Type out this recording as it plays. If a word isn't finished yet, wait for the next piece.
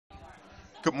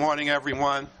Good morning,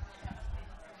 everyone.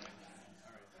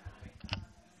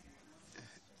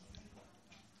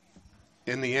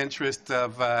 In the interest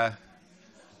of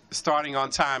starting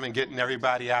on time and getting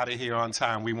everybody out of here on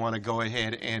time, we want to go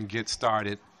ahead and get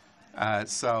started.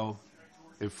 So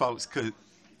if folks could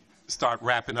start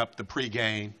wrapping up the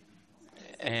pregame,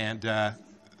 and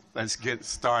let's get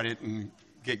started and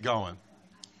get going.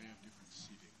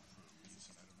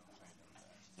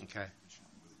 Okay.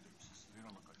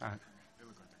 All right.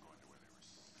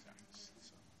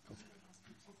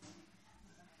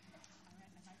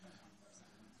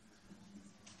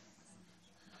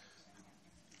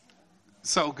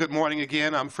 So good morning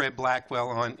again. I'm Fred Blackwell,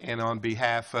 on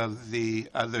behalf of the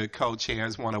other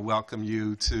co-chairs, want to welcome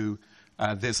you to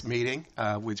this meeting,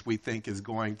 which we think is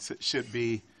should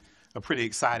be a pretty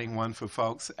exciting one for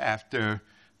folks after,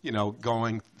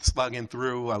 slugging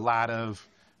through a lot of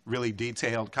really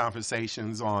detailed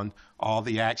conversations on all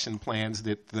the action plans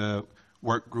that the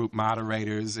work group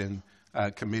moderators and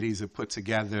committees have put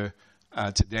together.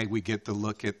 Today we get to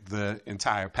look at the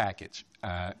entire package,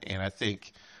 and I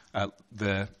think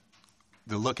the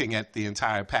looking at the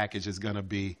entire package is going to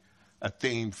be a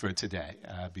theme for today,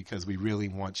 because we really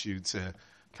want you to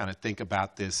kind of think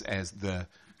about this as the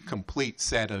complete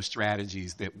set of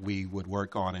strategies that we would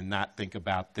work on, and not think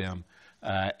about them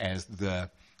as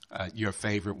your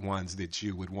favorite ones that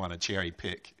you would want to cherry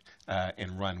pick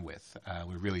and run with.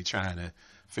 We're really trying to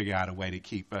figure out a way to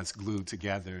keep us glued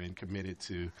together and committed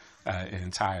to an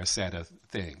entire set of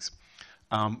things.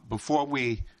 Before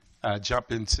we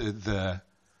jump into the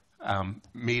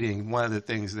meeting, one of the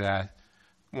things that I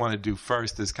want to do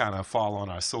first is kind of fall on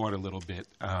our sword a little bit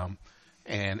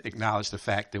and acknowledge the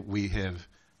fact that we have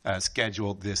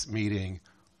scheduled this meeting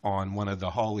on one of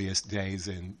the holiest days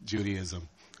in Judaism,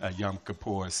 Yom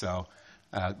Kippur. So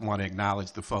I want to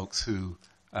acknowledge the folks who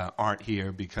aren't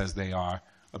here because they are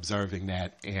observing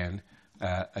that, and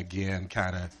again,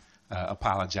 kind of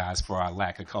apologize for our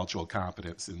lack of cultural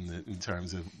competence in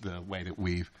terms of the way that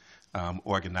we've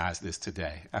organized this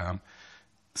today.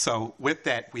 So with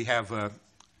that, we have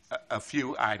a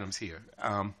few items here.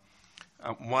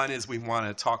 One is we want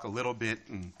to talk a little bit,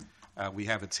 and we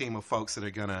have a team of folks that are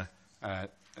going to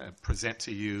present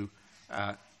to you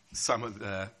some of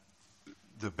the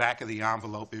back of the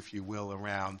envelope, if you will,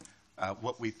 around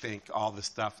what we think all the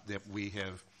stuff that we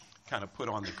have kind of put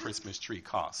on the Christmas tree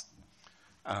cost.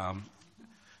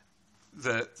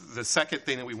 The second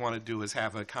thing that we want to do is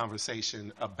have a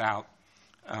conversation about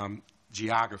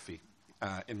geography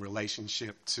in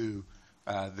relationship to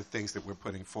the things that we're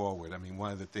putting forward. I mean,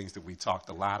 one of the things that we talked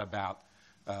a lot about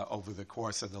over the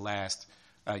course of the last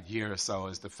year or so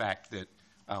is the fact that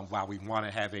while we want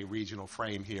to have a regional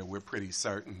frame here, we're pretty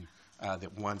certain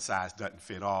that one size doesn't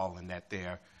fit all, and that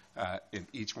in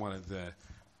each one of the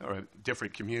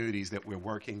different communities that we're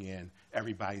working in,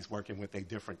 everybody's working with a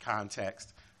different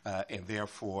context, and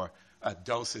therefore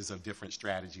doses of different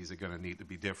strategies are going to need to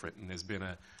be different. And there's been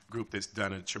a group that's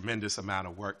done a tremendous amount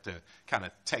of work to kind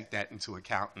of take that into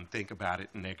account and think about it,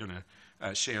 and they're going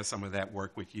to share some of that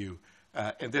work with you.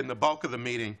 And then the bulk of the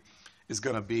meeting is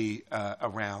going to be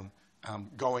around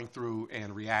going through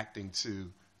and reacting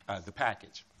to the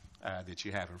package that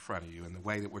you have in front of you. And the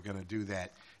way that we're going to do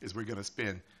that is we're going to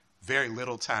spend very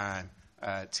little time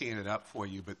teeing it up for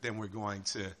you, but then we're going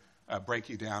to break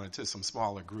you down into some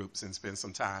smaller groups and spend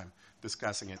some time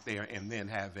discussing it there, and then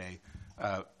have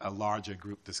a larger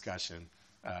group discussion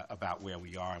about where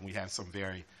we are. And we have some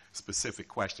very specific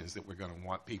questions that we're going to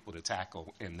want people to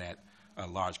tackle in that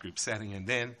large group setting, and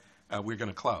then we're going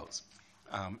to close.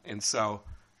 And so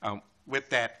with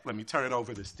that, let me turn it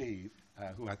over to Steve,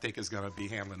 who I think is going to be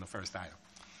handling the first item.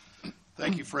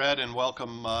 Thank you, Fred, and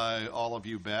welcome all of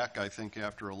you back, I think,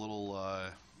 after a little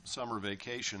summer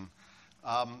vacation.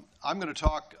 I'm going to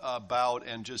talk about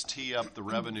and just tee up the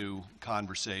revenue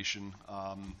conversation.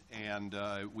 And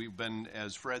we've been,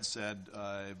 as Fred said,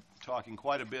 talking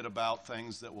quite a bit about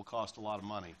things that will cost a lot of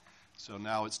money. So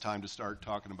now it's time to start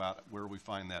talking about where we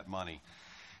find that money.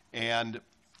 And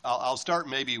I'll start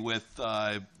maybe with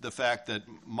the fact that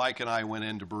Mike and I went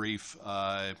in to brief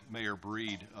Mayor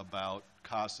Breed about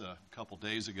CASA a couple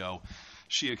days ago.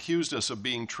 She accused us of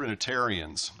being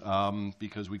Trinitarians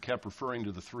because we kept referring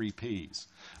to the 3 Ps.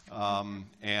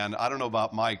 And I don't know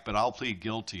about Mike, but I'll plead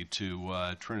guilty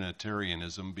to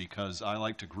Trinitarianism because I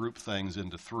like to group things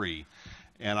into 3.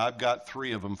 And I've got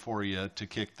 3 of them for you to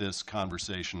kick this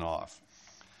conversation off.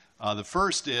 The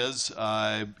first is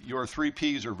your 3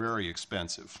 Ps are very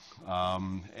expensive.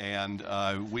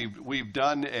 And we've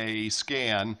done a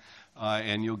scan,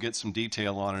 and you'll get some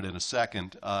detail on it in a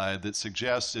second, that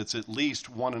suggests it's at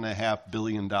least $1.5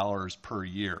 billion per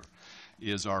year.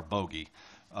 is our bogey.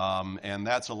 And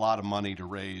that's a lot of money to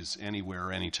raise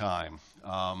anywhere, anytime.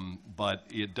 But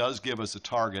it does give us a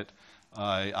target.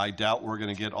 I doubt we're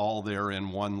going to get all there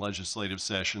in one legislative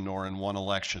session or in one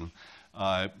election.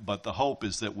 But the hope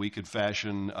is that we could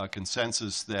fashion a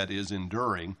consensus that is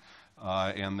enduring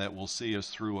and that will see us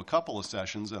through a couple of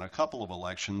sessions and a couple of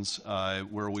elections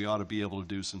where we ought to be able to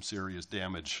do some serious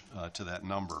damage to that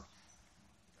number.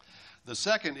 The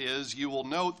second is, you will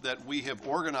note that we have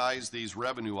organized these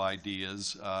revenue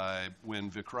ideas when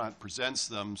Vikrant presents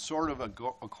them sort of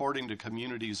according to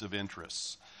communities of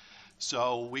interests.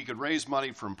 So we could raise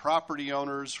money from property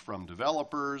owners, from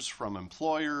developers, from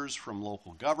employers, from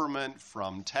local government,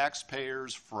 from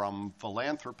taxpayers, from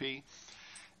philanthropy.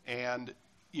 And,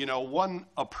 you know, one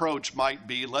approach might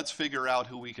be, let's figure out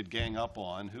who we could gang up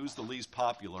on, who's the least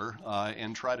popular,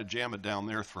 and try to jam it down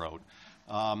their throat.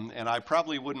 And I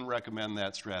probably wouldn't recommend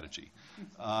that strategy.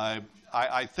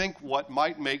 I think what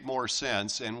might make more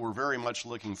sense, and we're very much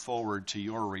looking forward to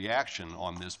your reaction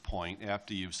on this point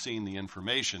after you've seen the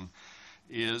information,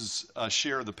 is a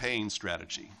share the pain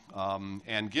strategy.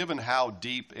 And given how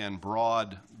deep and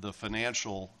broad the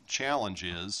financial challenge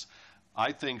is,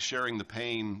 I think sharing the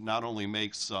pain not only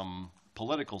makes some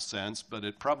political sense, but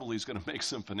it probably is going to make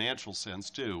some financial sense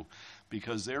too,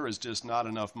 because there is just not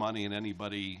enough money in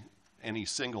any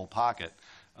single pocket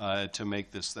to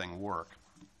make this thing work.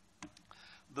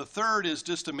 The third is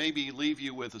just to maybe leave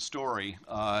you with a story,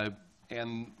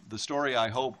 and the story, I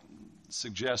hope,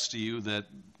 suggests to you that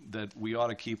we ought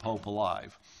to keep hope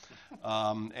alive.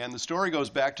 And the story goes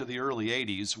back to the early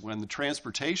 80s when the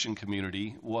transportation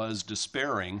community was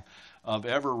despairing of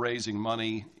ever raising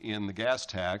money in the gas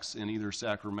tax in either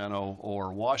Sacramento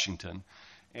or Washington,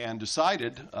 and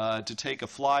decided to take a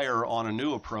flyer on a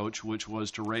new approach, which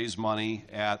was to raise money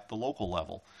at the local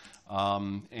level.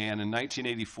 And in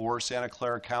 1984, Santa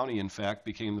Clara County, in fact,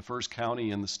 became the first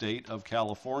county in the state of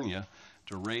California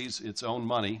to raise its own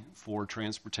money for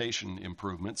transportation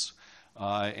improvements.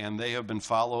 And they have been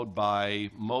followed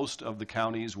by most of the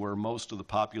counties where most of the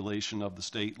population of the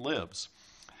state lives.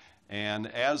 And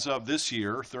as of this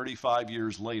year, 35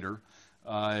 years later,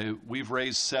 we've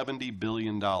raised $70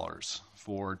 billion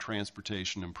for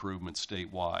transportation improvements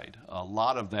statewide, a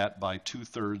lot of that by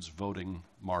 2/3 voting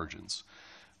margins.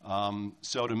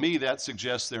 So to me, that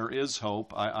suggests there is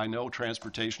hope. I know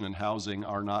transportation and housing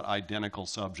are not identical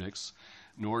subjects,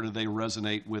 nor do they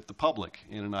resonate with the public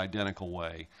in an identical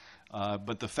way.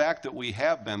 But the fact that we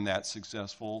have been that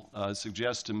successful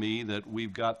suggests to me that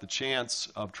we've got the chance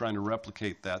of trying to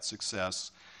replicate that success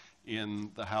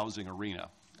in the housing arena.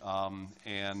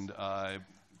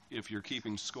 If you're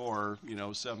keeping score, you know,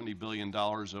 $70 billion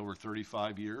over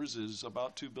 35 years is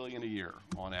about $2 billion a year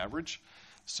on average.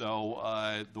 So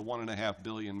the $1.5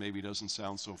 billion maybe doesn't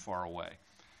sound so far away.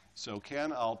 So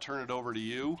Ken, I'll turn it over to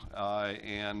you,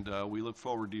 and we look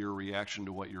forward to your reaction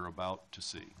to what you're about to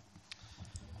see.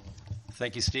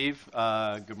 Thank you, Steve.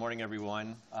 Good morning,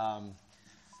 everyone.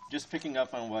 Just picking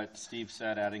up on what Steve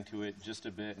said, adding to it just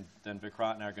a bit, and then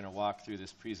Vikrant and I are going to walk through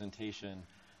this presentation.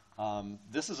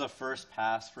 This is a first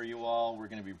pass for you all. We're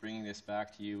going to be bringing this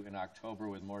back to you in October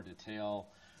with more detail.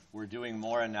 We're doing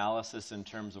more analysis in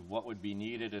terms of what would be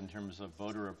needed in terms of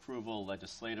voter approval,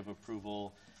 legislative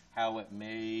approval, how it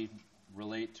may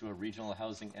relate to a regional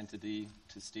housing entity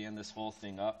to stand this whole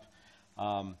thing up.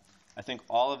 I think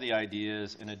all of the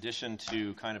ideas, in addition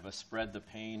to kind of a spread the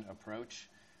pain approach,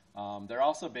 they're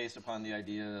also based upon the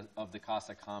idea of the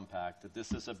CASA Compact, that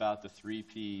this is about the 3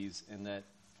 Ps, and that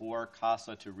for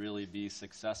CASA to really be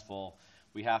successful,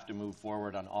 we have to move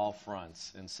forward on all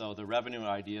fronts. And so the revenue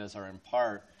ideas are in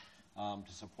part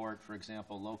to support, for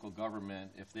example, local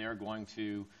government, if they're going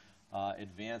to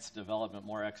advance development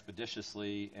more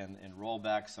expeditiously and roll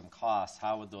back some costs,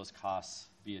 how would those costs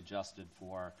be adjusted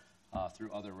for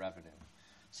through other revenue?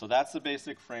 So that's the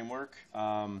basic framework,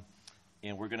 and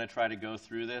we're going to try to go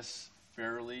through this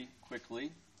fairly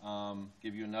quickly,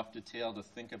 give you enough detail to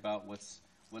think about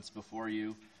what's before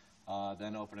you,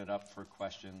 then open it up for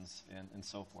questions and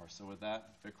so forth. So with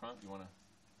that, Vikrant, you want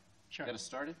to get us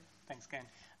started? Thanks, Ken.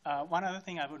 One other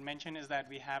thing I would mention is that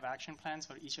we have action plans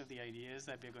for each of the ideas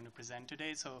that we're going to present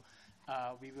today. So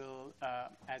we will,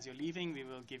 as you're leaving, we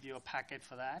will give you a packet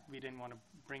for that. We didn't want to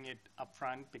bring it up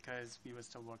front because we were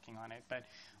still working on it. But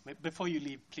before you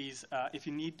leave, please, if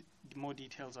you need more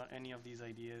details on any of these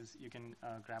ideas, you can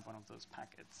grab one of those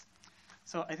packets.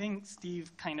 So I think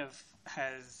Steve kind of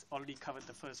has already covered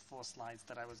the first 4 slides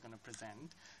that I was going to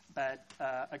present. But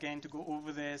again, to go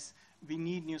over this, we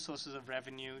need new sources of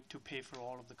revenue to pay for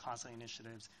all of the CASA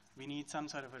initiatives. We need some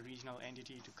sort of a regional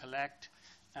entity to collect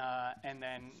and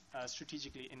then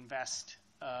strategically invest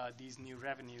these new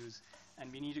revenues,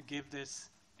 and we need to give this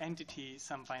entity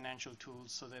some financial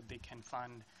tools so that they can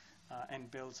fund and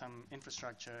build some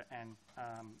infrastructure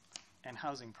and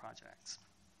housing projects.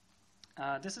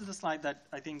 This is the slide that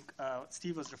I think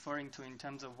Steve was referring to in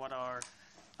terms of what our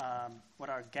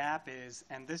gap is,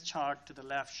 and this chart to the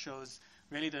left shows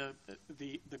really the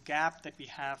gap that we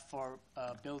have for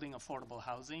building affordable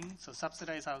housing, so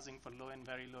subsidized housing for low and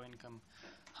very low income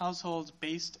households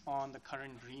based on the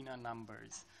current RENA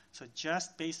numbers. So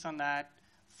just based on that,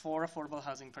 for affordable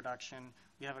housing production,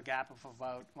 we have a gap of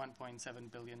about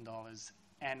 $1.7 billion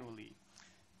annually.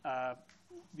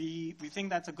 We think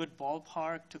that's a good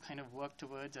ballpark to kind of work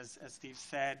towards, as Steve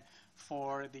said,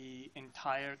 for the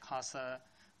entire CASA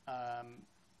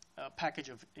package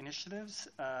of initiatives,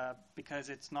 because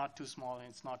it's not too small and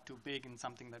it's not too big and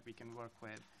something that we can work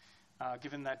with,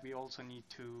 given that we also need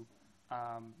to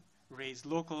raise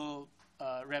local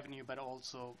revenue, but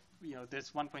also,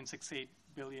 this 1.68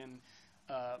 billion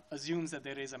assumes that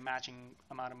there is a matching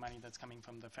amount of money that's coming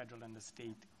from the federal and the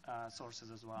state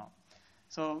sources as well.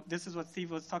 So this is what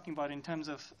Steve was talking about in terms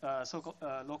of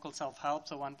local self-help.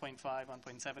 So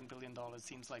 1.7 billion dollars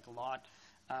seems like a lot,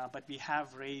 but we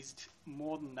have raised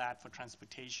more than that for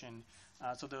transportation.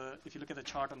 So if you look at the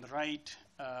chart on the right,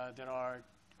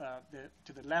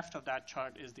 to the left of that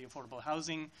chart is the affordable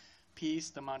housing piece,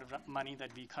 the amount of money that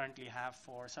we currently have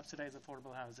for subsidized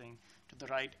affordable housing. To the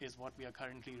right is what we are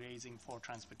currently raising for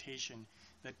transportation.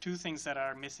 The two things that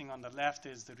are missing on the left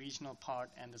is the regional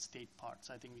part and the state part.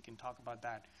 So I think we can talk about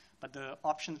that. But the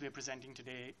options we're presenting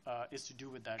today is to do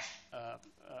with that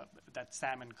that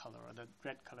salmon color or the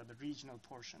red color, the regional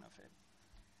portion of it.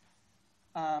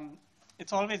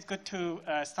 It's always good to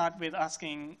start with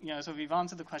asking, so we've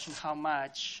answered the question how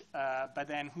much, but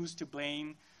then who's to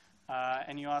blame?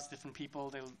 And you ask different people,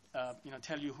 they'll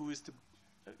tell you who's to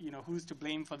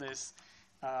blame for this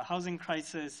housing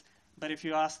crisis. But if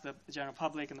you ask the general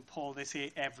public in the poll, they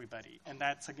say everybody. And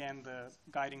that's, again, the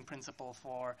guiding principle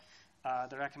for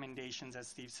the recommendations, as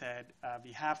Steve said,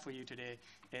 we have for you today.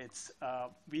 It's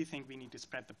we think we need to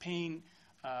spread the pain.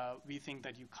 We think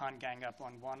that you can't gang up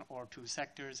on one or two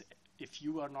sectors. If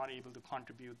you are not able to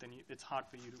contribute, then it's hard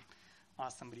for you to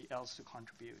ask somebody else to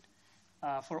contribute.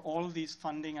 For all of these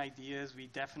funding ideas, we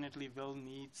definitely will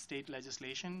need state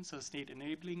legislation, so state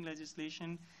enabling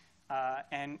legislation,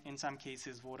 and in some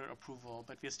cases voter approval.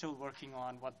 But we're still working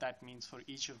on what that means for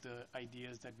each of the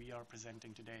ideas that we are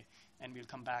presenting today, and we'll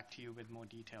come back to you with more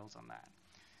details on that.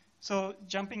 So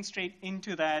jumping straight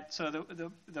into that, so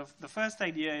the first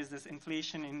idea is this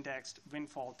inflation-indexed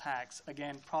windfall tax.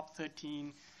 Again, Prop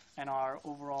 13 and our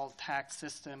overall tax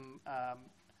system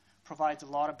provides a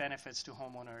lot of benefits to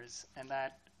homeowners, and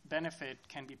that benefit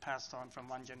can be passed on from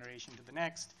one generation to the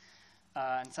next.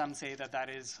 And some say that that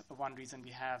is one reason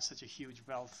we have such a huge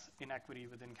wealth inequity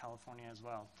within California as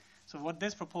well. So what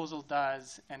this proposal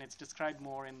does, and it's described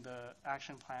more in the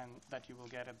action plan that you will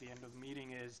get at the end of the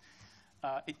meeting, is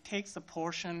it takes a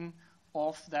portion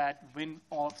of that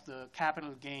of the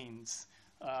capital gains,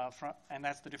 and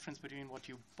that's the difference between what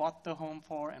you bought the home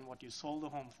for and what you sold the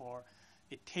home for.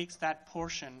 It takes that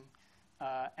portion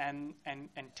and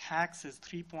taxes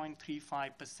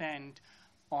 3.35%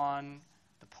 on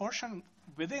the portion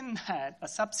within that, a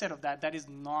subset of that is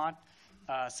not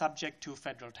subject to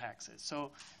federal taxes.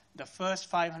 So the first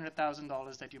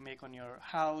 $500,000 that you make on your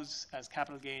house as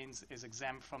capital gains is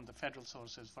exempt from the federal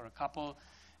sources for a couple,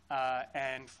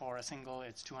 and for a single,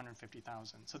 it's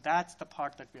 $250,000. So that's the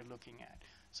part that we're looking at.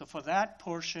 So for that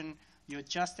portion, you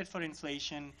adjust it for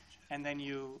inflation, and then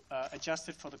you adjust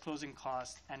it for the closing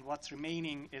cost, and what's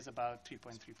remaining is about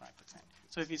 3.35%.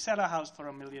 So if you sell a house for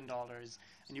 $1 million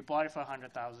and you bought it for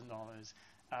 $100,000,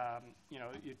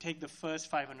 you take the first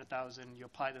 $500,000, you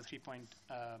apply the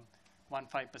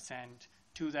 3.15%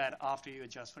 to that after you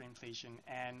adjust for inflation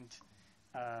and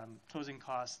closing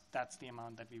costs. That's the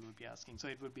amount that we will be asking. So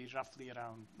it would be roughly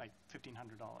around like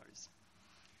 $1,500.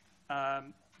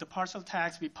 The parcel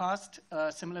tax, we passed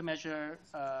a similar measure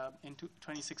in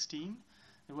 2016.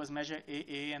 It was Measure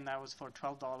AA, and that was for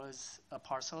 $12 a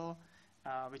parcel,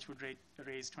 which would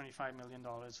raise $25 million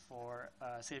for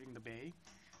saving the Bay.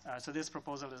 So this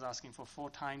proposal is asking for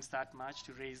 4 times that much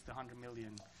to raise the $100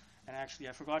 million. And actually,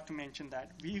 I forgot to mention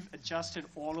that we've adjusted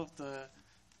all of the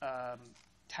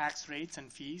tax rates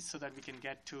and fees so that we can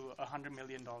get to $100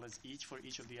 million each for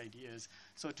each of the ideas.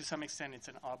 So to some extent, it's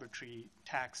an arbitrary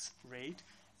tax rate,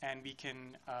 and we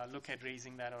can look at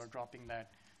raising that or dropping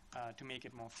that to make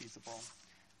it more feasible.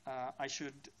 I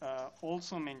should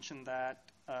also mention that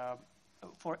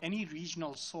for any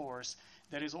regional source,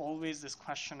 there is always this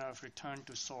question of return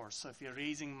to source. So if you're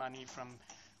raising money from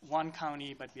one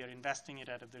county, but we are investing it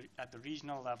at the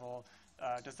regional level,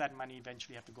 does that money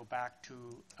eventually have to go back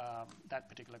to that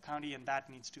particular county? And that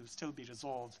needs to still be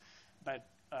resolved. But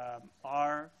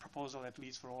our proposal, at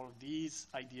least for all of these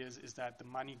ideas, is that the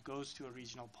money goes to a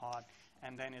regional pot,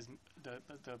 and then is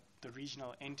the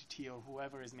regional entity or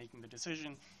whoever is making the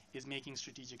decision is making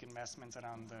strategic investments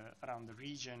around the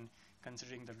region,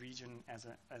 considering the region as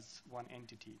one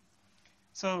entity.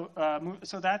 So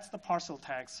that's the parcel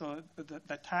tax. So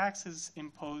the tax is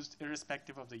imposed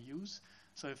irrespective of the use.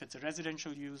 So if it's a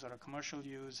residential use or a commercial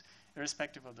use,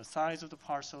 irrespective of the size of the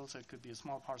parcel, so it could be a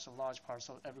small parcel, large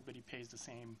parcel, everybody pays the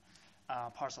same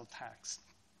parcel tax.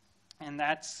 And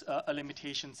that's a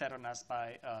limitation set on us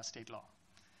by state law.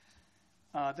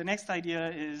 The next idea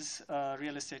is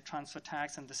real estate transfer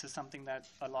tax, and this is something that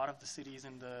a lot of the cities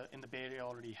in the Bay Area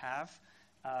already have.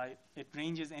 It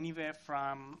ranges anywhere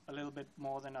from a little bit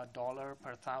more than $1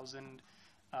 per thousand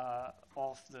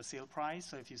of the sale price.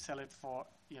 So if you sell it for,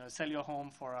 sell your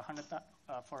home for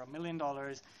 $1 million,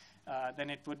 then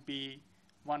it would be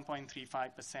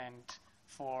 1.35%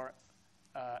 for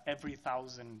every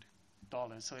 $1,000.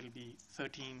 So it'll be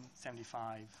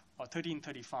 $13.75 or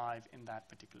 $13.35 in that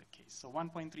particular case. So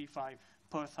 1.35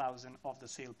 per thousand of the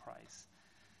sale price.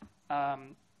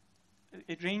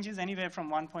 It ranges anywhere from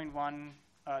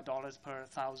 $1.1 per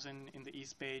thousand in the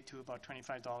East Bay to about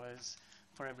 $25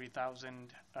 for every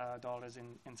 $1,000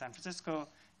 in San Francisco.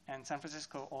 And San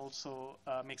Francisco also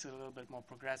makes it a little bit more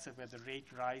progressive, where the rate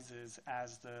rises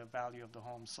as the value of the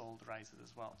home sold rises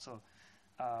as well. So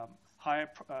higher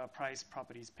price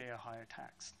properties pay a higher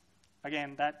tax.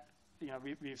 Again, that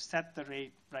we've set the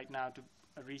rate right now to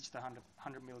reach the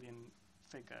 100 million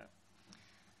figure.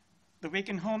 The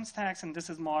vacant homes tax, and this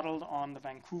is modeled on the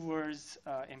Vancouver's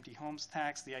empty homes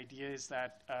tax. The idea is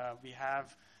that we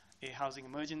have a housing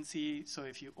emergency. So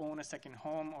if you own a second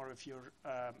home, or if you're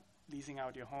leasing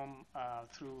out your home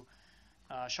through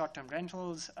short-term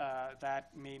rentals, that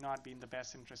may not be in the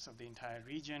best interest of the entire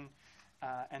region.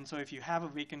 And so if you have a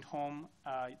vacant home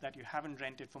that you haven't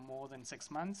rented for more than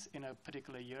 6 months in a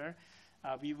particular year,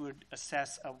 we would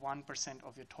assess a 1%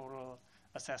 of your total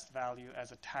assessed value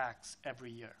as a tax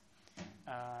every year.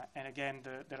 And again,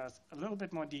 there are a little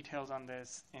bit more details on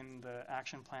this in the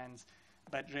action plans,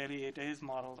 but really it is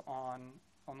modeled on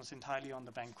almost entirely on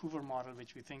the Vancouver model,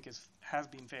 which we think has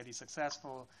been fairly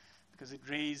successful, because it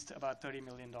raised about $30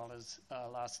 million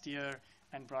last year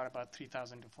and brought about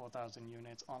 3,000 to 4,000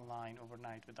 units online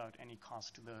overnight without any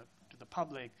cost to the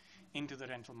public into the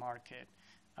rental market.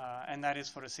 And that is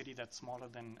for a city that's smaller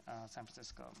than San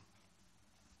Francisco.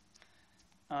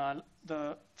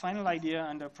 The final idea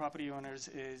under property owners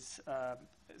is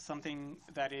something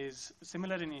that is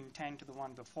similar in intent to the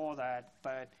one before that,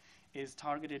 but is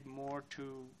targeted more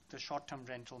to the short-term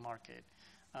rental market.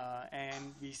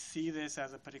 And we see this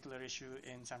as a particular issue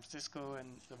in San Francisco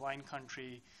and the wine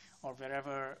country, or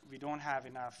wherever we don't have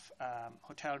enough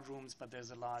hotel rooms, but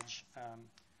there's a large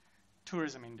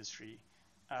tourism industry.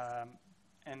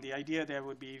 And the idea there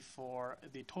would be for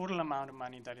the total amount of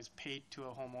money that is paid to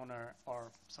a homeowner,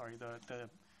 or sorry,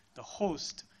 the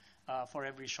host for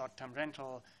every short-term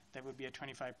rental, there would be a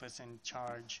 25%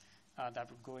 charge that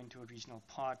would go into a regional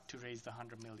pot to raise the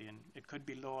 100 million. It could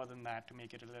be lower than that to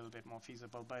make it a little bit more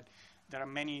feasible, but there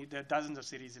are dozens of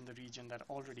cities in the region that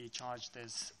already charge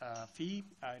this fee.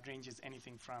 It ranges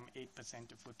anything from 8%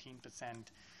 to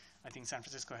 14%. I think San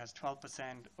Francisco has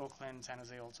 12%. Oakland, San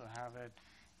Jose also have it.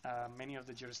 Many of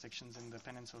the jurisdictions in the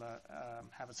peninsula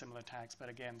have a similar tax, but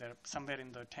again, they're somewhere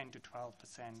in the 10 to 12%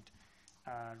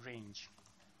 range.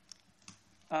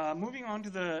 Moving on to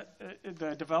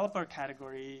the developer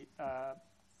category,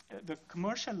 the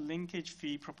commercial linkage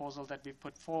fee proposal that we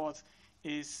put forth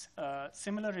is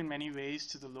similar in many ways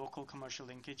to the local commercial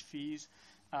linkage fees,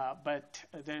 but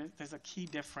there's a key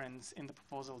difference in the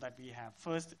proposal that we have.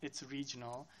 First, it's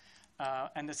regional,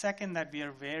 and the second, that we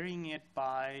are varying it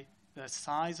by the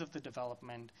size of the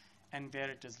development and where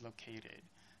it is located.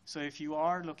 So if you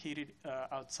are located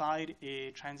outside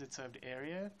a transit-served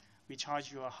area, we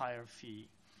charge you a higher fee.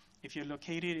 If you're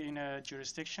located in a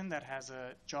jurisdiction that has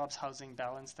a jobs housing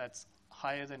balance that's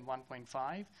higher than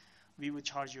 1.5, we would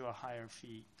charge you a higher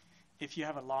fee. If you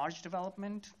have a large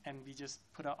development, and we just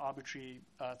put an arbitrary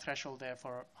threshold there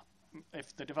for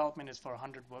if the development is for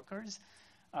 100 workers,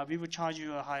 we would charge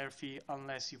you a higher fee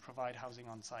unless you provide housing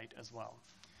on site as well.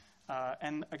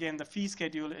 And again, the fee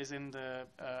schedule is in the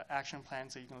action plan,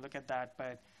 so you can look at that.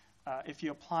 But if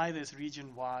you apply this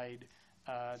region-wide,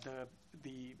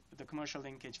 the commercial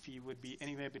linkage fee would be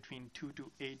anywhere between $2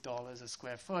 to $8 a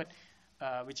square foot,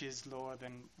 which is lower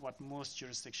than what most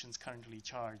jurisdictions currently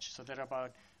charge. So there are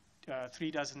about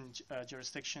 3 dozen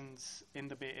jurisdictions in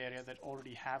the Bay Area that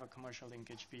already have a commercial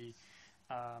linkage fee.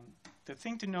 The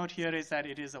thing to note here is that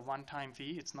it is a one-time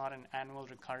fee. It's not an annual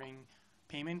recurring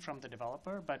payment from the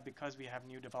developer, but because we have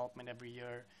new development every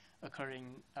year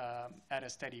occurring at a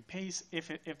steady pace, if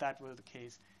that were the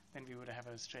case, then we would have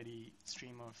a steady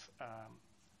stream of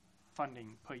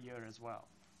funding per year as well.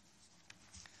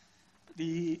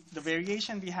 The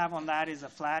variation we have on that is a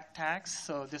flat tax.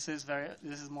 So this is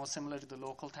more similar to the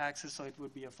local taxes. So it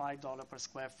would be a $5 per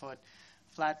square foot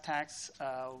flat tax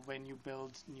when you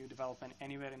build new development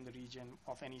anywhere in the region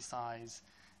of any size,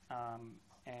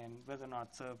 and whether or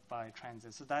not served by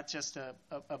transit. So that's just a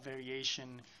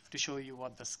variation to show you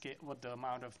what the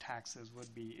amount of taxes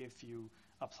would be if you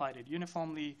applied it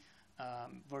uniformly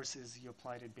versus you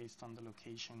applied it based on the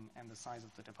location and the size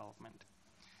of the development.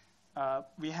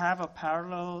 We have a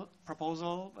parallel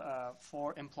proposal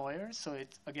for employers. So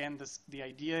it's, again, the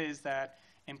idea is that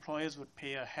employers would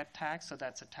pay a head tax, so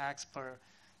that's a tax per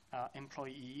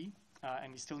employee,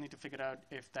 and we still need to figure out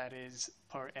if that is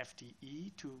per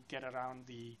FTE to get around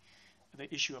the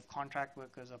issue of contract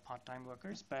workers or part-time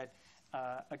workers. But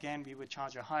again, we would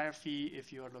charge a higher fee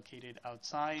if you are located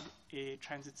outside a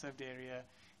transit-served area,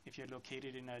 if you're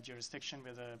located in a jurisdiction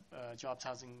with a jobs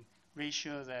housing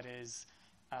ratio that is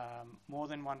more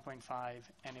than 1.5,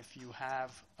 and if you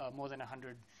have more than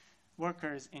 100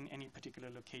 workers in any particular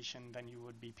location, then you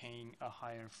would be paying a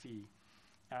higher fee.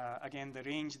 Again, the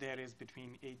range there is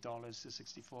between $8 to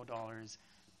 $64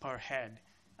 per head.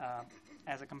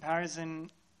 As a comparison,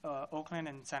 Oakland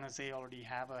and San Jose already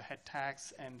have a head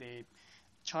tax, and they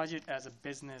charge it as a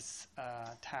business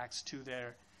tax to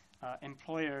their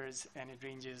employers, and it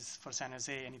ranges for San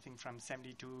Jose anything from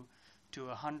 $72 to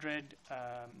 $100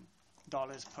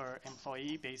 per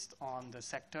employee based on the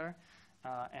sector.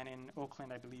 And in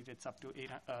Oakland, I believe it's up to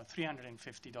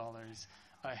 $350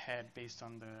 a head based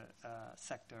on the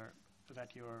sector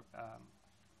that you're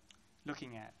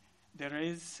looking at.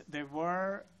 There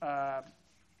were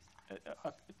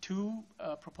two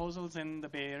proposals in the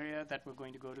Bay Area that were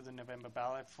going to go to the November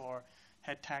ballot for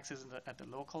head taxes at the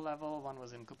local level. One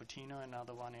was in Cupertino,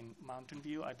 another one in Mountain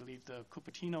View. I believe the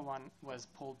Cupertino one was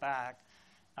pulled back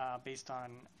based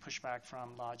on pushback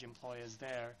from large employers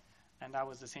there. And that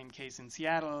was the same case in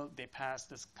Seattle.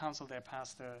 This council there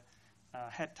passed a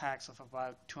head tax of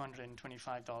about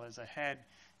 $225 a head,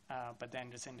 but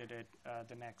then rescinded it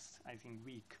the next, I think,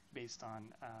 week based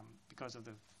on, because of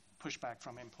the pushback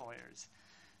from employers.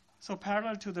 So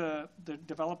parallel to the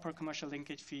developer commercial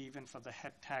linkage fee, even for the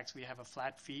head tax, we have a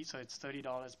flat fee. So it's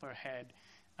 $30 per head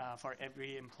for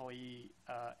every employee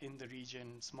in the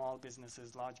region, small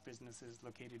businesses, large businesses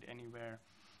located anywhere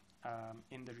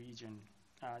in the region.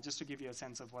 Just to give you a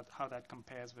sense of how that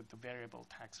compares with the variable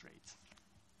tax rates.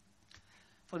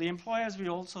 For the employers, we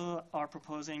also are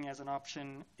proposing as an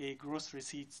option a gross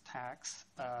receipts tax.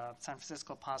 San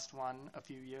Francisco passed one a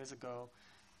few years ago.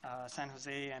 San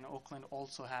Jose and Oakland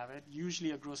also have it.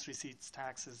 Usually a gross receipts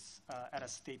tax is at a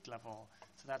state level,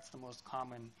 so that's the most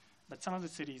common. But some of the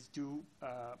cities do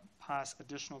pass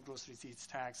additional gross receipts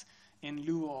tax in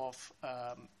lieu of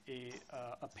a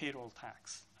payroll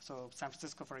tax. So San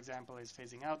Francisco, for example, is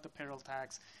phasing out the payroll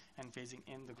tax and phasing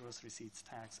in the gross receipts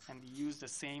tax. And we use the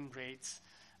same rates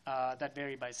that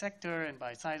vary by sector and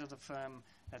by size of the firm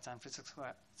that San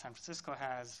Francisco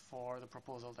has for the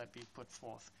proposal that we put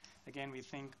forth. Again, we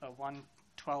think a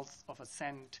 1/12 of a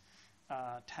cent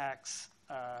tax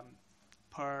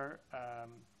per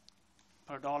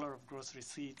dollar of gross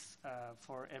receipts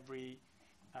for every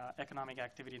economic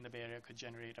activity in the Bay Area could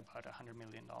generate about $100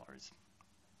 million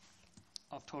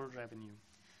of total revenue.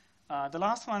 The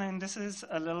last one, and this is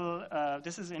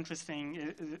this is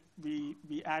interesting.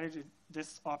 We added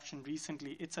this option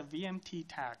recently. It's a VMT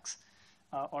tax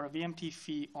or a VMT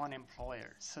fee on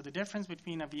employers. So the difference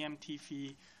between a VMT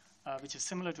fee, which is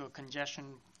similar to a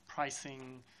congestion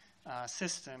pricing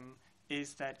system,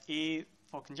 is that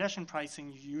for congestion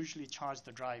pricing, you usually charge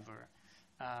the driver.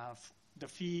 The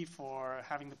fee for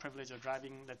having the privilege of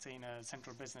driving, let's say, in a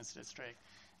central business district.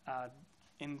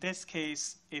 In this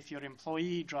case, if your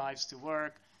employee drives to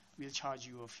work, we'll charge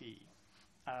you a fee.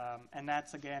 And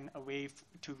that's, again, a way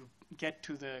to get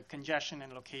to the congestion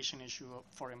and location issue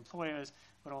for employers,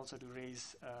 but also to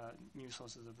raise new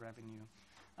sources of revenue.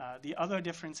 The other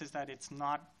difference is that it's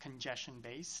not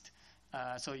congestion-based.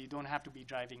 So you don't have to be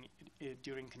driving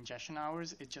during congestion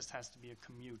hours. It just has to be a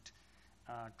commute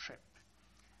trip.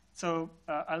 So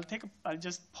I'll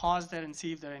just pause there and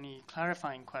see if there are any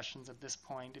clarifying questions at this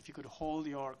point. If you could hold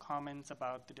your comments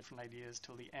about the different ideas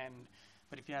till the end.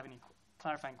 But if you have any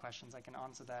clarifying questions, I can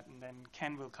answer that, and then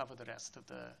Ken will cover the rest of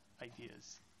the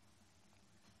ideas.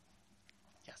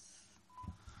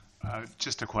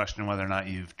 Just a question whether or not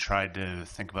you've tried to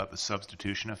think about the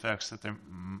substitution effects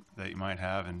that you might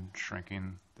have in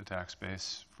shrinking the tax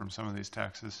base from some of these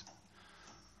taxes.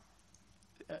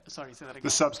 Sorry, say that again. The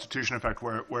substitution effect,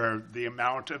 where the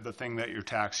amount of the thing that you're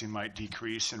taxing might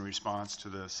decrease in response to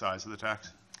the size of the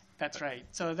tax. That's right.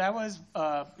 So that was,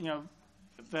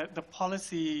 the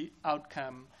policy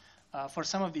outcome for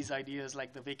some of these ideas,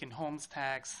 like the vacant homes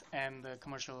tax and the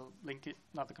commercial linkage,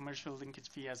 not the commercial linkage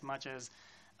fee as much as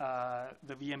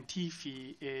the VMT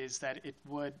fee, is that it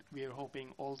would, we are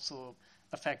hoping, also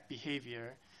affect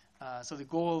behavior. So the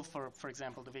goal for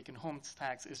example, the vacant homes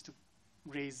tax is to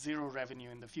raise zero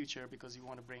revenue in the future, because you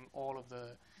want to bring all of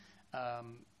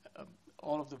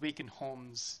the vacant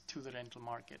homes to the rental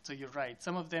market. So you're right.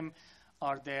 Some of them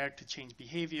are there to change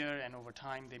behavior, and over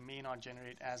time they may not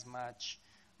generate as much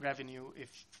revenue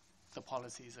if the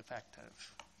policy is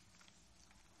effective.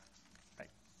 Right.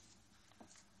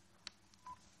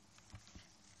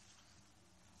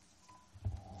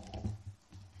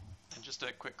 And just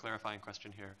a quick clarifying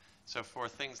question here. So for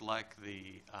things like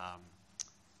the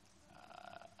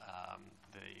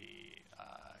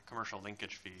commercial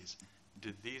linkage fees,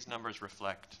 do these numbers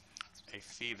reflect a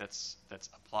fee that's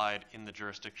applied in the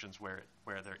jurisdictions where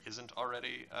there isn't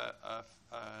already a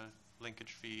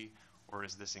linkage fee, or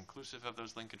is this inclusive of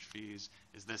those linkage fees?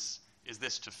 Is this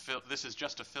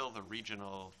just to fill the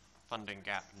regional funding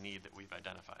gap need that we've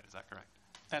identified? Is that correct?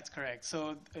 That's correct.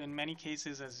 So in many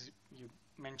cases, as you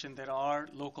mentioned, there are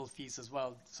local fees as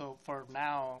well. So for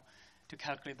now, to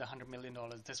calculate the $100 million,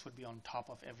 this would be on top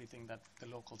of everything that the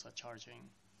locals are charging.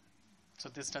 So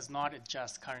this does not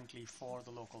adjust currently for the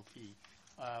local fee,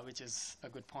 which is a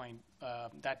good point.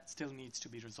 That still needs to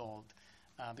be resolved,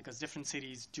 because different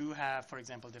cities do have, for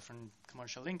example, different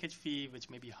commercial linkage fee, which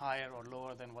may be higher or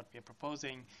lower than what we are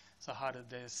proposing. So how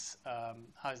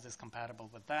is this compatible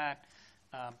with that?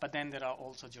 But then there are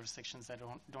also jurisdictions that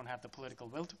don't have the political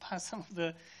will to pass some of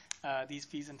these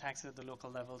fees and taxes at the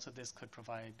local level. So this could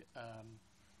provide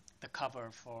the cover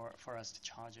for us to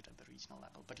charge it at the regional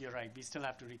level. But you're right, we still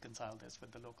have to reconcile this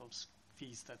with the local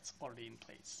fees that's already in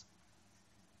place.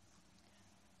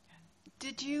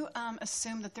 Did you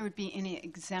assume that there would be any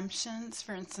exemptions,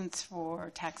 for instance,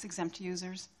 for tax-exempt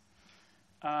users?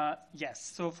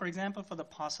 Yes. So for example, for the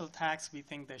parcel tax, we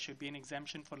think there should be an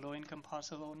exemption for low-income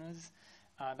parcel owners.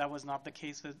 That was not the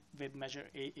case with Measure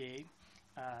AA.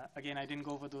 Again, I didn't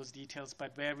go over those details,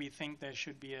 but where we think there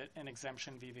should be an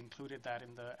exemption, we've included that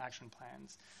in the action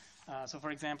plans. So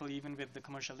for example, even with the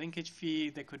commercial linkage fee,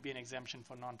 there could be an exemption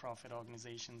for nonprofit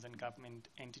organizations and government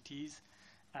entities.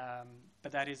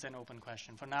 But that is an open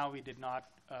question. For now, we did not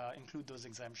include those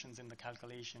exemptions in the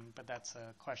calculation, but that's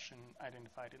a question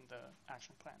identified in the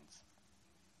action plans.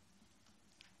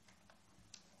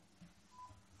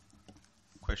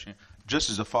 Question. Just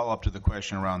as a follow-up to the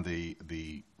question around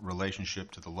the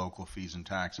relationship to the local fees and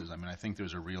taxes, I mean, I think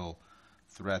there's a real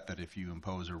threat that if you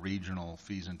impose a regional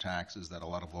fees and taxes, that a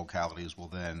lot of localities will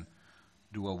then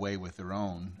do away with their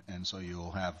own, and so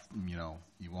you'll have,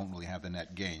 you won't really have the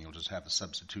net gain. You'll just have a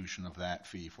substitution of that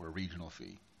fee for a regional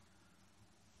fee.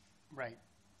 Right.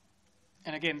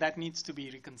 And again, that needs to be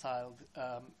reconciled.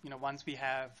 Once we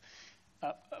have,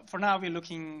 for now, we're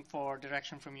looking for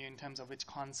direction from you in terms of which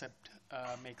concept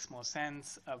makes more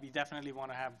sense. We definitely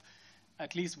want to have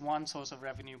at least one source of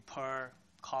revenue per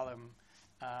column,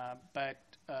 but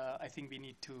I think we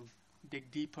need to dig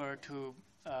deeper to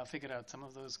figure out some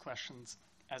of those questions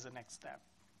as a next step.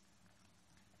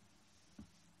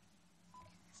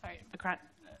 Sorry, Vikram.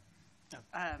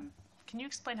 Can you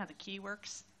explain how the key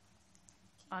works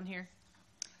on here?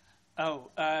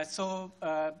 So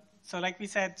like we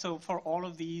said, so for all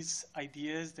of these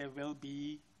ideas, there will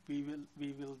be, we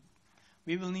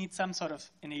will need some sort of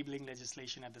enabling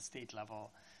legislation at the state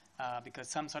level, because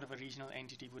some sort of a regional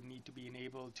entity would need to be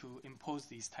enabled to impose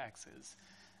these taxes.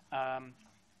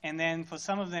 And then for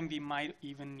some of them, we might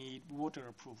even need voter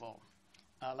approval,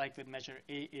 like with Measure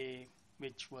AA,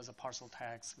 which was a parcel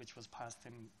tax, which was passed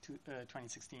in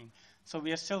 2016. So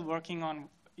we are still working on,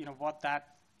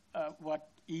 what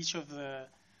each of the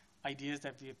ideas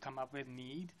that we have come up with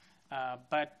need.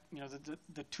 But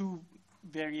the two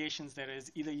variations there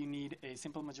is either you need a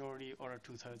simple majority or a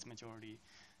 2/3 majority.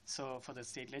 So for the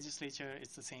state legislature,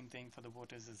 it's the same thing. For the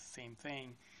voters, it's the same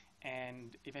thing.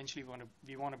 And eventually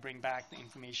we want to bring back the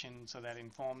information so that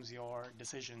informs your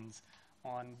decisions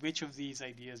on which of these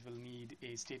ideas will need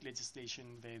a state legislation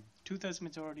with 2/3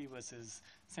 majority versus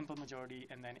simple majority,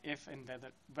 and then if and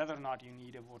whether or not you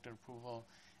need a voter approval,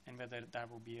 and whether that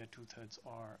will be a 2/3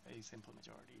 or a simple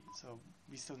majority. So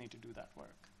we still need to do that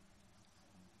work.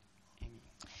 Amy.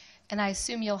 And I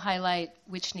assume you'll highlight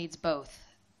which needs both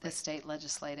the state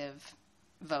legislative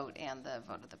vote and the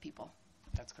vote of the people.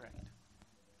 That's correct.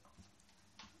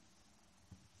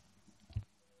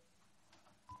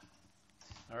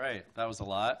 All right, that was a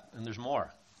lot, and there's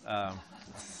more.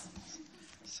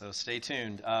 So stay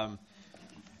tuned.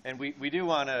 And we do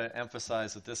want to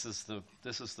emphasize that this is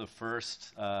the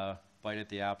first bite at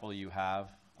the apple you have.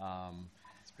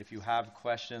 If you have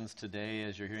questions today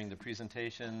as you're hearing the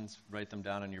presentations, write them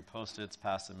down on your Post-its,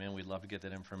 pass them in. We'd love to get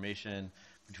that information.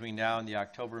 Between now and the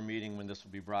October meeting, when this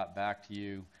will be brought back to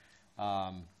you,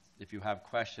 if you have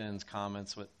questions,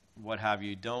 comments, what have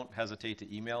you, don't hesitate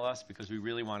to email us, because we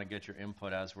really want to get your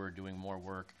input as we're doing more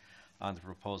work on the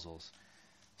proposals.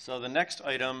 So the next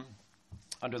item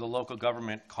under the local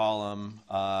government column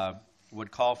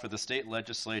would call for the state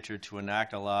legislature to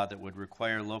enact a law that would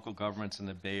require local governments in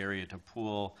the Bay Area to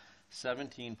pool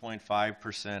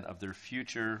 17.5% of their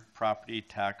future property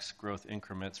tax growth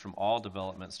increments from all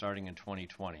development starting in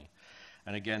 2020.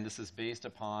 And again, this is based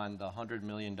upon the $100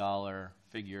 million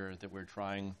figure that we're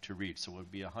trying to reach. So it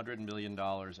would be $100 million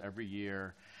every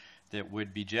year that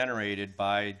would be generated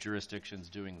by jurisdictions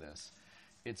doing this.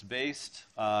 It's based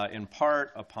in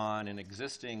part upon an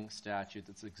existing statute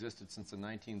that's existed since the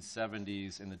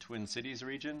 1970s in the Twin Cities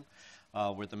region,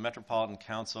 where the Metropolitan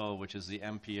Council, which is the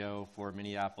MPO for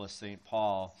Minneapolis-St.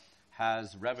 Paul,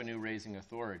 has revenue-raising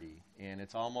authority. And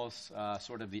it's almost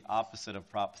sort of the opposite of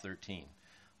Prop 13,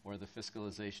 or the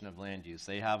fiscalization of land use.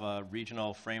 They have a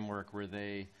regional framework where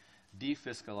they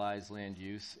defiscalize land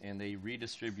use and they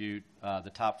redistribute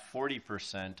the top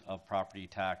 40% of property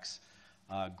tax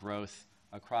growth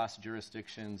across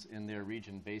jurisdictions in their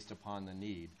region based upon the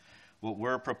need. What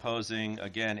we're proposing,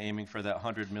 again, aiming for that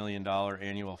 $100 million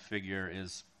annual figure,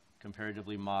 is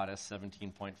comparatively modest,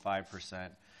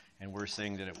 17.5%, and we're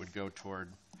saying that it would go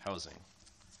toward housing.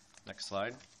 Next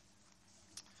slide.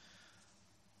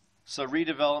 So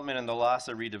redevelopment and the loss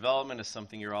of redevelopment is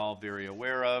something you're all very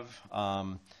aware of.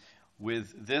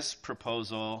 With this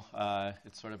proposal,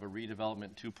 it's sort of a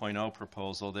redevelopment 2.0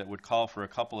 proposal that would call for a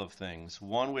couple of things.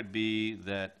 One would be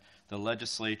that the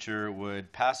legislature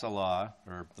would pass a law,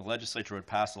 or the legislature would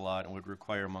pass a law and would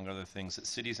require, among other things, that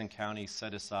cities and counties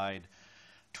set aside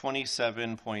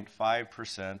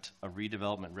 27.5% of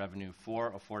redevelopment revenue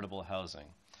for affordable housing.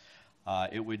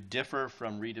 It would differ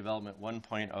from redevelopment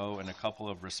 1.0 in a couple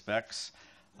of respects.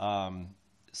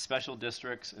 Special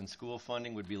districts and school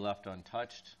funding would be left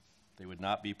untouched. They would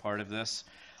not be part of this.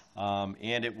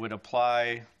 And it would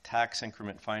apply tax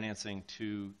increment financing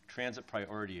to transit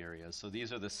priority areas. So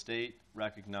these are the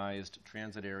state-recognized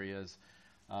transit areas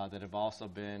that have also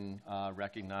been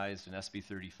recognized in SB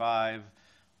 35,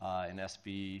 in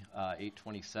SB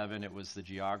 827. It was the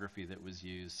geography that was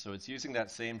used. So it's using that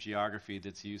same geography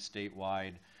that's used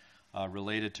statewide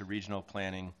related to regional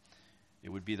planning. It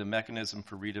would be the mechanism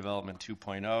for redevelopment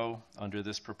 2.0 under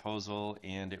this proposal,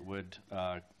 and it would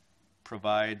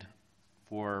provide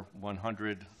for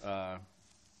 $100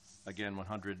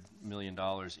 million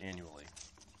annually.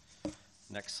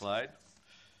 Next slide.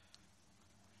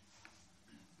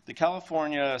 The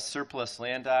California Surplus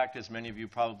Land Act, as many of you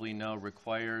probably know,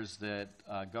 requires that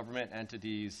government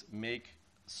entities make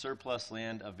surplus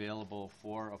land available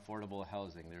for affordable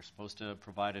housing. They're supposed to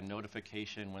provide a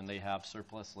notification when they have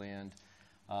surplus land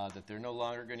that they're no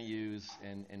longer going to use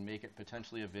and make it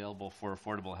potentially available for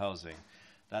affordable housing.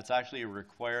 That's actually a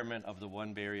requirement of the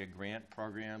One Bay Area grant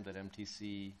program that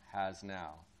MTC has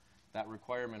now. That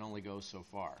requirement only goes so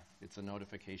far. It's a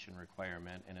notification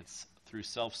requirement, and it's through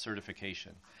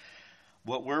self-certification.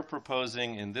 What we're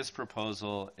proposing in this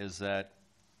proposal is that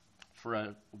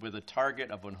with a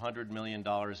target of $100 million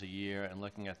a year and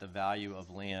looking at the value of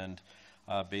land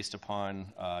based upon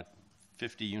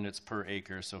 50 units per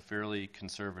acre, so fairly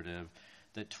conservative,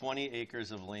 that 20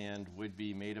 acres of land would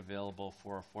be made available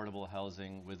for affordable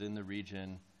housing within the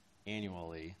region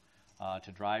annually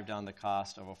to drive down the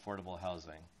cost of affordable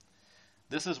housing.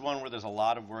 This is one where there's a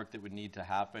lot of work that would need to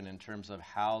happen in terms of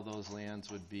how those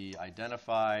lands would be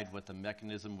identified, what the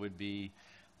mechanism would be.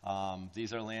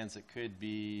 These are lands that could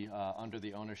be under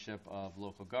the ownership of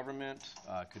local government,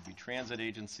 could be transit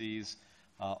agencies,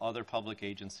 other public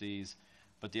agencies.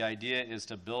 But the idea is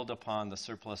to build upon the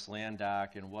Surplus Land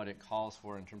Act and what it calls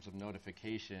for in terms of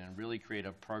notification and really create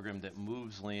a program that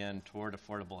moves land toward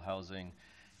affordable housing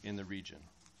in the region.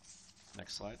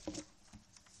 Next slide.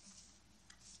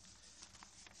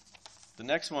 The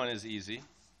next one is easy.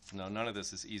 No, none of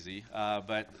this is easy.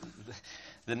 But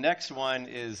the next one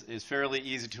is fairly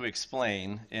easy to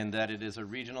explain in that it is a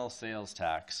regional sales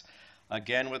tax,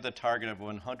 again with a target of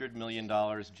 $100 million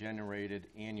generated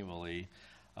annually.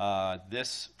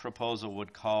 This proposal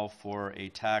would call for a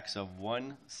tax of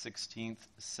 1/16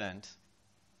 cent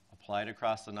applied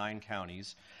across the 9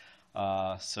 counties.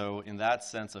 So in that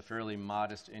sense, a fairly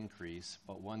modest increase,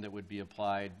 but one that would be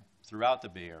applied throughout the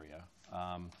Bay Area.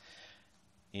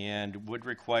 And would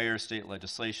require state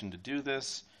legislation to do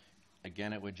this.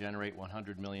 Again, it would generate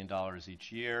 $100 million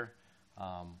each year.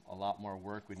 A lot more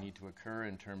work would need to occur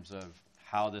in terms of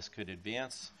how this could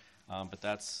advance, but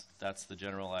that's the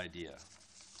general idea.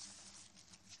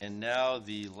 And now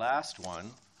the last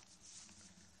one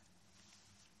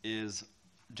is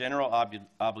general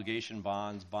obligation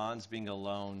bonds, bonds being a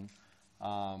loan,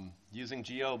 using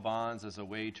GO bonds as a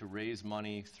way to raise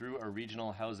money through a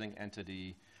regional housing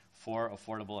entity for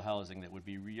affordable housing that would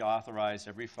be reauthorized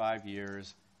every 5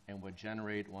 years and would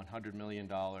generate $100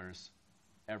 million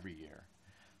every year.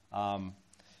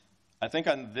 I think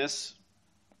on this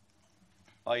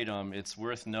item, it's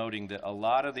worth noting that a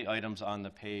lot of the items on the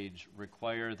page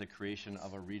require the creation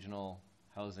of a regional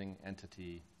housing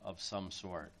entity of some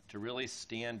sort. To really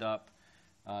stand up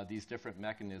these different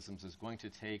mechanisms is going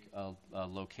to take a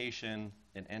location,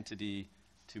 an entity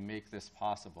to make this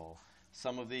possible.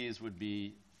 Some of these would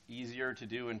be easier to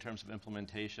do in terms of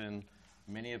implementation.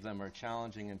 Many of them are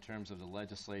challenging in terms of the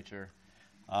legislature.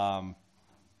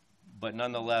 But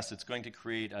nonetheless, it's going to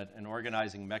create an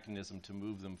organizing mechanism to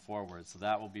move them forward. So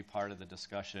that will be part of the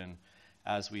discussion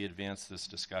as we advance this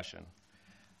discussion.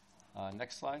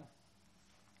 Next slide.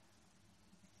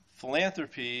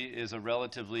 Philanthropy is a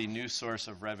relatively new source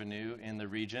of revenue in the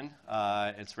region.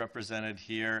 It's represented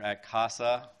here at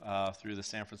CASA through the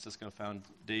San Francisco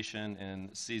Foundation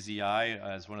and CZI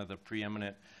as one of the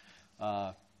preeminent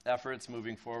efforts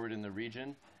moving forward in the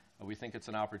region. We think it's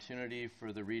an opportunity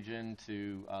for the region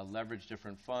to leverage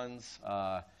different funds,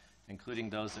 including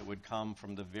those that would come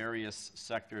from the various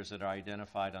sectors that are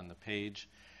identified on the page.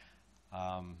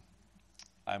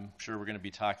 I'm sure we're going to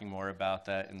be talking more about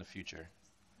that in the future.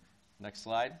 Next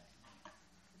slide.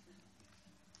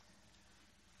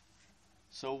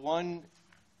 So one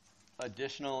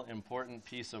additional important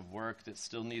piece of work that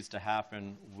still needs to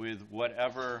happen with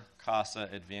whatever CASA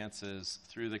advances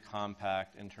through the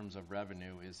compact in terms of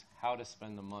revenue is how to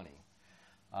spend the money.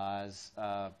 As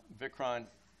Vikrant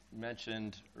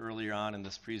mentioned earlier on in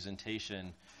this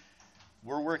presentation,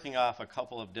 we're working off a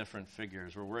couple of different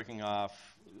figures. We're working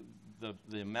off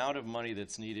the amount of money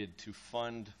that's needed to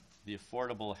fund the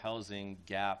affordable housing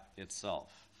gap itself.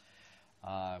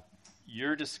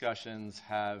 Your discussions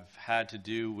have had to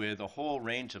do with a whole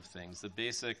range of things. The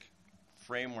basic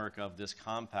framework of this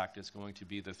compact is going to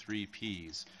be the 3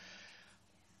 Ps.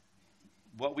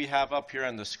 What we have up here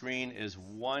on the screen is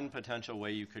one potential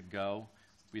way you could go.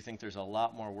 We think there's a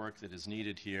lot more work that is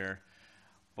needed here,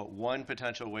 but one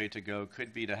potential way to go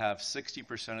could be to have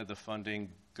 60% of the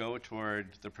funding go toward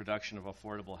the production of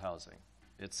affordable housing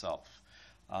itself.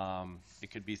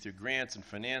 It could be through grants and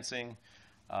financing.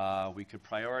 We could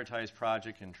prioritize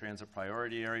project in transit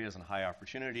priority areas and high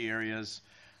opportunity areas.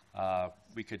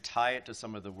 We could tie it to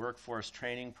some of the workforce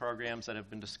training programs that have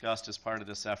been discussed as part of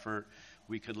this effort.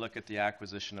 We could look at the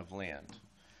acquisition of land.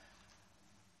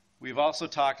 We've also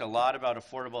talked a lot about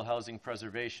affordable housing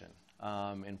preservation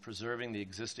and preserving the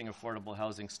existing affordable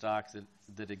housing stock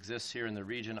that exists here in the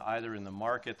region, either in the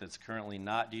market that's currently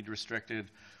not deed restricted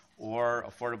or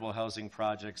affordable housing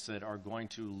projects that are going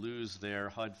to lose their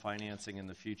HUD financing in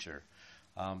the future.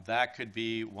 That could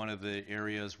be one of the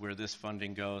areas where this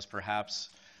funding goes. Perhaps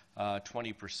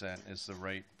 20% is the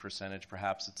right percentage,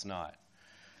 perhaps it's not.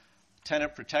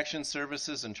 Tenant protection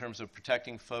services in terms of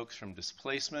protecting folks from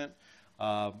displacement.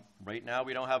 Right now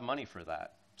we don't have money for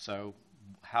that. So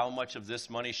how much of this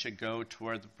money should go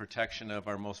toward the protection of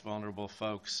our most vulnerable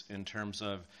folks in terms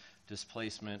of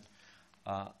displacement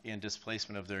and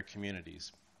displacement of their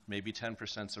communities? Maybe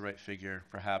 10% is the right figure,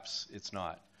 perhaps it's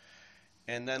not.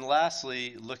 And then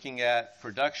lastly, looking at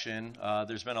production,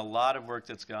 there's been a lot of work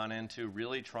that's gone into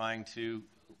really trying to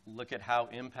look at how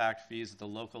impact fees at the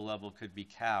local level could be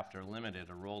capped or limited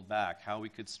or rolled back, how we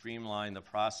could streamline the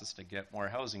process to get more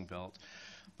housing built.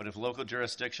 But if local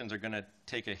jurisdictions are going to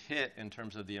take a hit in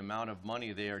terms of the amount of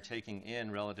money they are taking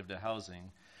in relative to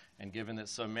housing, and given that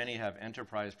so many have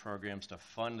enterprise programs to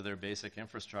fund their basic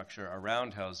infrastructure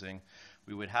around housing,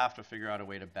 we would have to figure out a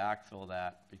way to backfill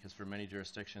that, because for many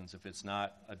jurisdictions, if it's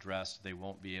not addressed, they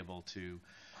won't be able to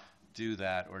do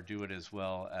that or do it as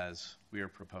well as we are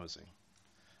proposing.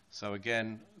 So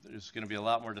again, there's going to be a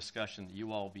lot more discussion that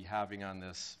you all will be having on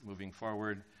this moving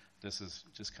forward. This is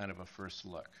just kind of a first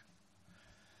look.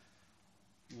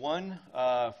 One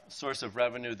source of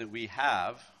revenue that we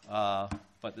have,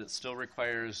 but that still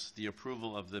requires the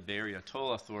approval of the Bay Area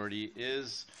Toll Authority,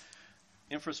 is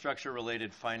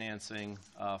infrastructure-related financing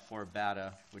for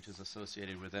BAHA, which is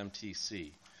associated with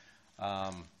MTC.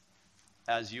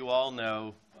 As you all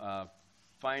know,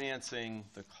 financing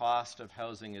the cost of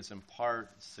housing is in part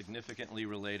significantly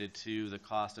related to the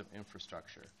cost of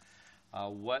infrastructure.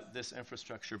 What this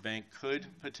infrastructure bank could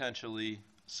potentially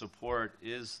support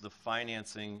is the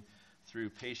financing through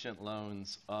patient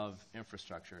loans of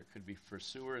infrastructure. It could be for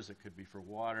sewers, it could be for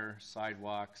water,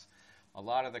 sidewalks, a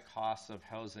lot of the costs of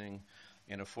housing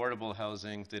and affordable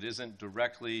housing that isn't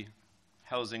directly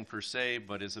housing per se,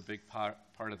 but is a big part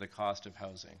of the cost of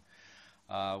housing.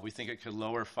 We think it could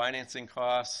lower financing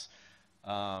costs,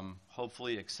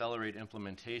 hopefully accelerate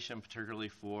implementation, particularly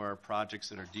for projects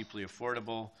that are deeply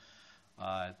affordable.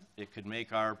 It could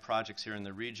make our projects here in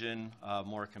the region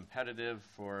more competitive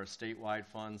for statewide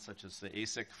funds such as the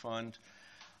ASIC fund,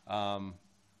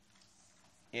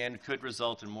 and could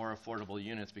result in more affordable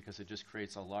units because it just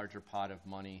creates a larger pot of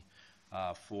money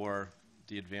for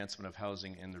the advancement of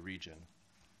housing in the region.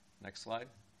 Next slide.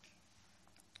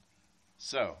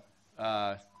 So,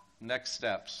 next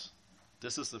steps.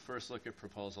 This is the first look at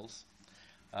proposals,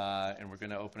 and we're going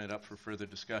to open it up for further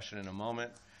discussion in a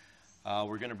moment.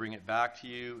 We're going to bring it back to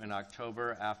you in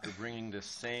October after bringing this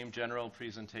same general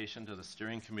presentation to the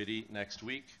steering committee next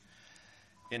week.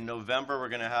 In November, we're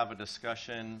going to have a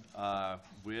discussion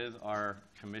with our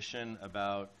commission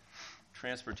about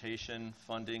transportation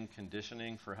funding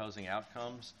conditioning for housing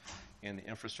outcomes, and the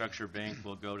infrastructure bank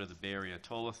will go to the Bay Area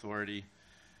Toll Authority.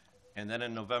 And then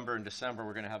in November and December,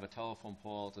 we're going to have a telephone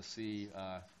poll to see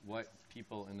what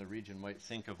people in the region might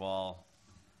think of all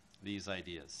these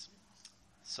ideas.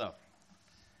 So,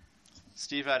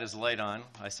 Steve had his light on.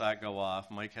 I saw it go off.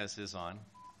 Mike has his on.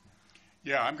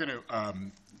 Yeah, I'm going to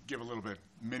give a little bit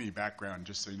mini background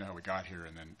just so you know how we got here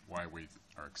and then why we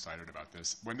are excited about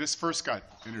this. When this first got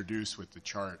introduced with the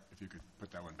chart, if you could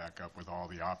put that one back up with all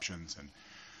the options and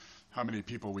how many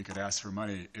people we could ask for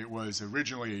money, it was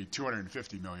originally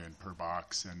 $250 million per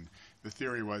box, and the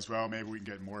theory was, well, maybe we can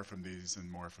get more from these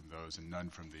and more from those and none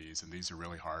from these, and these are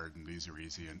really hard and these are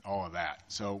easy and all of that.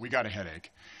 So we got a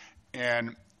headache.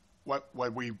 And what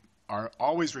we are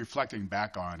always reflecting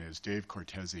back on is Dave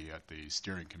Cortese at the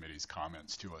steering committee's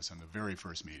comments to us on the very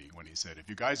first meeting when he said, if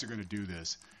you guys are going to do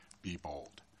this, be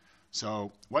bold.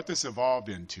 So what this evolved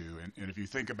into, and if you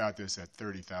think about this at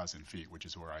 30,000 feet, which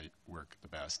is where I work the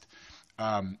best,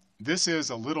 this is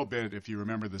a little bit, if you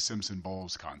remember the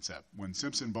Simpson-Bowles concept. When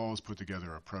Simpson-Bowles put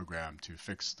together a program to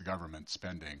fix the government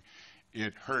spending,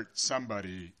 it hurt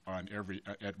somebody on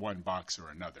at one box or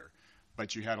another,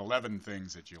 but you had 11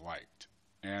 things that you liked.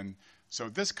 And so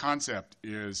this concept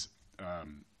is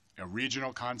a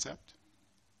regional concept.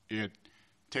 It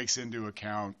takes into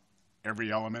account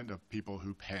every element of people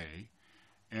who pay,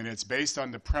 and it's based on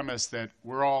the premise that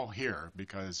we're all here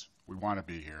because we want to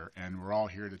be here, and we're all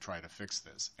here to try to fix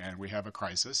this, and we have a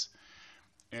crisis.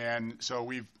 And so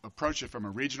we've approached it from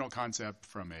a regional concept,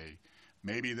 from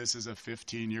maybe this is a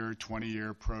 15-year,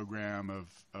 20-year program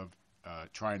of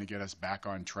trying to get us back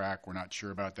on track. We're not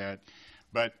sure about that.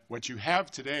 But what you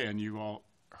have today, and you all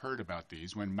heard about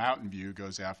these, when Mountain View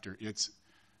goes after its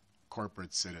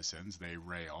corporate citizens, they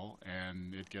rail,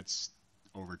 and it gets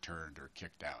overturned or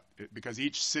kicked out because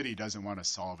each city doesn't want to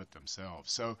solve it themselves.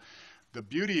 So the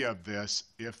beauty of this,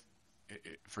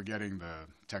 forgetting the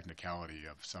technicality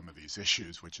of some of these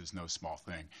issues, which is no small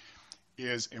thing,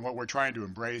 is, and what we're trying to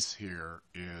embrace here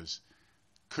is,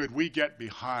 could we get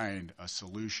behind a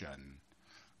solution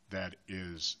that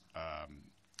is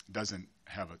doesn't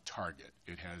have a target?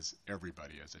 It has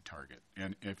everybody as a target.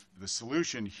 And if the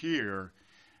solution here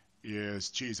is,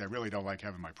 geez, I really don't like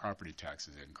having my property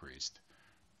taxes increased,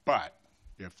 but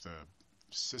if the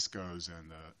Cisco's and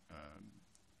the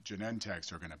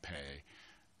Genentechs are going to pay,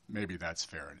 maybe that's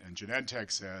fair. And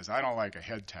Genentech says, I don't like a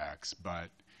head tax, but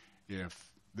if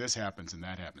this happens and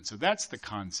that happens. So that's the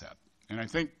concept. And I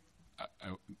think,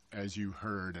 as you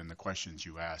heard in the questions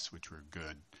you asked, which were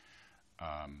good,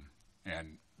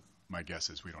 and my guess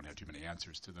is we don't have too many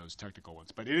answers to those technical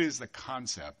ones, but it is the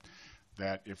concept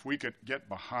that if we could get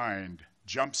behind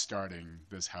jump-starting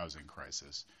this housing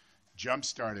crisis,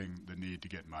 jump-starting the need to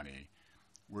get money,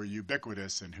 we're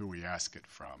ubiquitous in who we ask it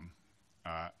from.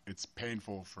 It's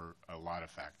painful for a lot of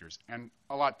factors and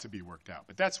a lot to be worked out,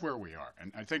 but that's where we are.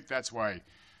 And I think that's why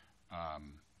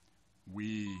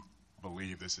we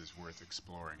believe this is worth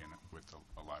exploring and with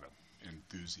a lot of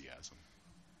enthusiasm.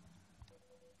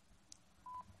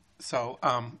 So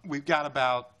we've got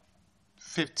about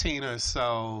 15 or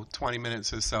so, 20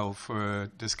 minutes or so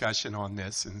for discussion on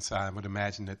this, and so I would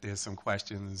imagine that there's some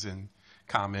questions and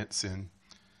comments, and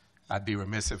I'd be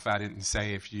remiss if I didn't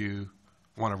say if you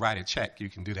want to write a check, you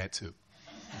can do that too.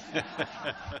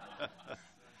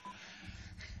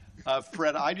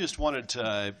 Fred, I just wanted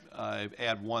to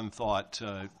add one thought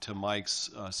to Mike's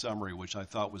summary, which I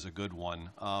thought was a good one.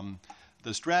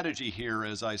 The strategy here,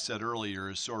 as I said earlier,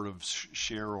 is sort of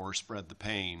share or spread the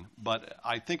pain. But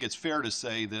I think it's fair to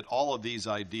say that all of these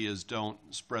ideas don't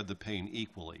spread the pain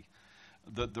equally.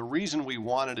 The reason we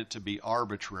wanted it to be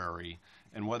arbitrary,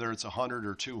 and whether it's 100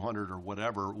 or 200 or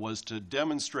whatever, was to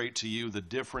demonstrate to you the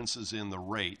differences in the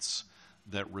rates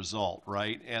that result,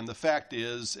 right? And the fact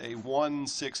is, a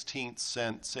 1/16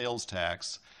 cent sales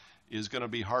tax is going to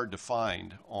be hard to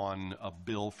find on a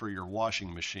bill for your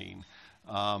washing machine.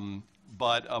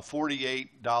 But a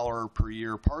 $48 per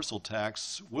year parcel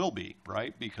tax will be,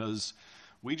 right? Because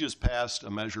we just passed a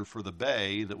measure for the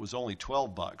Bay that was only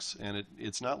 $12, and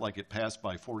it's not like it passed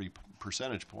by 40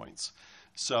 percentage points.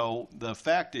 So the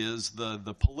fact is,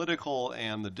 the political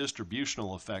and the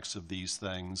distributional effects of these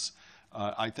things,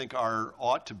 I think,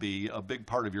 ought to be a big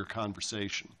part of your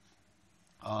conversation.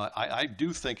 I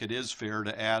do think it is fair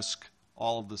to ask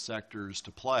all of the sectors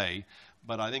to play,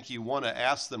 but I think you want to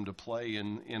ask them to play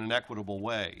in an equitable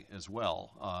way as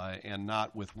well, and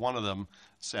not with one of them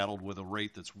saddled with a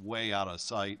rate that's way out of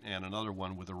sight and another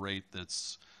one with a rate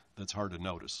that's hard to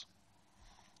notice.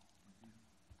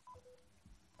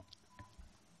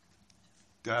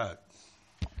 Doug.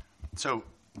 So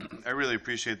I really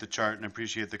appreciate the chart and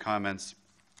appreciate the comments.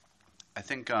 I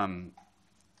think one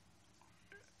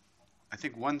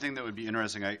thing that would be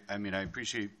interesting, I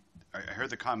heard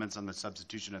the comments on the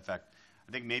substitution effect.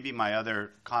 I think maybe my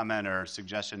other comment or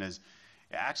suggestion is,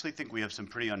 I actually think we have some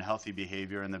pretty unhealthy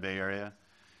behavior in the Bay Area.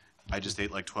 I just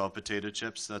ate like 12 potato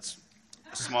chips. That's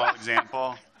a small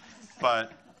example,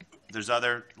 but there's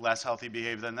other less healthy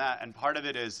behavior than that. And part of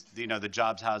it is, the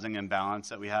jobs housing imbalance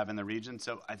that we have in the region.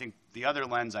 So I think the other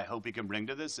lens I hope we can bring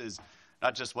to this is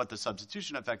not just what the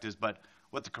substitution effect is, but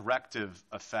what the corrective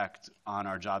effect on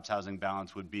our jobs housing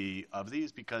balance would be of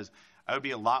these, because I would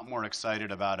be a lot more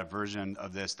excited about a version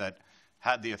of this that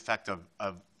had the effect of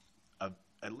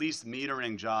at least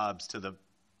metering jobs to the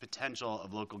potential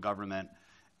of local government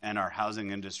and our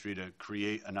housing industry to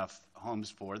create enough homes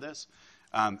for this,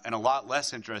 and a lot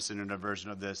less interested in a version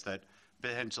of this that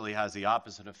potentially has the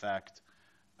opposite effect,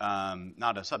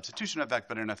 not a substitution effect,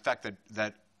 but an effect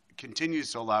that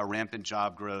continues to allow rampant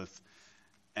job growth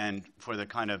and for the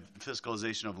kind of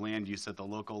fiscalization of land use at the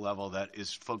local level that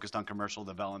is focused on commercial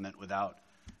development without,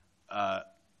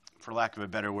 for lack of a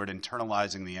better word,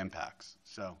 internalizing the impacts.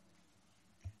 So,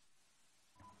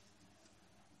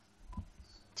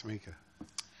 Tamika.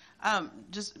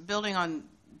 Just building on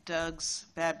Doug's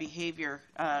bad behavior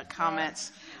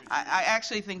comments, I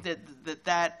actually think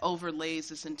that overlays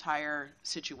this entire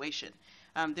situation.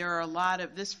 There are a lot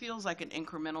of, this feels like an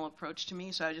incremental approach to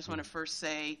me, so I just want to first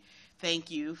say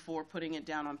thank you for putting it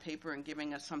down on paper and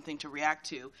giving us something to react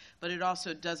to, but it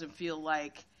also doesn't feel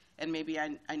like, and maybe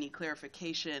I need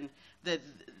clarification, that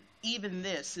even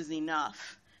this is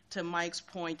enough. To Mike's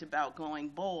point about going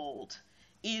bold,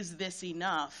 is this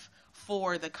enough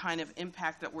for the kind of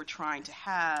impact that we're trying to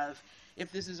have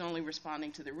if this is only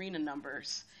responding to the RENA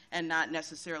numbers and not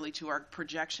necessarily to our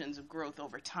projections of growth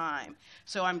over time?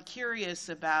 So I'm curious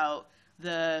about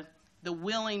the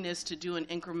willingness to do an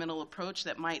incremental approach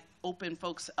that might open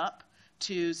folks up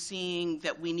to seeing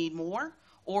that we need more,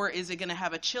 or is it going to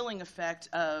have a chilling effect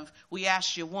of, we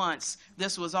asked you once,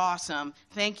 this was awesome,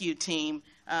 thank you team,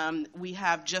 we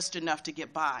have just enough to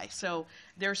get by. So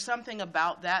there's something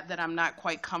about that I'm not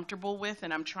quite comfortable with,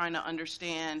 and I'm trying to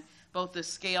understand both the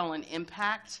scale and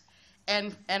impact.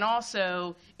 And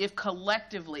also, if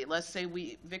collectively, let's say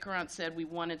Vikrant said we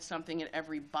wanted something in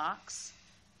every box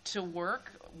to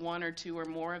work, one or two or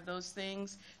more of those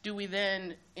things, do we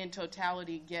then in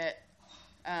totality get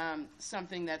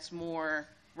something that's more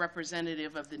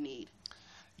representative of the need?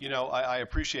 You know, I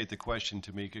appreciate the question,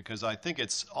 Tamika, because I think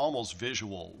it's almost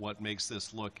visual what makes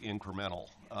this look incremental.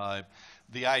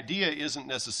 The idea isn't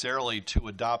necessarily to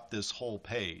adopt this whole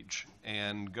page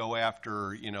and go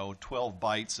after, 12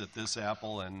 bites at this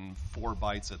apple and 4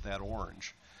 bites at that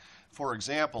orange. For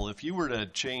example, if you were to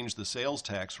change the sales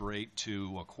tax rate to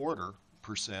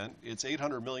 0.25%, it's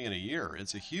 $800 million a year.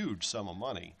 It's a huge sum of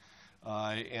money.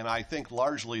 And I think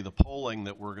largely the polling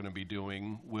that we're going to be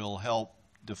doing will help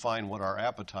define what our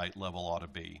appetite level ought to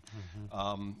be.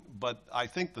 But I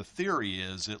think the theory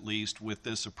is, at least with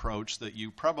this approach, that you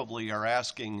probably are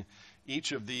asking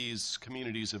each of these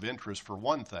communities of interest for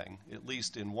one thing, at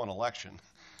least in one election.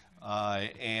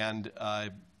 And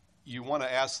you want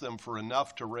to ask them for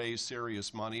enough to raise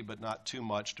serious money, but not too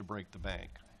much to break the bank,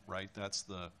 right? That's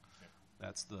the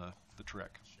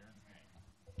trick.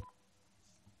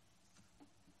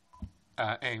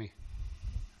 Amy.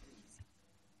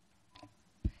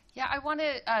 Yeah, I want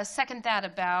to second that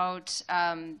about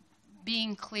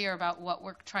being clear about what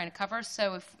we're trying to cover.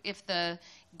 So if the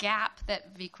gap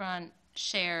that Vikrant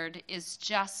shared is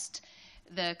just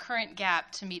the current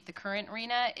gap to meet the current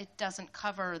RENA, it doesn't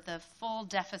cover the full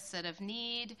deficit of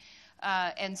need.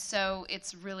 And so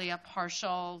it's really a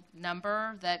partial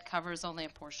number that covers only a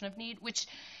portion of need, which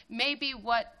may be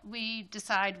what we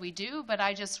decide we do, but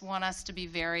I just want us to be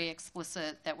very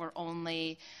explicit that we're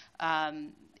only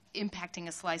impacting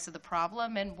a slice of the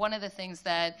problem. And one of the things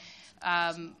that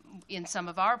in some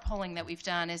of our polling that we've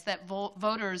done is that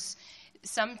voters,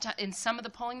 in some of the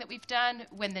polling that we've done,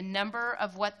 when the number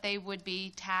of what they would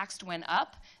be taxed went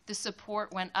up, the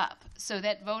support went up. So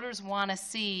that voters want to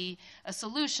see a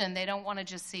solution. They don't want to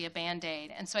just see a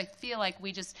Band-Aid. And so I feel like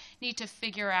we just need to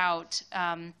figure out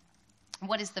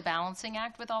what is the balancing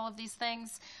act with all of these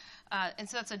things. And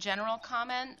so that's a general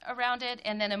comment around it.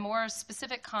 And then a more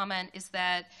specific comment is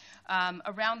that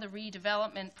around the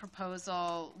redevelopment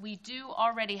proposal, we do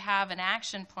already have an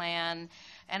action plan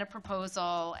and a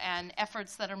proposal and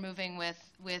efforts that are moving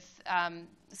with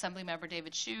Assemblymember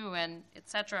David Hsu and et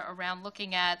cetera around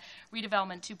looking at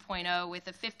redevelopment 2.0 with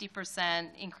a 50%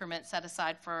 increment set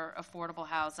aside for affordable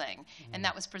housing. Mm-hmm. And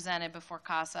that was presented before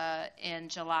CASA in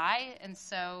July. And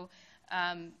so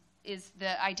is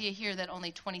the idea here that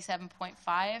only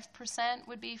 27.5%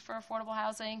 would be for affordable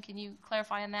housing? Can you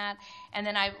clarify on that? And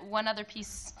then one other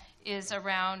piece is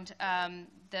around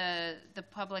the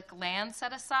public land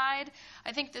set aside.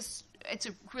 I think it's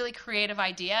a really creative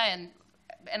idea, and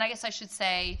I guess I should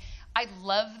say I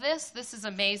love this. This is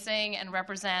amazing and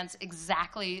represents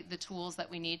exactly the tools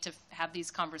that we need to have these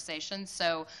conversations.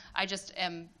 So I just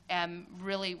am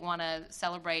really want to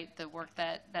celebrate the work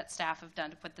that staff have done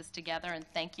to put this together, and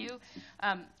thank you.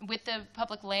 With the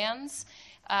public lands,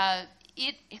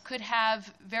 it could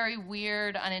have very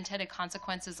weird unintended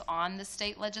consequences on the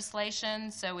state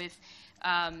legislation. So if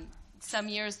some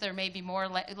years there may be more,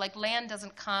 like land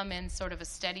doesn't come in sort of a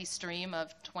steady stream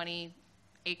of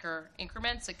 20-acre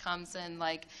increments. It comes in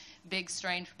like big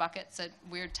strange buckets at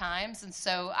weird times. And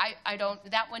so I don't,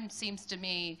 that one seems to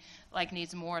me like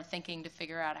needs more thinking to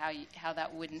figure out how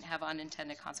that wouldn't have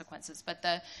unintended consequences. But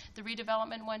the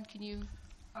redevelopment one, can you?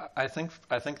 I think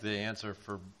the answer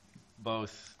for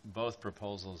both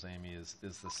proposals, Amy, is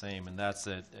the same, and that's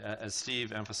it. As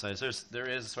Steve emphasized, there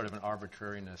is sort of an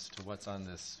arbitrariness to what's on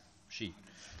this sheet.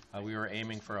 We were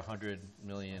aiming for $100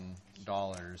 million,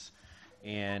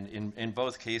 and in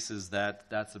both cases,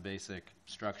 that's the basic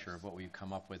structure of what we've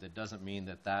come up with. It doesn't mean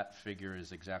that figure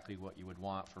is exactly what you would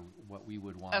want for what we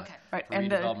would want okay. for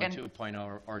redevelopment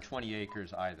 2.0 or 20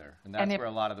 acres either, and that's where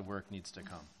a lot of the work needs to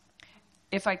come.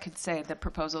 If I could say, the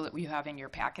proposal that we have in your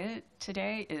packet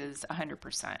today is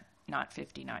 100%, not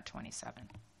 50, not 27.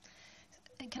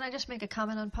 And can I just make a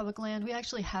comment on public land? We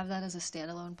actually have that as a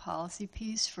standalone policy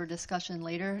piece for discussion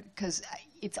later, because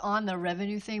it's on the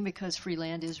revenue thing, because free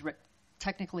land is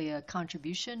technically a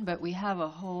contribution, but we have a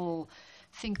whole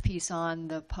think piece on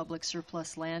the public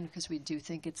surplus land, because we do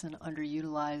think it's an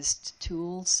underutilized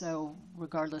tool. So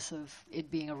regardless of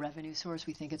it being a revenue source,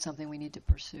 we think it's something we need to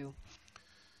pursue.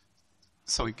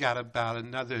 So we got about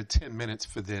another 10 minutes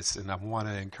for this, and I want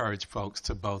to encourage folks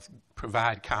to both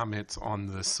provide comments on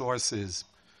the sources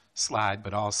slide,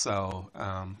 but also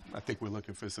I think we're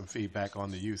looking for some feedback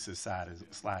on the uses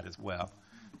slide as well.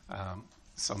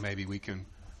 So maybe we can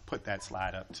put that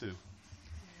slide up too.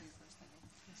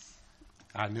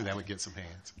 I knew that would get some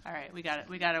hands. All right, we got it.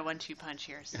 We got a 1-2 punch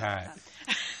here. So, all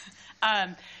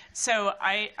right. So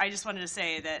I just wanted to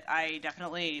say that I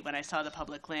definitely, when I saw the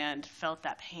public land, felt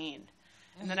that pain.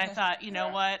 And then I thought, you know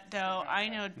what, though, I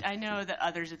know that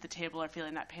others at the table are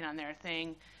feeling that pain on their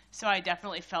thing. So I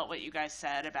definitely felt what you guys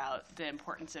said about the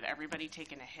importance of everybody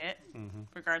taking a hit,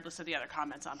 regardless of the other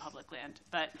comments on public land.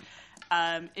 But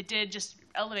it did just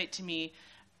elevate to me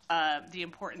the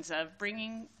importance of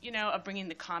bringing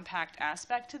the compact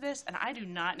aspect to this. And I do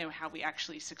not know how we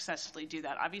actually successfully do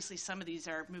that. Obviously, some of these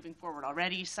are moving forward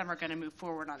already. Some are going to move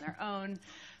forward on their own.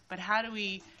 But how do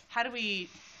we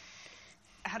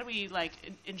like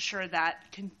ensure that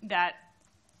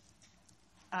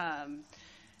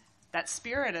that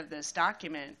spirit of this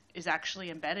document is actually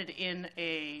embedded in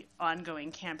a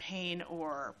ongoing campaign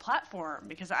or platform?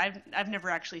 Because I've never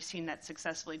actually seen that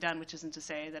successfully done, which isn't to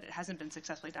say that it hasn't been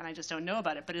successfully done. I just don't know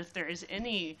about it. But if there is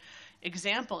any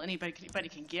example anybody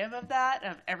can give of that,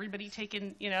 of everybody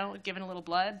taking, giving a little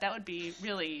blood, that would be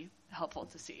really helpful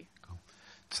to see.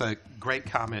 It's a great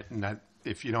comment, and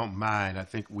if you don't mind, I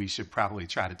think we should probably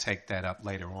try to take that up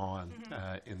later on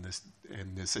in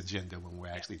this agenda when we're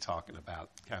actually talking about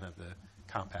kind of the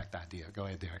compact idea. Go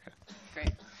ahead, Derica.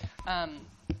 Great.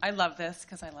 I love this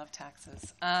because I love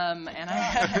taxes, and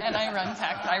I run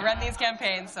tax. I run these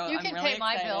campaigns, so You I'm can really pay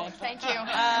my excited. bill. Thank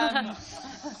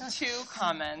you. Two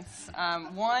comments.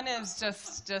 One is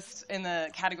just in the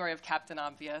category of Captain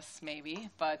Obvious, maybe,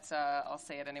 but I'll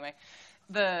say it anyway.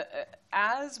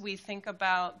 As we think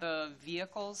about the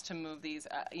vehicles to move these,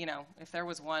 if there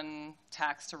was one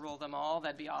tax to rule them all,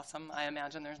 that'd be awesome. I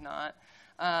imagine there's not.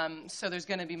 So there's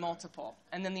going to be multiple,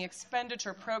 and then the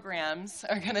expenditure programs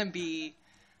are going to be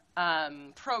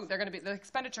the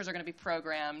expenditures are going to be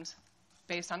programmed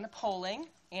based on the polling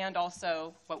and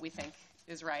also what we think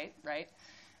is right,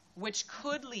 which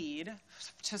could lead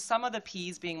to some of the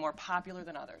Ps being more popular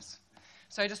than others.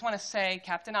 So I just want to say,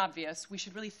 Captain Obvious, we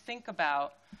should really think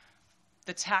about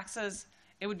the taxes.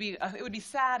 It would be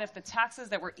sad if the taxes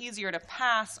that were easier to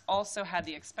pass also had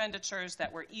the expenditures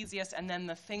that were easiest, and then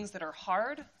the things that are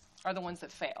hard are the ones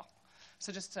that fail.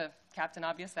 So just to Captain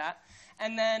Obvious that.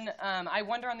 And then I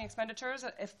wonder on the expenditures,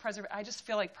 I just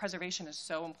feel like preservation is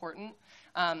so important.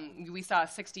 We saw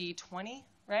 60-20,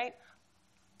 right?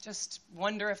 Just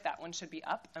wonder if that one should be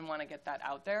up and want to get that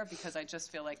out there because I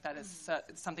just feel like that is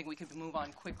something we could move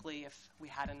on quickly if we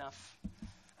had enough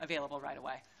available right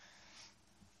away.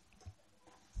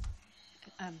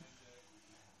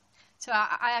 So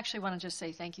I actually want to just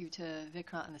say thank you to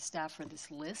Vikrant and the staff for this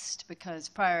list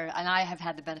because and I have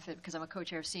had the benefit because I'm a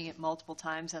co-chair of seeing it multiple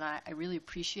times, and I really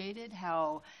appreciated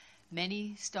how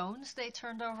many stones they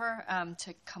turned over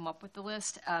to come up with the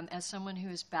list. As someone who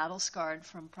is battle scarred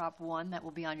from Prop 1 that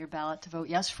will be on your ballot to vote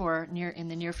yes for in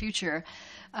the near future,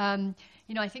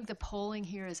 I think the polling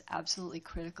here is absolutely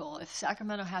critical. If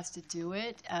Sacramento has to do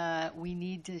it, we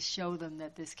need to show them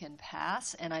that this can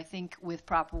pass. And I think with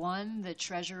Prop 1, the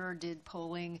treasurer did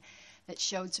polling that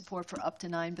showed support for up to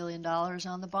 $9 billion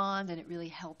on the bond, and it really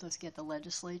helped us get the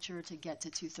legislature to get to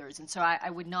 2/3. And so I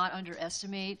would not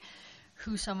underestimate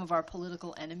who some of our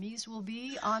political enemies will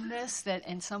be on this,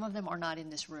 and some of them are not in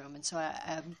this room. And so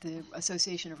the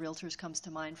Association of Realtors comes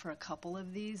to mind for a couple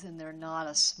of these, and they're not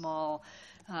a small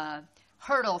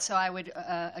hurdle. So I would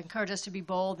encourage us to be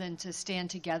bold and to stand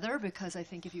together because I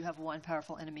think if you have one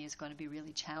powerful enemy, it's going to be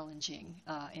really challenging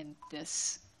in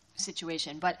this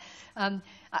situation. But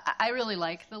I really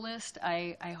like the list.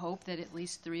 I hope that at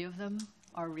least 3 of them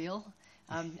are real.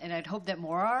 And I'd hope that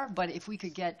more are, but if we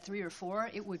could get 3 or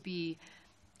 4, it would be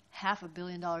 $500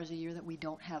 million a year that we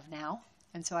don't have now.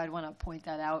 And so I'd want to point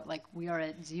that out. Like, we are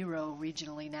at 0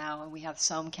 regionally now, and we have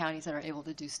some counties that are able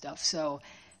to do stuff. So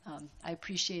I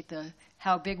appreciate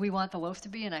how big we want the loaf to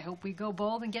be, and I hope we go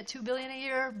bold and get $2 billion a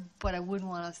year, but I wouldn't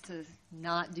want us to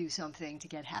not do something to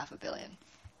get $500 million.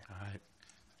 All right.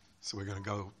 So we're going to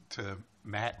go to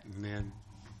Matt and then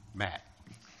Matt.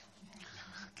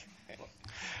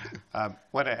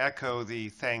 Want to echo the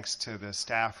thanks to the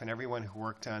staff and everyone who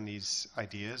worked on these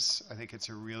ideas. I think it's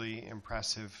a really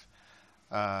impressive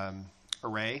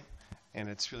array, and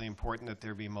it's really important that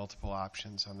there be multiple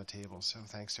options on the table. So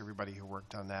thanks to everybody who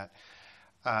worked on that.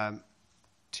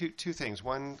 Two things,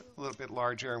 one a little bit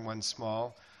larger and one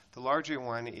small. The larger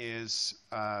one is,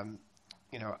 I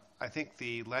think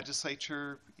the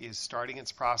legislature is starting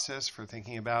its process for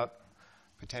thinking about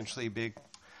potentially big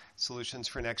solutions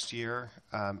for next year.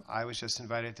 I was just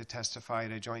invited to testify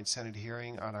at a joint Senate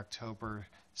hearing on October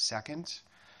 2nd.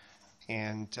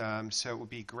 And so it would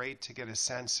be great to get a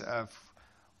sense of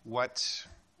what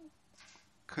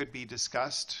could be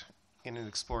discussed in an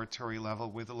exploratory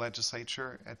level with the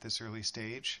legislature at this early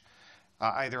stage,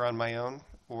 either on my own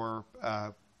or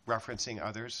referencing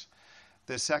others.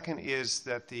 The second is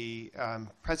that the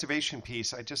preservation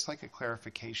piece, I'd just like a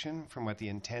clarification from what the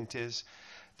intent is.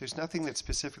 There's nothing that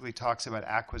specifically talks about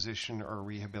acquisition or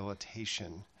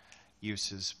rehabilitation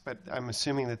uses, but I'm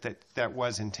assuming that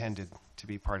was intended to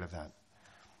be part of that.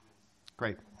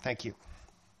 Great, thank you.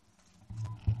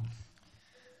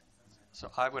 So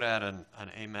I would add an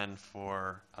amen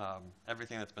for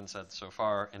everything that's been said so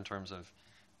far in terms of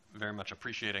very much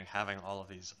appreciating having all of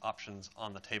these options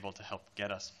on the table to help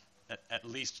get us at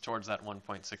least towards that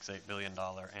 $1.68 billion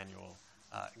annual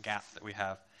gap that we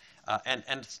have.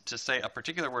 And to say a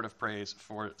particular word of praise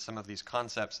for some of these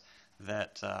concepts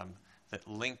that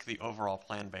link the overall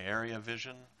Planned Bay Area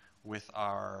vision with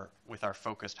our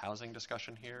focused housing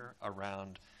discussion here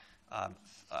around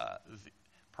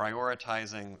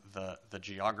prioritizing the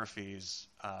geographies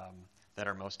that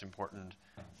are most important,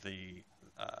 the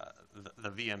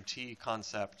VMT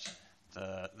concept,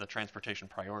 the transportation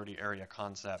priority area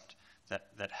concept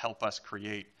that help us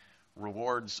create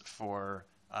rewards for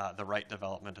the right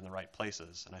development in the right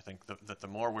places. And I think that the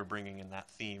more we're bringing in that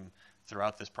theme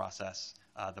throughout this process,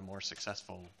 the more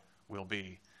successful we'll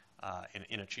be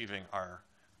in achieving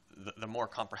the more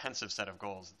comprehensive set of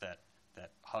goals that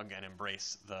hug and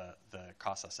embrace the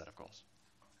CASA set of goals.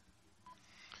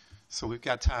 So we've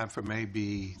got time for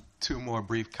maybe 2 more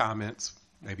brief comments,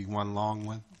 maybe 1 long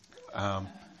one. Go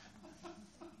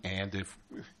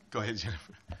ahead,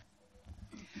 Jennifer.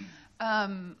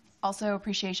 Also,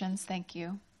 appreciations, thank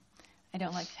you. I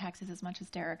don't like taxes as much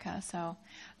as Derica, so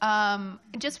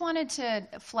just wanted to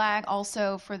flag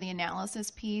also for the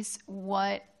analysis piece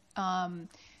what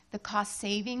the cost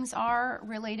savings are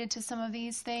related to some of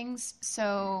these things.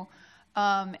 So,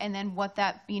 and then what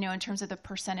that, in terms of the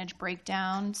percentage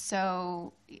breakdown.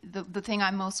 So the thing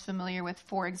I'm most familiar with,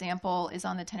 for example, is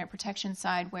on the tenant protection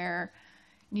side, where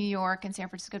New York and San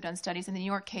Francisco have done studies. In the New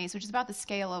York case, which is about the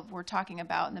scale of we're talking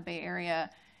about in the Bay Area,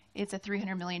 it's a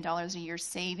 $300 million a year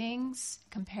savings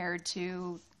compared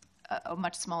to a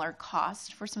much smaller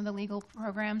cost for some of the legal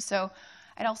programs. So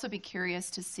I'd also be curious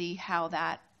to see how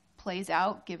that plays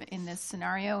out given in this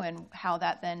scenario, and how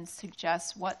that then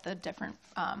suggests what the different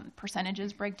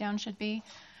percentages breakdown should be.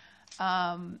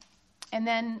 And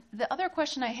then the other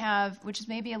question I have, which is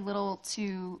maybe a little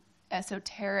too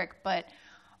esoteric, but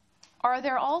are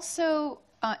there also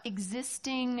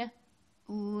existing,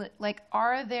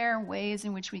 are there ways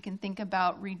in which we can think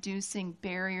about reducing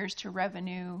barriers to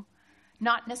revenue,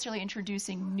 not necessarily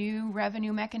introducing new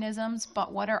revenue mechanisms,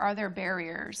 but what are there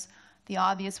barriers? The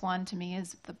obvious one to me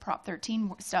is the Prop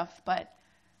 13 stuff, but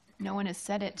no one has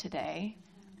said it today.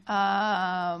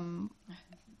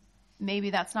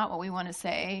 Maybe that's not what we want to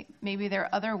say. Maybe there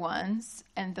are other ones,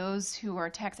 and those who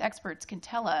are tax experts can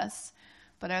tell us,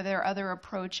 but are there other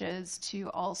approaches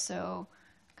to also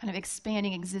kind of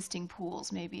expanding existing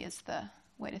pools, maybe is the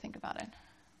way to think about it.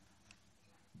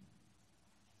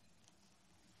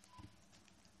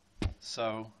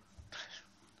 So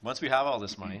once we have all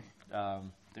this money,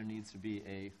 there needs to be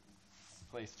a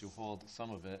place to hold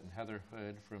some of it. And Heather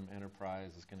Hood from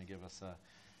Enterprise is going to give us a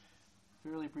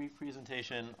fairly brief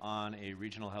presentation on a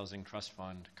regional housing trust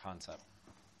fund concept.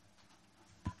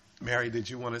 Mary, did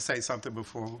you want to say something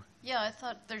before? Yeah, I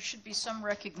thought there should be some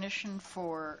recognition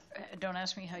for, don't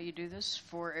ask me how you do this,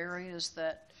 for areas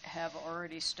that have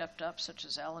already stepped up, such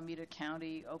as Alameda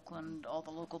County, Oakland, all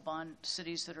the local bond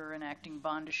cities that are enacting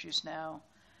bond issues now,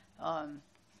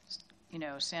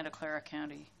 Santa Clara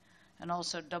County, and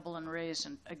also double and raise.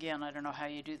 And again, I don't know how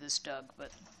you do this, Doug,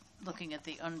 but looking at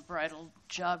the unbridled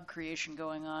job creation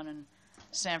going on in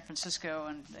San Francisco,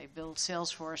 and they build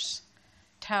Salesforce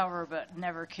Tower but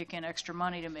never kick in extra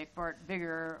money to make BART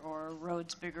bigger or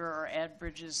roads bigger or add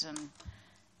bridges, and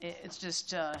it's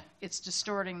just it's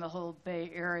distorting the whole Bay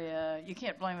Area. You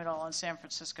can't blame it all on San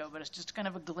Francisco, but it's just kind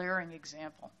of a glaring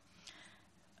example.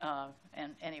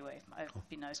 And anyway, it would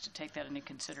be nice to take that into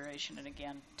consideration, and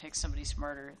again, take somebody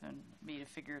smarter than me to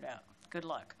figure it out. Good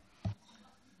luck.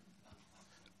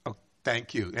 Oh,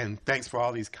 thank you, and thanks for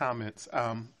all these comments.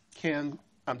 Ken,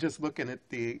 I'm just looking at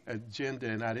the agenda,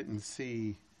 and I didn't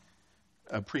see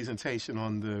a presentation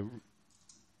on the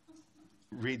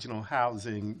regional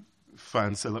housing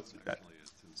fund. So It's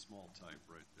in small type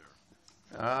right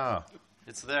there. Ah,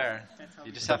 it's there.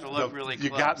 You just have to look really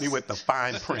close. You got me with the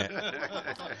fine print.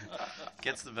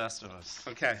 Gets the best of us.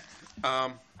 Okay.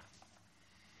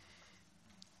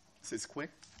 Is this quick?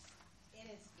 It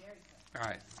is very quick. All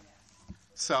right.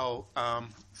 So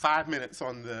 5 minutes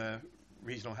on the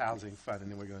regional housing fund,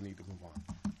 and then we're going to need to move on.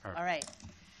 All right.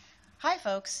 Hi,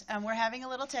 folks. We're having a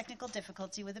little technical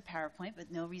difficulty with the PowerPoint,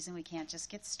 but no reason we can't just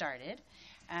get started.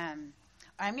 I'm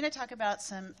going to talk about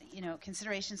some,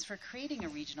 considerations for creating a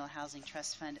regional housing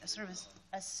trust fund, sort of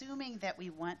assuming that we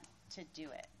want to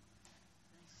do it.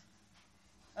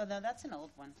 Oh, no, that's an old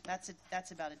one. That's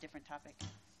about a different topic.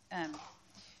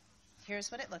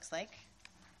 Here's what it looks like.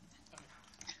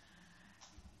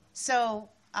 So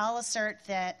I'll assert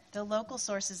that the local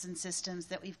sources and systems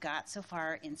that we've got so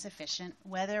far are insufficient.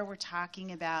 Whether we're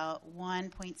talking about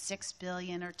 1.6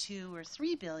 billion or 2 or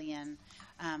 3 billion,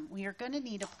 we are going to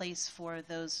need a place for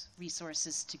those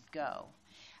resources to go.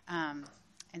 And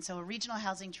so a regional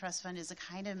housing trust fund is a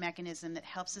kind of mechanism that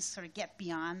helps us sort of get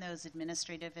beyond those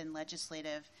administrative and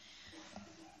legislative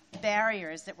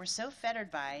barriers that we're so fettered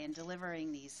by in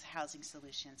delivering these housing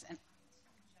solutions.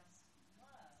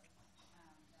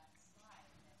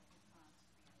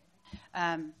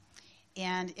 And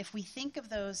if we think of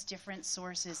those different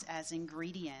sources as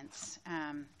ingredients,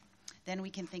 then we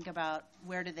can think about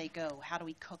where do they go? How do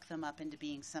we cook them up into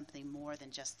being something more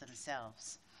than just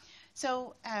themselves?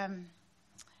 So, oh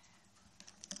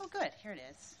good, here it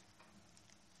is.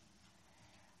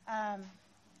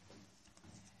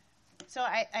 So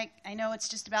I know it's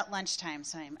just about lunchtime,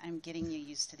 so I'm getting you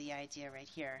used to the idea right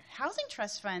here. Housing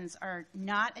trust funds are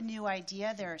not a new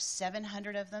idea. There are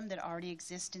 700 of them that already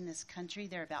exist in this country.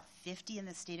 There are about 50 in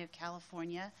the state of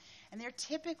California, and they're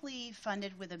typically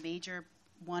funded with a major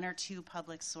one or two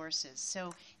public sources.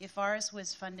 So if ours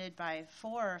was funded by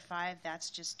 4 or 5, that's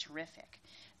just terrific.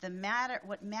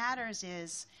 What matters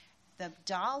is the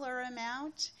dollar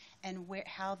amount and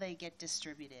how they get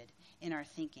distributed in our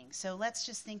thinking. So let's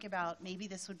just think about maybe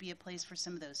this would be a place for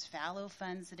some of those fallow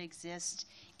funds that exist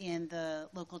in the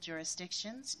local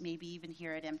jurisdictions, maybe even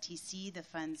here at MTC, the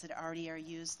funds that already are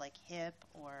used like HIP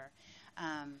or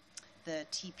the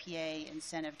TPA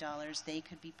incentive dollars, they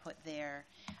could be put there.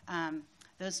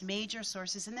 Those major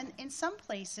sources, and then in some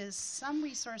places, some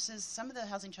resources, some of the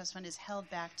Housing Trust Fund is held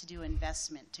back to do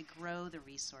investment, to grow the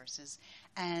resources.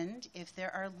 And if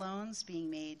there are loans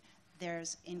being made,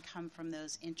 there's income from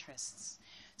those interests.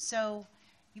 So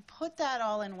you put that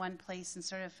all in one place and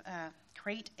sort of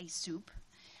create a soup.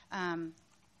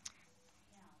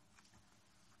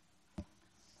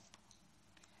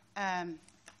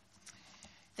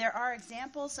 There are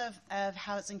examples of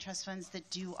housing trust funds that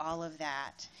do all of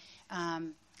that.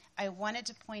 I wanted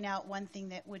to point out one thing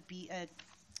that would be a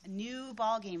new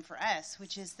ballgame for us,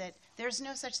 which is that there's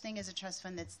no such thing as a trust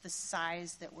fund that's the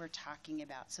size that we're talking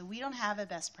about. So we don't have a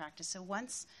best practice. So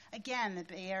once again, the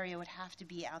Bay Area would have to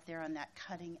be out there on that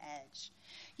cutting edge.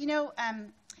 You know,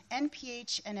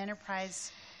 NPH and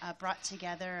Enterprise brought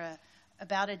together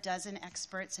about a dozen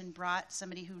experts and brought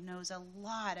somebody who knows a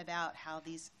lot about how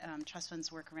these trust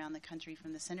funds work around the country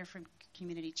from the Center for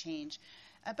Community Change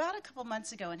about a couple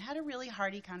months ago, and had a really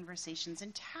hearty conversations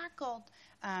and tackled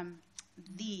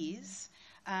these.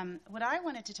 What I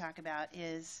wanted to talk about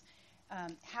is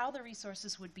how the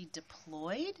resources would be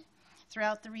deployed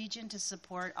throughout the region to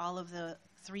support all of the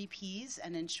 3 Ps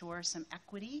and ensure some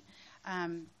equity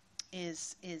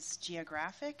is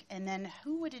geographic, and then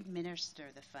who would administer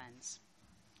the funds.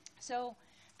 So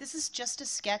this is just a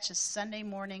sketch, a Sunday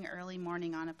morning, early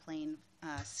morning on a plane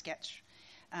sketch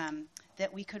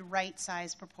that we could right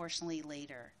size proportionally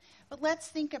later. But let's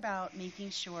think about making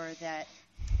sure that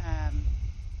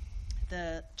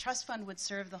the trust fund would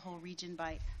serve the whole region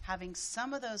by having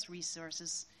some of those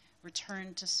resources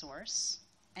returned to source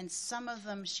and some of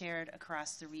them shared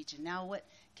across the region. Now, what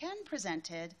Ken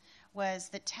presented was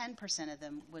that 10% of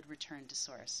them would return to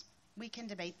source. We can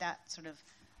debate that sort of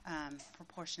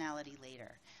proportionality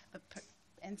later.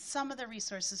 And some of the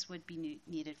resources would be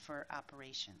needed for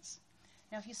operations.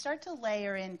 Now, if you start to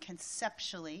layer in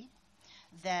conceptually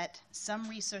that some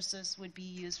resources would be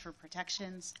used for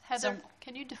protections. Heather,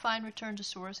 can you define return to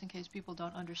source in case people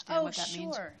don't understand what that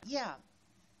means? Oh, sure. Yeah.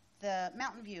 The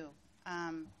Mountain View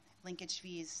linkage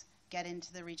fees get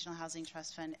into the Regional Housing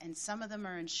Trust Fund, and some of them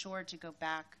are insured to go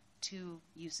back to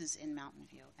uses in Mountain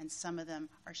View, and some of them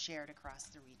are shared across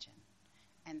the region,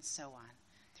 and so on,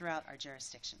 throughout our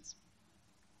jurisdictions.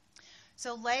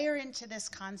 So layer into this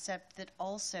concept that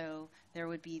also there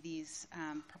would be these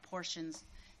proportions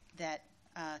that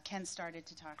Ken started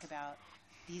to talk about.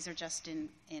 These are just in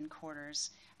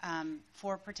quarters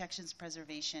for protections,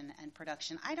 preservation, and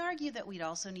production. I'd argue that we'd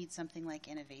also need something like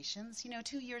innovations. You know,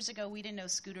 2 years ago, we didn't know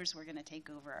scooters were going to take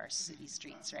over our city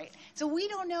streets, right? So we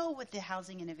don't know what the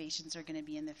housing innovations are going to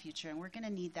be in the future, and we're going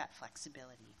to need that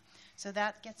flexibility. So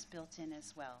that gets built in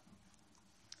as well.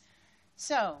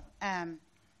 So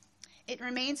it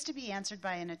remains to be answered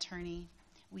by an attorney.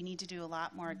 We need to do a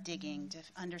lot more digging to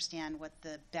understand what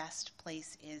the best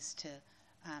place is to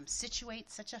situate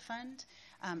such a fund.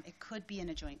 It could be in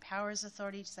a joint powers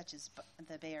authority, such as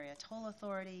the Bay Area Toll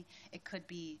Authority. It could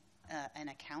be an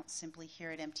account simply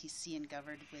here at MTC and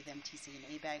governed with MTC and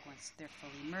ABAG once they're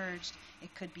fully merged.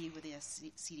 It could be with the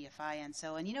CDFI and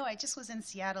so on. You know, I just was in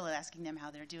Seattle asking them how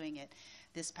they're doing it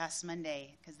this past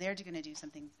Monday, because they're going to do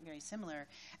something very similar.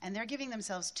 And they're giving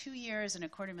themselves 2 years and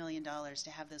 $250,000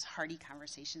 to have those hearty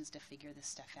conversations to figure this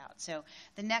stuff out. So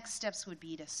the next steps would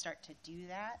be to start to do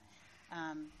that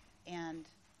and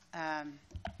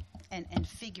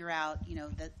figure out, you know,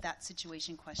 that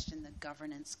situation question, the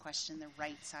governance question, the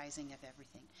right sizing of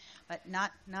everything. But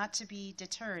not to be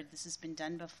deterred. This has been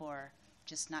done before,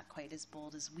 just not quite as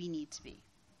bold as we need to be.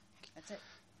 That's it.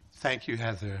 Thank you,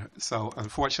 Heather. So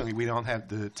unfortunately, we don't have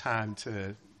the time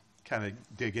to kind of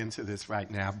dig into this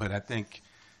right now, but I think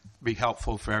it'd be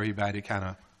helpful for everybody to kind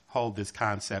of hold this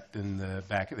concept in the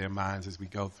back of their minds as we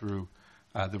go through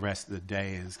the rest of the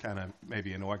day as kind of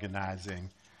maybe an organizing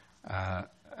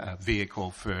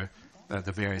vehicle for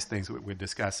the various things that we're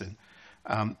discussing.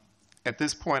 At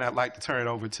this point, I'd like to turn it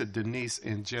over to Denise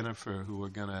and Jennifer, who are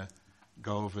going to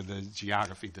go over the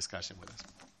geography discussion with us.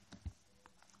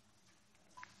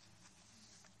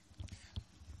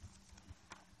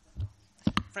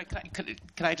 Fred,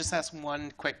 could I just ask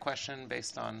one quick question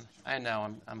based on, I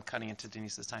know I'm cutting into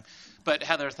Denise's time, but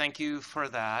Heather, thank you for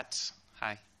that.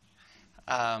 Hi.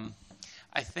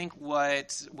 I think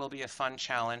what will be a fun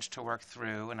challenge to work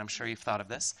through, and I'm sure you've thought of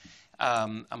this,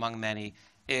 among many,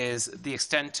 is the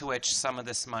extent to which some of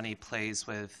this money plays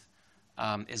with,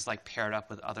 is like paired up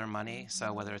with other money.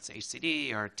 So whether it's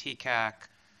HCD or TCAC,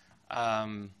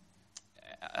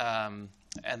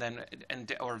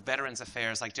 or Veterans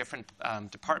Affairs, like different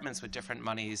departments with different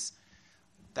monies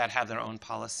that have their own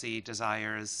policy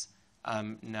desires,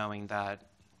 knowing that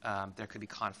there could be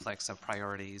conflicts of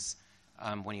priorities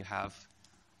when you have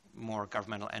more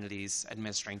governmental entities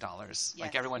administering dollars. Yes.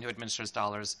 Like everyone who administers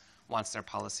dollars wants their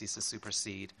policies to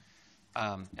supersede.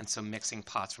 And so mixing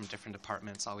pots from different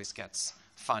departments always gets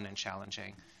fun and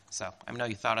challenging. So I know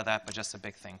you thought of that, but just a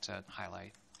big thing to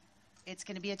highlight. It's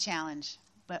going to be a challenge,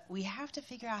 but we have to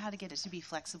figure out how to get it to be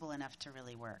flexible enough to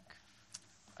really work.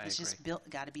 It's agree. just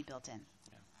got to be built in.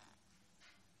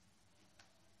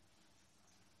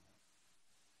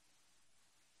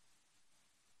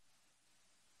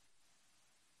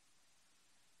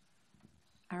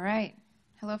 All right.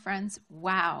 Hello, friends.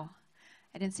 Wow.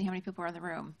 I didn't see how many people were in the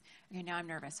room. Okay, now I'm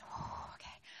nervous.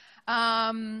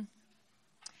 Okay.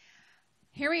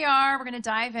 Here we are. We're going to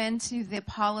dive into the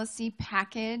policy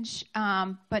package.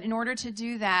 But in order to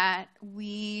do that,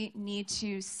 we need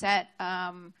to set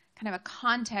kind of a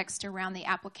context around the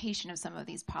application of some of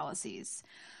these policies.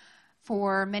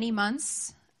 For many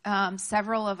months,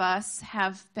 several of us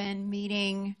have been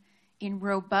meeting in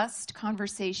robust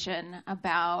conversation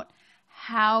about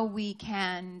how we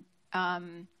can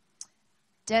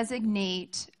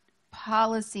designate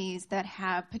policies that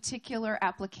have particular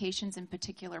applications in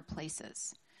particular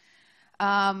places.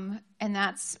 And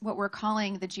that's what we're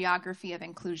calling the geography of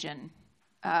inclusion.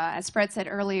 As Fred said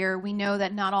earlier, we know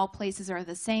that not all places are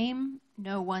the same,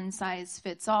 no one size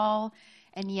fits all,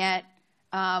 and yet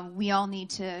we all need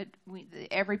to,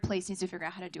 every place needs to figure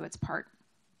out how to do its part.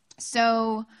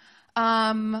 So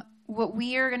what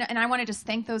we are going to, and I want to just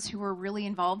thank those who were really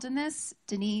involved in this,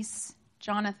 Denise,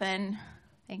 Jonathan,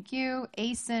 thank you,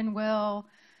 Asen, Will,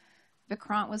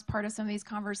 Vikrant was part of some of these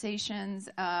conversations.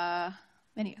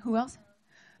 Who else?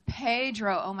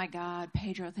 Pedro, oh my God,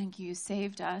 Pedro, thank you,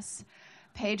 saved us.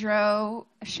 Pedro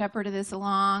shepherded this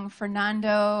along,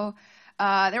 Fernando.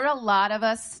 There were a lot of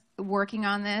us working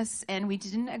on this, and we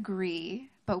didn't agree,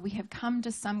 but we have come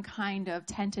to some kind of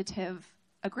tentative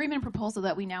agreement proposal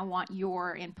that we now want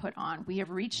your input on. We have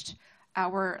reached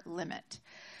our limit.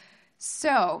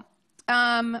 So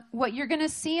what you're going to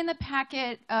see in the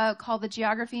packet called the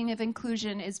Geography of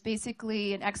Inclusion is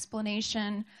basically an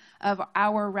explanation of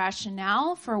our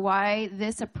rationale for why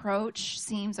this approach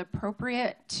seems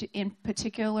appropriate, in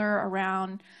particular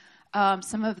around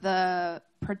some of the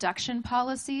production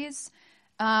policies.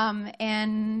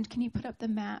 And can you put up the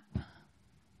map?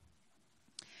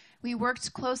 We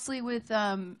worked closely with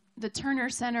the Turner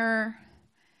Center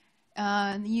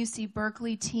and the UC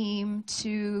Berkeley team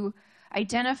to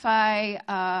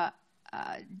identify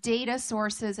data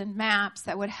sources and maps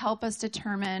that would help us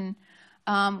determine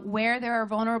where there are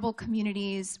vulnerable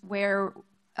communities, where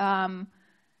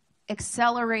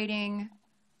accelerating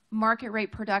market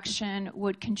rate production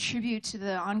would contribute to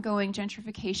the ongoing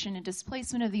gentrification and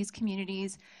displacement of these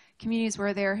communities, communities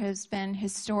where there has been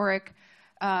historic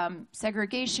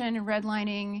segregation,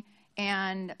 redlining,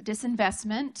 and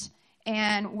disinvestment,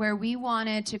 and where we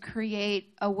wanted to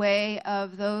create a way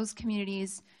of those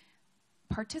communities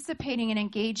participating and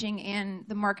engaging in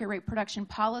the market rate production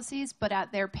policies, but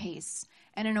at their pace,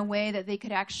 and in a way that they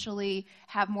could actually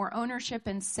have more ownership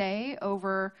and say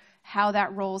over how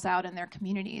that rolls out in their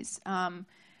communities.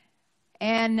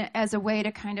 And as a way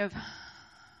to kind of,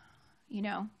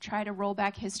 try to roll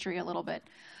back history a little bit.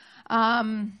 Are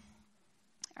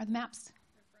the maps?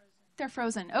 They're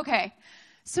frozen. Okay.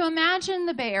 So imagine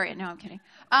the Bay Area. No, I'm kidding.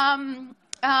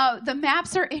 The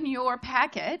maps are in your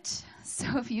packet, so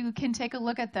if you can take a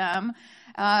look at them,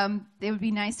 it would be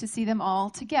nice to see them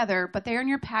all together, but they're in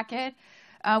your packet.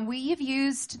 We have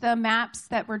used the maps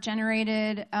that were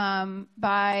generated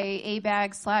by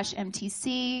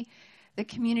ABAG/MTC, the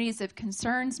Communities of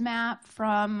Concerns map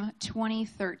from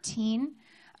 2013,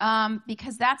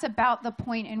 because that's about the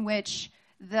point in which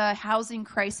the housing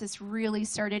crisis really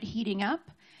started heating up,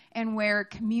 and where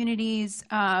communities,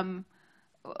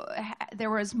 there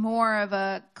was more of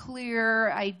a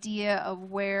clear idea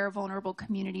of where vulnerable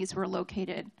communities were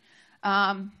located.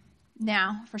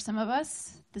 Now, for some of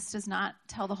us, this does not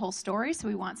tell the whole story, so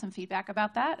we want some feedback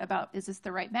about that, about is this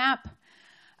the right map?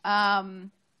 But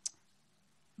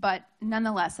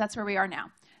nonetheless, that's where we are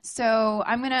now. So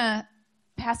I'm going to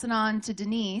pass it on to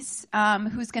Denise,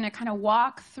 who's going to kind of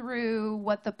walk through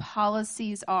what the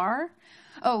policies are.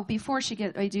 Oh, before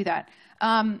I do that.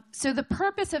 So the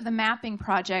purpose of the mapping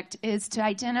project is to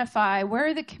identify where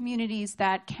are the communities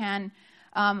that can,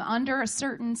 under a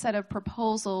certain set of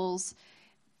proposals,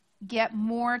 get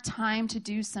more time to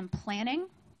do some planning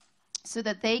so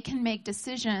that they can make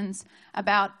decisions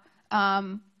about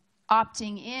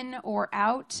opting in or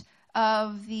out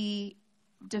of the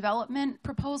development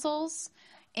proposals,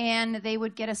 and they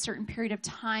would get a certain period of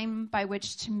time by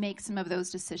which to make some of those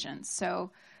decisions.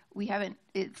 So we haven't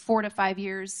 4 to 5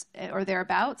 years or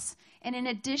thereabouts. And in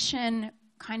addition,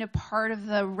 kind of part of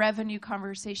the revenue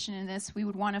conversation in this, we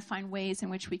would want to find ways in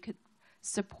which we could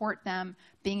support them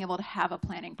being able to have a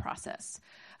planning process.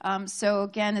 So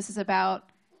again, this is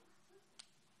about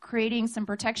creating some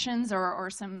protections or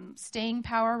some staying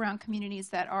power around communities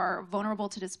that are vulnerable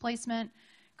to displacement,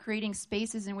 creating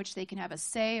spaces in which they can have a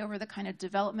say over the kind of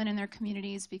development in their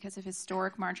communities because of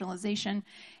historic marginalization,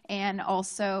 and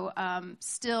also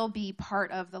still be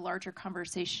part of the larger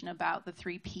conversation about the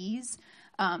 3 Ps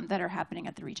that are happening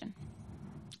at the region.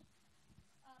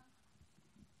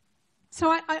 So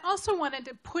I also wanted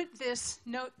to put this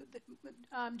note,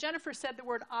 Jennifer said the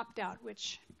word opt-out,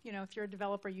 which, you know, if you're a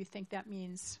developer, you think that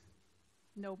means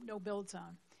no build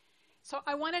zone. So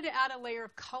I wanted to add a layer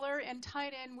of color and tie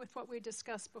it in with what we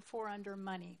discussed before under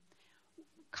money.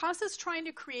 CASA is trying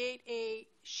to create a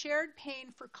shared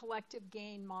pain for collective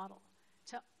gain model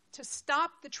to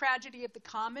stop the tragedy of the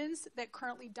commons that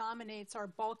currently dominates our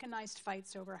balkanized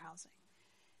fights over housing.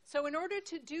 So in order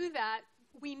to do that,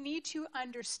 we need to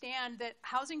understand that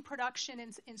housing production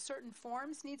in certain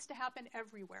forms needs to happen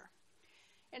everywhere.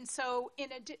 And so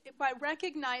by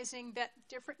recognizing that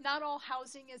not all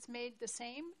housing is made the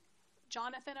same,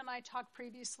 Jonathan and I talked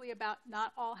previously about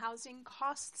not all housing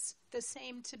costs the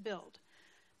same to build.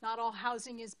 Not all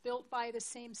housing is built by the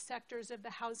same sectors of the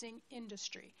housing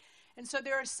industry. And so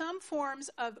there are some forms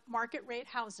of market rate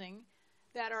housing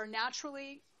that are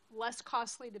naturally less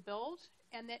costly to build,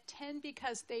 and that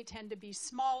because they tend to be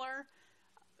smaller,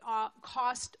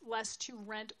 cost less to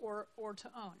rent or to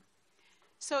own.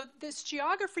 So this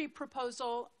geography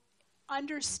proposal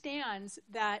understands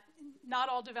that not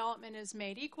all development is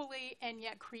made equally, and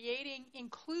yet creating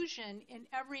inclusion in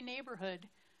every neighborhood,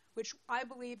 which I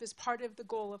believe is part of the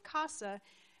goal of CASA,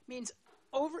 means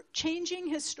changing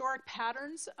historic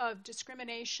patterns of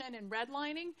discrimination and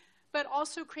redlining, but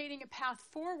also creating a path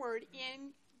forward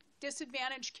in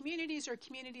disadvantaged communities or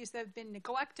communities that have been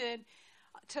neglected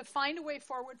to find a way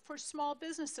forward for small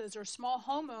businesses or small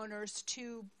homeowners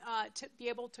to be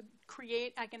able to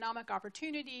create economic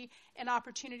opportunity and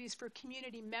opportunities for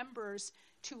community members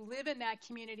to live in that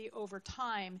community over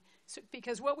time. So,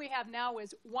 because what we have now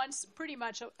is once pretty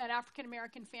much an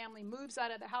African-American family moves out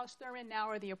of the house they're in now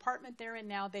or the apartment they're in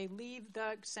now, they leave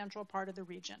the central part of the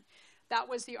region. That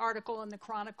was the article in the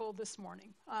Chronicle this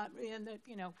morning in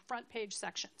the front page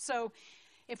section. So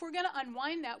if we're going to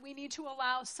unwind that, we need to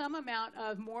allow some amount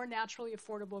of more naturally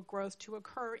affordable growth to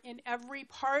occur in every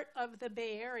part of the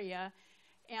Bay Area,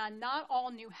 and not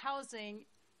all new housing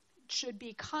should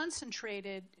be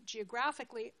concentrated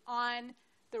geographically on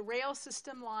the rail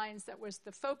system lines that was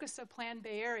the focus of Plan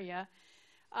Bay Area,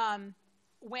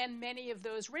 when many of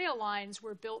those rail lines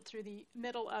were built through the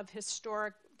middle of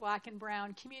historic Black and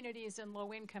brown communities and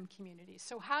low-income communities.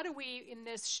 So how do we, in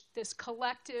this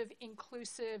collective,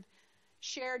 inclusive,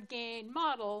 shared gain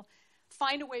model,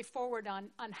 find a way forward on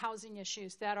housing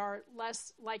issues that are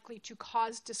less likely to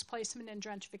cause displacement and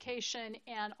gentrification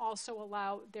and also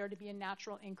allow there to be a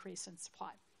natural increase in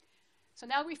supply? So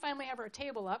now we finally have our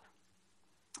table up.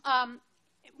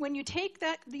 When you take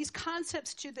these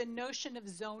concepts to the notion of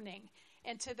zoning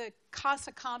and to the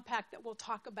CASA compact that we'll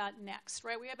talk about next,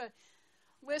 right? We have a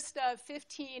list of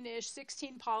 15-ish,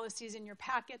 16 policies in your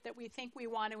packet that we think we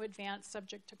want to advance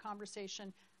subject to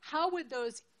conversation. How would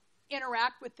those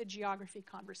interact with the geography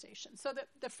conversation? So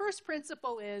the first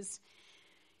principle is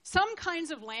some kinds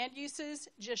of land uses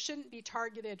just shouldn't be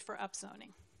targeted for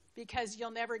upzoning because you'll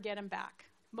never get them back.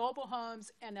 Mobile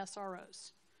homes and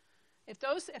SROs.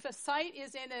 If a site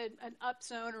is in an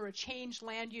upzone or a changed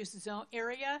land use zone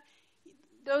area,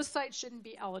 those sites shouldn't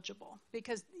be eligible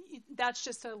because that's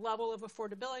just a level of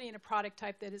affordability and a product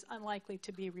type that is unlikely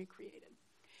to be recreated.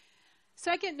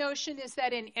 Second notion is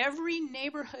that in every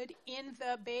neighborhood in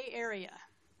the Bay Area,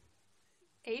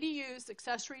 ADUs,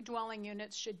 accessory dwelling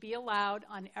units, should be allowed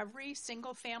on every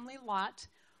single family lot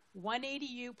one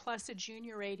ADU plus a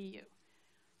junior ADU.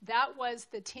 That was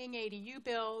the Ting ADU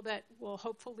bill that will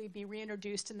hopefully be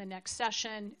reintroduced in the next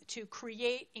session to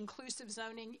create inclusive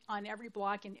zoning on every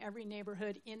block in every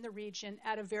neighborhood in the region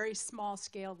at a very small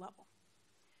scale level.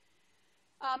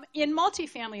 In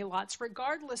multifamily lots,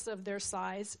 regardless of their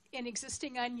size, in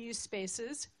existing unused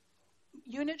spaces,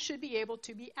 units should be able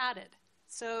to be added.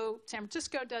 So San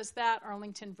Francisco does that,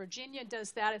 Arlington, Virginia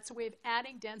does that. It's a way of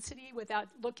adding density without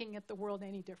looking at the world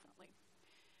any differently.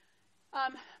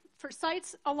 For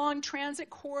sites along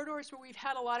transit corridors where we've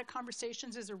had a lot of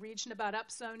conversations as a region about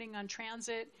upzoning on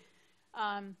transit,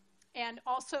 and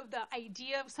also the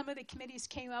idea of some of the committees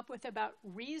came up with about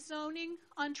rezoning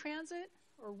on transit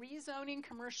or rezoning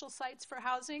commercial sites for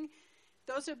housing.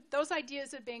 Those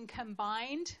ideas have been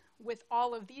combined with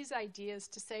all of these ideas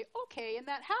to say, okay, in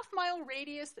that half-mile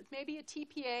radius that maybe a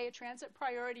TPA, a transit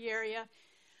priority area,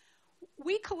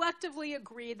 we collectively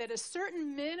agree that a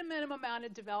certain minimum amount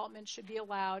of development should be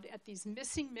allowed at these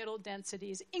missing middle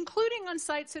densities, including on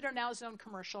sites that are now zoned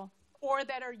commercial or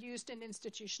that are used in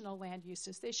institutional land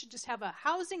uses. They should just have a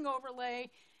housing overlay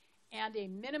and a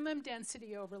minimum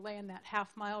density overlay in that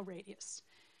half-mile radius.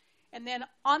 And then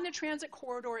on the transit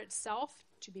corridor itself,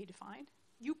 to be defined,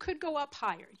 you could go up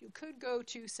higher. You could go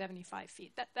to 75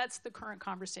 feet. That's the current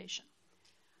conversation.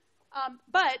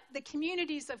 But the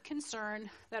communities of concern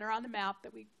that are on the map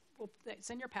that's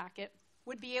in your packet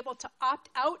would be able to opt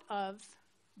out of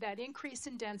that increase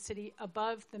in density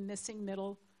above the missing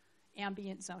middle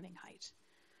ambient zoning height.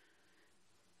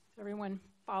 Does everyone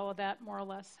follow that more or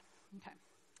less? Okay.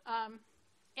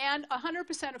 And 100%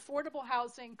 affordable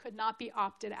housing could not be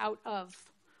opted out of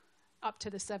up to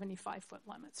the 75-foot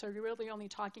limit. So you're really only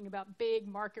talking about big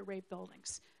market rate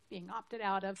buildings being opted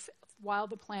out of while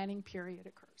the planning period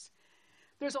occurs.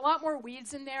 There's a lot more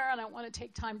weeds in there, and I don't want to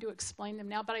take time to explain them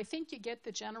now, but I think you get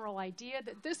the general idea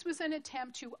that this was an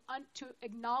attempt to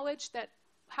acknowledge that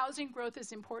housing growth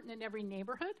is important in every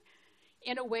neighborhood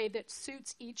in a way that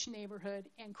suits each neighborhood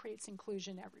and creates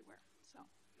inclusion everywhere. So,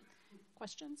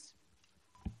 questions?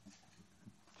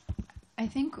 I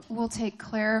think we'll take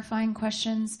clarifying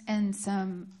questions and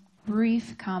some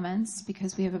brief comments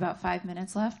because we have about 5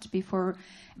 minutes left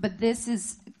but this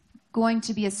is going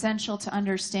to be essential to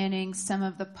understanding some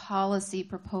of the policy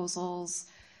proposals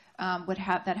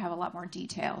that have a lot more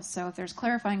detail. So if there's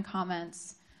clarifying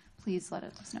comments, please let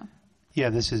us know. Yeah,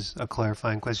 this is a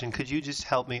clarifying question. Could you just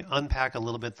help me unpack a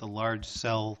little bit the large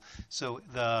cell? So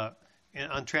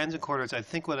on transit corridors, I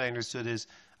think what I understood is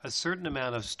a certain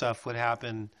amount of stuff would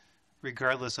happen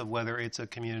regardless of whether it's a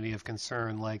community of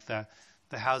concern, like the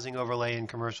housing overlay in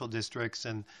commercial districts,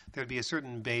 and there'd be a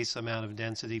certain base amount of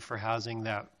density for housing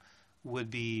that would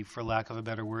be, for lack of a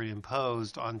better word,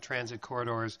 imposed on transit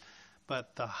corridors.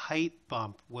 But the height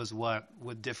bump was what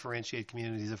would differentiate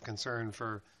communities of concern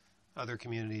for other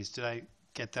communities. Did I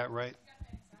get that right?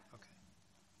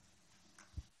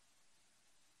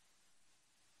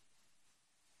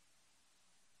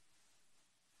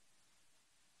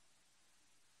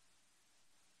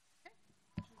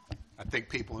 I think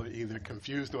people are either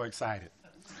confused or excited.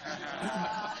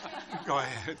 Go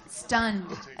ahead. Stunned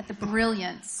at the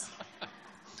brilliance.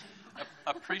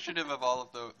 Appreciative of all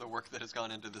of the work that has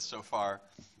gone into this so far,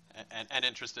 and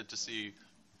interested to see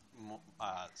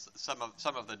some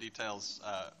of the details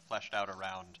fleshed out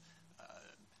around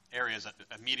areas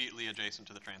immediately adjacent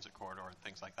to the transit corridor and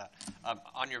things like that.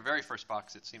 On your very first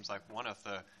box, it seems like one of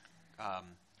the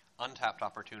untapped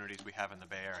opportunities we have in the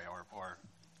Bay Area, or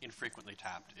infrequently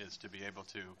tapped, is to be able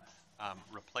to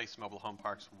replace mobile home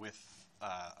parks with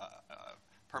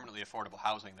permanently affordable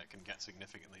housing that can get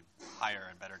significantly higher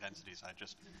and better densities. I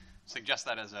just suggest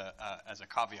that as a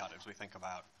caveat as we think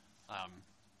about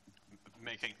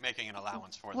making an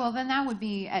allowance for that. Well, then that would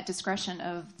be at discretion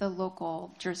of the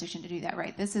local jurisdiction to do that,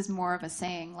 right? This is more of a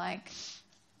saying, like,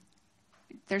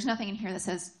 there's nothing in here that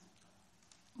says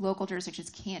local jurisdictions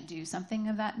can't do something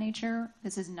of that nature.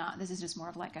 This is not. This is just more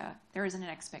of like there isn't an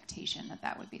expectation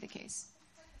that would be the case.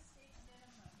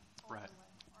 Right.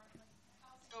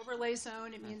 Overlay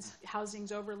zone, it means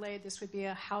housing's overlaid. This would be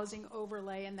a housing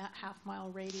overlay in that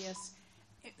half-mile radius.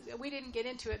 We didn't get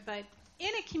into it, but in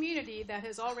a community that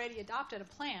has already adopted a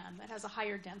plan that has a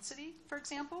higher density, for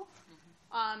example,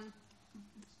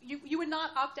 you would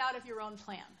not opt out of your own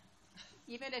plan,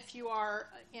 even if you are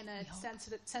in a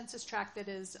census tract that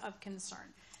is of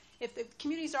concern. If the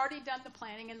community's already done the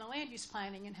planning and the land use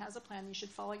planning and has a plan, you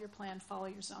should follow your plan, follow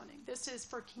your zoning. This is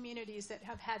for communities that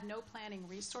have had no planning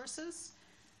resources,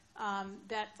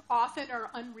 that often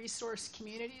are unresourced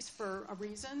communities for a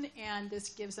reason, and this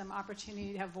gives them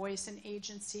opportunity to have voice and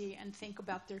agency and think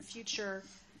about their future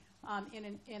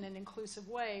in an inclusive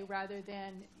way, rather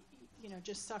than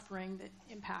just suffering the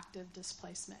impact of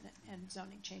displacement and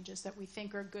zoning changes that we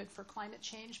think are good for climate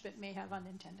change but may have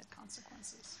unintended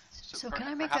consequences. So can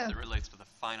I make perhaps it relates to the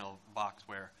final box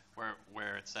where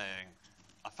it's saying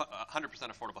 100%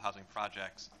 affordable housing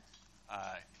projects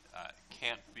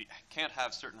can't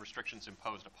have certain restrictions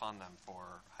imposed upon them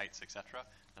for heights, etc.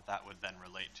 That would then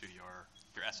relate to your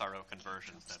SRO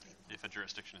conversions. That if a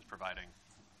jurisdiction is providing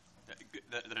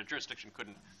that a jurisdiction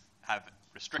couldn't have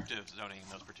restrictive zoning in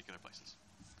those particular places.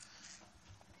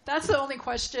 That's the only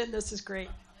question. This is great.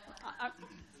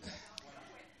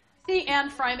 See Ann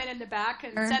Fryman in the back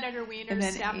and Senator Wiener,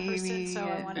 staff person. So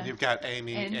I want to. And you've got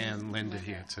Amy and Linda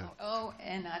here too. Oh,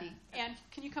 and Adi. Ann,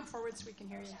 can you come forward so we can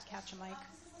hear you? Catch a mic.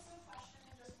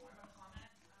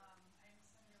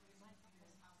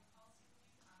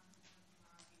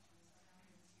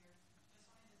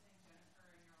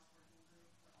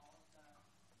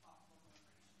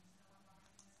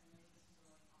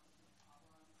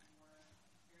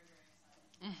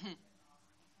 Mm-hmm.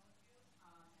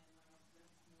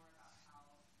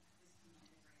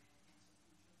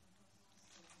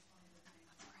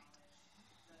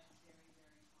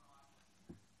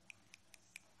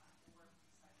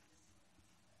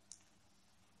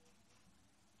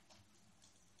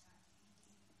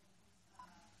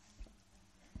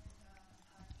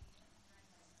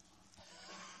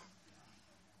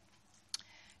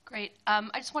 Great. I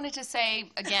just wanted to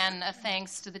say, again, a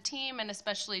thanks to the team and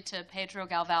especially to Pedro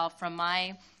Galval from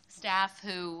my staff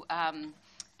who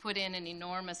put in an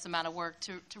enormous amount of work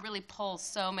to really pull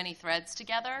so many threads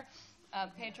together.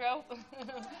 Pedro?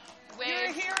 You're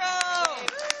a hero!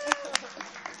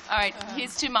 All right,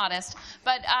 he's too modest.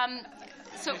 But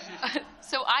so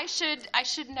I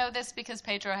should know this because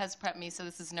Pedro has prepped me, so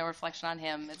this is no reflection on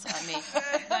him. It's on me.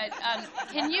 But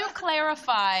can you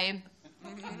clarify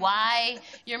why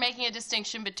you're making a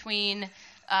distinction between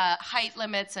height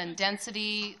limits and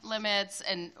density limits,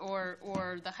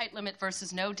 or the height limit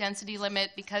versus no density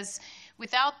limit? Because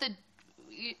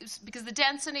the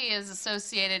density is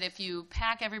associated, if you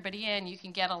pack everybody in, you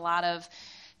can get a lot of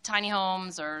tiny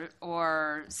homes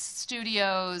or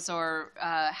studios or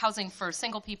housing for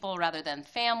single people rather than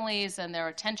families, and there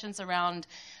are tensions around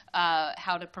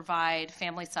how to provide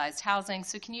family-sized housing.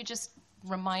 So can you just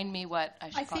remind me what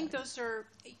I should I think those are,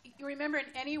 you remember in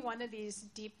any one of these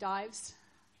deep dives,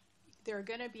 there are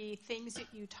going to be things that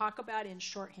you talk about in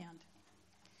shorthand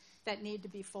that need to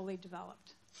be fully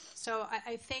developed. So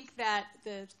I think that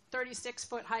the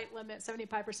 36-foot height limit,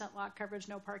 75% lot coverage,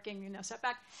 no parking,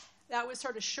 setback, that was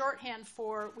sort of shorthand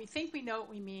for, we think we know what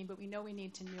we mean, but we know we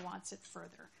need to nuance it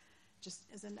further. Just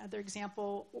as another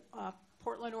example,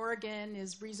 Portland, Oregon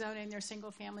is rezoning their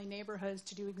single-family neighborhoods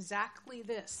to do exactly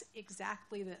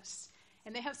this.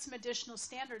 And they have some additional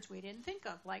standards we didn't think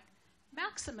of, like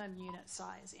maximum unit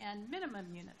size and minimum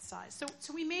unit size.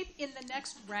 So we may, in the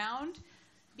next round,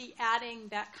 be adding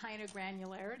that kind of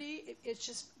granularity. It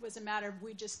just was a matter of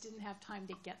we just didn't have time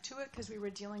to get to it because we were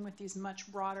dealing with these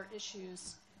much broader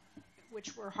issues,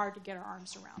 which were hard to get our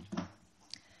arms around.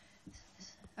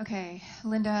 Okay,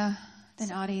 Linda,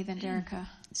 then Adi, then Derica.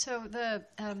 So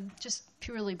just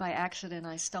purely by accident,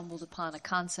 I stumbled upon a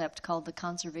concept called the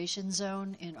Conservation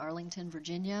Zone in Arlington,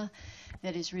 Virginia.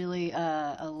 That is really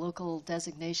a local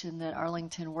designation that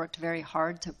Arlington worked very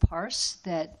hard to parse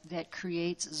that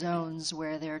creates zones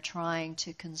where they're trying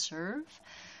to conserve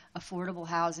affordable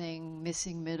housing,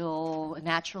 missing middle,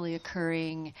 naturally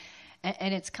occurring,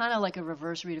 and it's kind of like a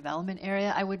reverse redevelopment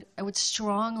area. I would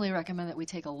strongly recommend that we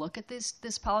take a look at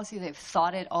this policy. They've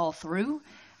thought it all through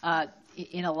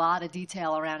in a lot of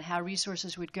detail around how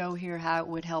resources would go here, how it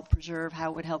would help preserve, how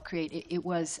it would help create. It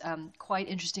was quite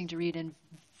interesting to read and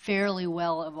fairly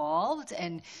well evolved,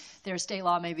 and their state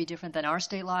law may be different than our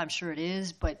state law. I'm sure it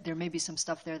is, but there may be some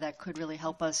stuff there that could really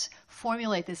help us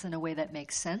formulate this in a way that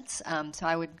makes sense. So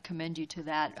I would commend you to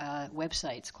that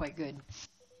website. It's quite good.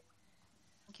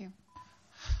 Thank you.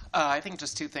 I think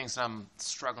just two things I'm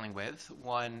struggling with.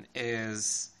 One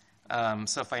is,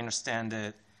 so if I understand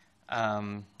it,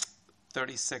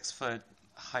 36-foot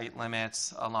height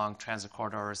limits along transit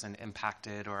corridors and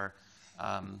impacted or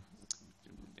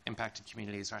impacted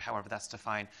communities, or however that's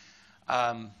defined.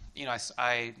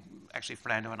 I actually,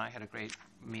 Fernando and I had a great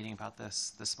meeting about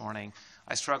this morning.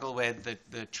 I struggle with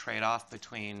the trade-off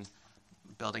between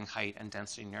building height and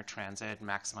density near transit,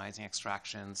 maximizing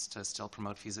extractions to still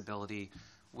promote feasibility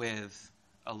with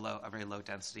a very low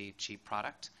density, cheap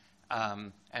product.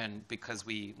 And because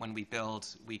when we build,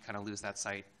 we kind of lose that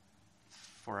site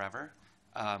forever.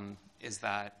 Is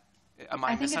that, am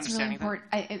I misunderstanding that?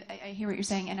 I think it's really important. I hear what you're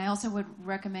saying, and I also would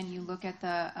recommend you look at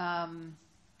the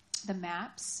the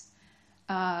maps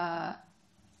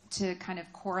to kind of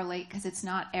correlate, because it's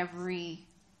not every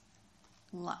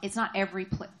there's not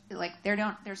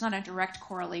a direct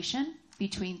correlation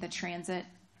between the transit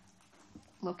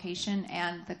location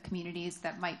and the communities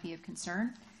that might be of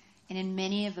concern. And in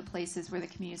many of the places where the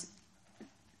communities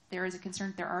there is a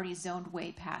concern, they're already zoned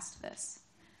way past this.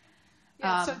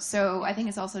 Yeah, so I think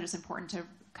it's also just important to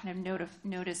kind of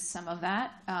notice some of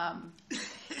that. So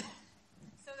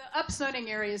the upzoning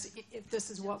areas, if this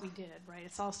is what we did, right,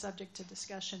 it's all subject to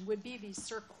discussion, would be these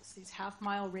circles, these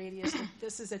half-mile radius.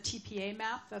 This is a TPA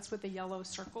map. That's what the yellow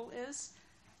circle is.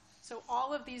 So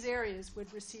all of these areas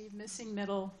would receive missing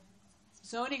middle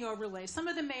zoning overlay. Some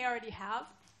of them may already have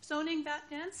zoning that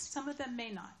dense. Some of them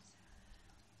may not.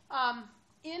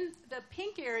 In the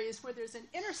pink areas where there's an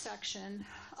intersection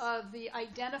of the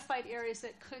identified areas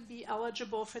that could be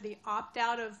eligible for the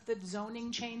opt-out of the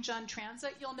zoning change on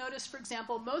transit, you'll notice, for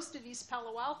example, most of East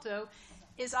Palo Alto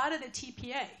is out of the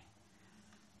TPA.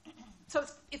 So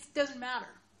it doesn't matter.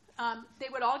 They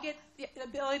would all get the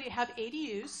ability to have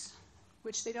ADUs,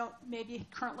 which they don't maybe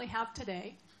currently have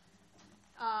today.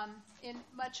 In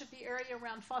much of the area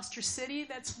around Foster City,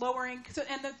 that's lowering. So,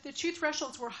 and the two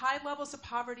thresholds were high levels of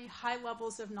poverty, high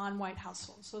levels of non-white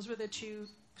households. Those were the two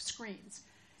screens.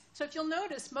 So if you'll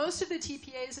notice, most of the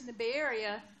TPAs in the Bay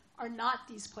Area are not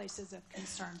these places of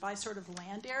concern by sort of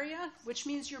land area, which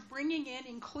means you're bringing in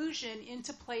inclusion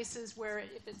into places where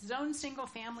if it's zoned single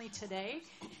family today,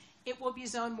 it will be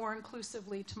zoned more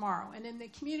inclusively tomorrow. And in the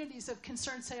communities of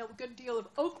concern, say a good deal of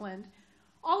Oakland,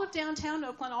 all of downtown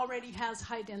Oakland already has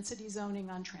high-density zoning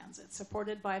on transit,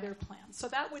 supported by their plans. So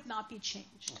that would not be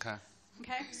changed. Okay.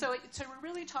 Okay? So we're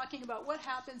really talking about what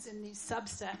happens in these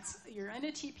subsets. You're in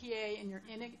a TPA and you're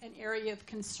in an area of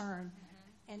concern,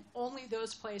 and only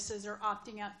those places are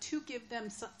opting out to give them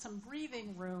some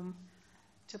breathing room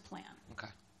to plan. Okay.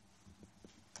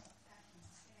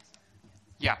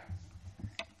 Yeah.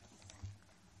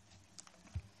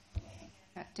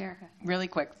 Derica. Really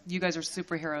quick, you guys are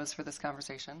superheroes for this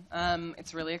conversation.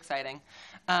 It's really exciting.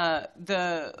 One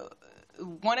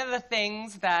of the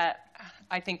things that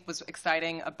I think was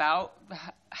exciting about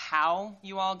how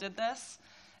you all did this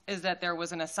is that there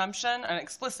was an assumption, an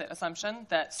explicit assumption,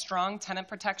 that strong tenant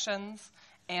protections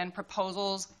and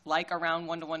proposals like around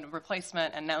one-to-one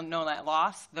replacement and no net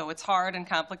loss, though it's hard and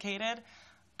complicated,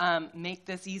 make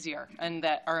this easier and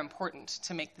that are important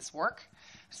to make this work.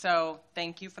 So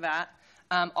thank you for that.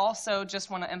 Also, just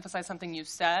want to emphasize something you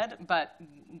said, but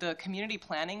the community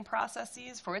planning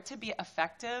processes, for it to be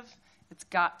effective, it's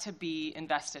got to be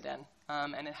invested in,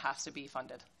 and it has to be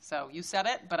funded. So you said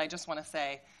it, but I just want to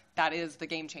say that is the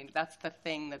game changer. That's the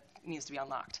thing that needs to be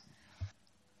unlocked.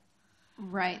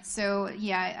 Right. So,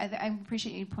 yeah, I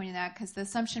appreciate you pointing that, because the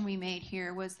assumption we made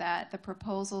here was that the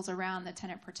proposals around the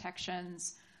tenant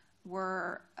protections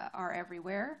are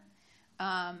everywhere.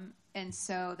 And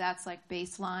so that's like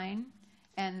baseline.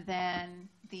 And then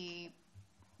the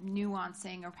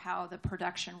nuancing of how the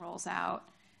production rolls out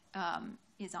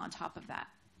is on top of that.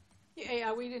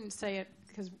 Yeah, we didn't say it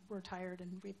because we're tired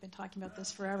and we've been talking about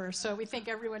this forever. So we think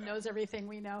everyone knows everything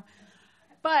we know.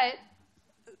 But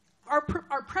our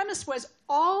premise was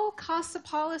all CASA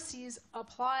policies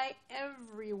apply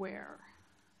everywhere,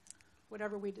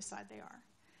 whatever we decide they are,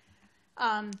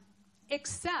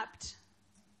 except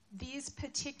these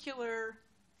particular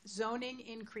zoning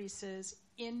increases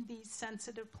in these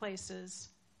sensitive places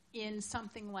in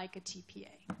something like a TPA,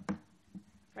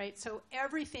 right? So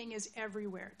everything is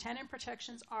everywhere. Tenant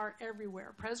protections are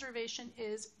everywhere. Preservation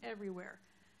is everywhere.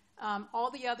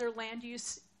 All the other land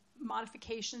use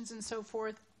modifications and so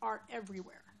forth are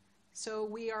everywhere. So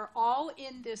we are all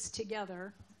in this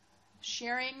together,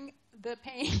 sharing the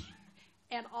pain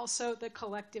and also the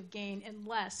collective gain,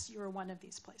 unless you're one of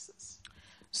these places.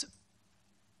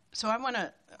 So I want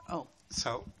to,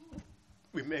 So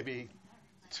we maybe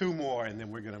two more, and then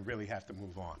we're going to really have to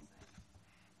move on.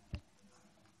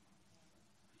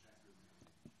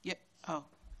 Yeah. Oh.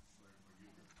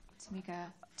 Tamika,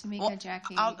 Well,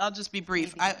 Jackie. I'll just be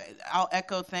brief. I'll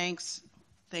echo thanks.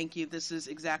 Thank you. This is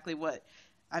exactly what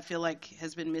I feel like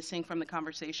has been missing from the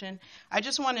conversation. I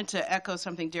just wanted to echo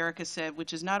something Derica said,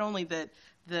 which is not only that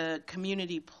the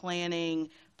community planning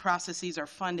processes are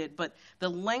funded, but the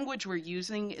language we're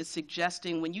using is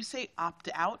suggesting, when you say opt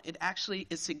out, it actually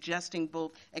is suggesting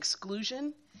both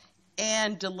exclusion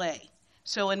and delay.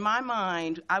 So in my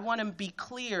mind, I want to be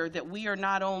clear that we are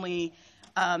not only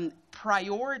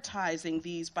prioritizing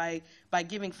these by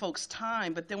giving folks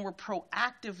time, but then we're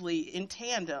proactively, in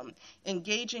tandem,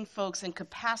 engaging folks in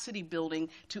capacity building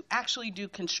to actually do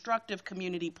constructive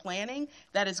community planning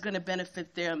that is going to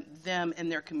benefit them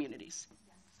and their communities.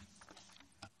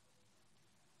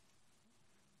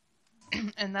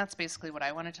 And that's basically what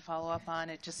I wanted to follow up on.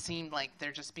 It just seemed like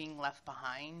they're just being left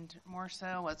behind more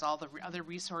so as all the other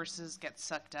resources get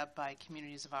sucked up by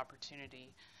communities of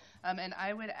opportunity. And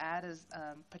I would add as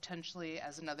potentially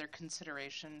as another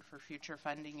consideration for future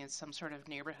funding is some sort of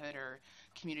neighborhood or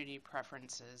community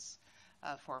preferences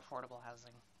for affordable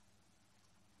housing.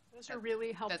 Those are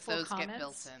really helpful that those comments. Get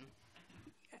built in.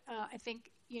 I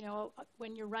think,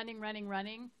 when you're running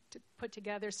to put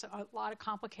together a lot of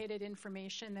complicated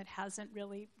information that hasn't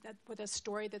really, with a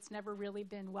story that's never really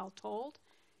been well told,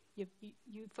 you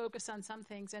focus on some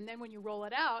things, and then when you roll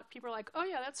it out, people are like, oh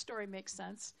yeah, that story makes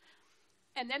sense.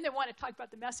 And then they want to talk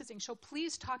about the messaging. So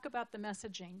please talk about the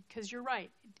messaging, because you're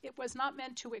right. It was not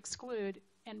meant to exclude,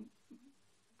 and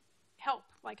help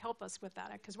us with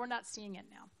that, because we're not seeing it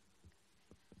now.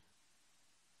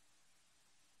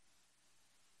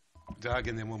 Doug,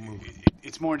 and then we'll move.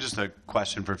 It's more just a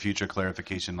question for future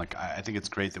clarification. Like, I think it's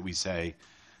great that we say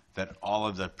that all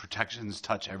of the protections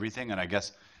touch everything, and I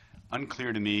guess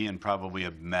unclear to me, and probably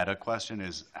a meta question,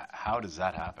 is how does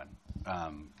that happen?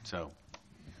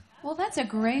 Well, that's a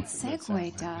great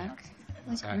segue, Doug.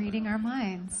 Like Exactly. reading our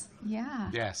minds. Yeah.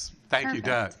 Yes. Thank you, Perfect.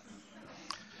 Doug.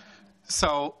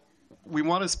 So we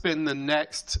want to spend the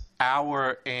next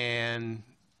hour and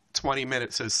 20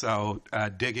 minutes or so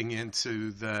digging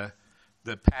into the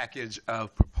package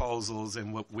of proposals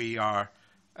and what we are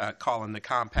calling the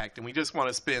compact. And we just want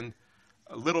to spend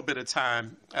a little bit of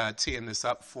time teeing this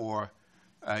up for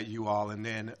you all, and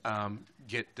then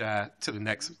get to the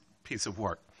next piece of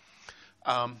work.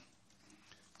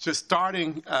 Just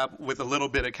starting with a little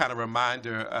bit of kind of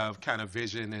reminder of kind of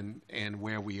vision and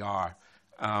where we are.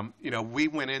 We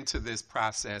went into this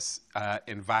process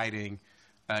inviting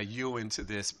you into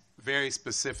this very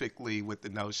specifically with the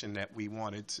notion that we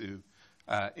wanted to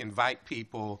invite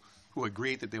people who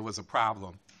agreed that there was a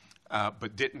problem,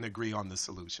 but didn't agree on the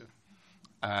solution.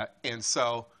 And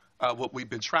so what we've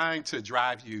been trying to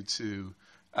drive you to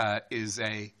is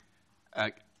a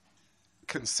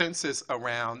consensus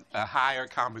around a higher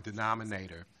common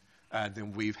denominator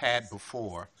than we've had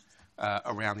before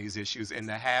around these issues, and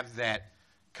to have that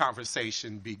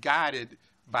conversation be guided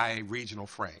by a regional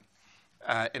frame.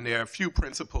 And there are a few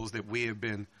principles that we have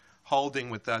been holding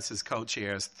with us as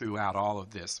co-chairs throughout all of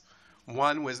this.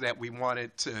 One was that we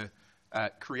wanted to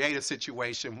create a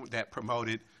situation that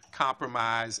promoted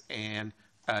compromise and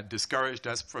discouraged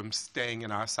us from staying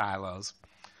in our silos.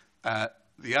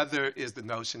 The other is the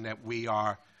notion that we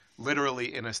are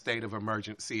literally in a state of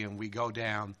emergency, and we go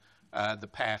down the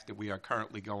path that we are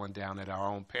currently going down at our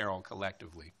own peril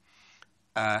collectively.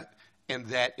 And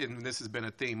this has been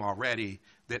a theme already,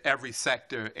 that every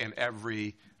sector and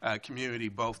every community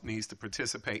both needs to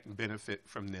participate and benefit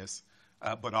from this,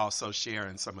 but also share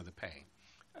in some of the pain.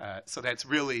 So that's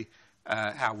really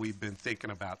how we've been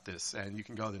thinking about this. And you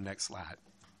can go to the next slide.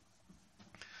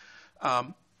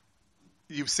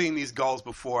 You've seen these goals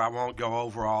before. I won't go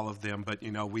over all of them, but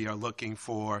we are looking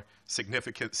for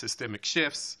significant systemic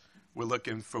shifts. We're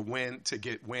looking for to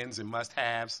get wins and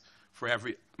must-haves for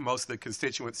most of the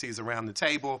constituencies around the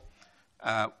table.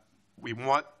 We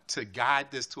want to guide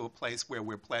this to a place where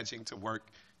we're pledging to work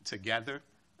together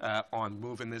on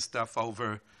moving this stuff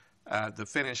over the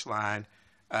finish line,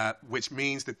 which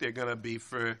means that there are going to be,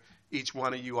 for each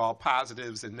one of you all,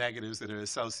 positives and negatives that are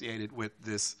associated with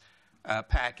this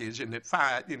package. And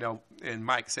and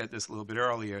Mike said this a little bit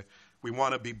earlier, we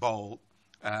want to be bold.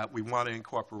 We want to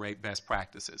incorporate best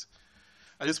practices.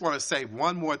 I just want to say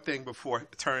one more thing before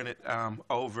I turn it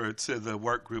over to the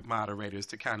work group moderators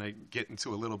to kind of get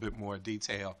into a little bit more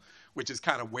detail, which is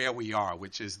kind of where we are,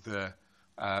 which is the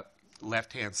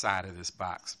left-hand side of this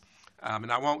box.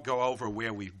 And I won't go over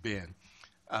where we've been.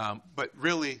 But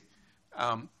really,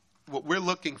 what we're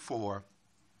looking for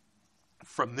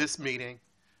from this meeting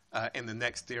and the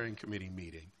next steering committee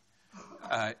meeting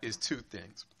is two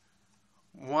things.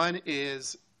 One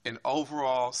is an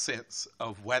overall sense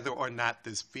of whether or not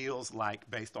this feels like,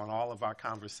 based on all of our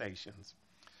conversations,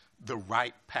 the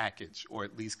right package, or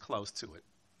at least close to it.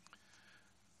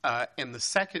 And the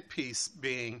second piece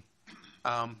being,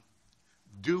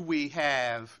 do we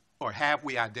have, or have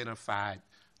we identified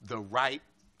the right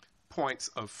points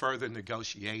of further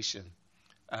negotiation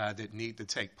that need to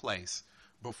take place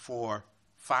before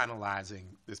finalizing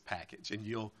this package? And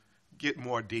you'll get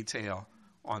more detail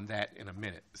on that in a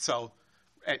minute. So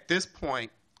at this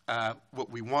point,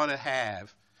 what we want to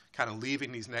have, kind of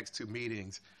leaving these next two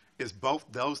meetings, is both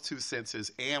those two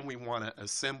senses, and we want to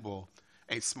assemble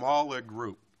a smaller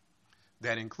group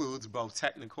that includes both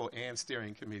technical and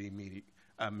steering committee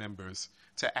members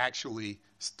to actually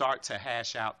start to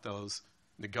hash out those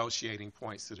negotiating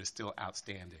points that are still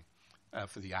outstanding.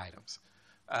 for the items.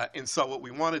 And so what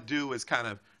we want to do is kind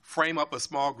of frame up a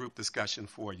small group discussion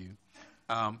for you.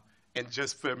 And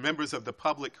just for members of the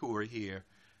public who are here,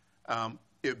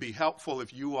 it would be helpful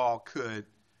if you all could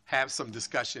have some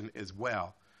discussion as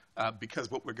well. Because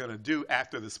what we're going to do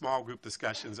after the small group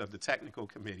discussions of the technical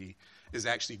committee is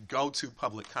actually go to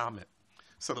public comment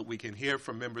so that we can hear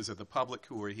from members of the public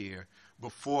who are here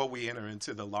before we enter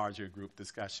into the larger group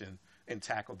discussion and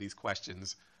tackle these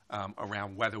questions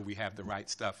around whether we have the right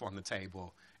stuff on the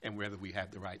table and whether we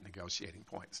have the right negotiating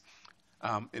points.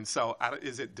 And so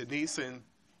is it Denise and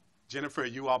Jennifer, are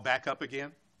you all back up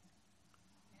again?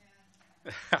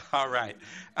 All right.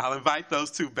 I'll invite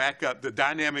those two back up, the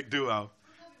dynamic duo.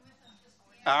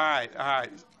 All right.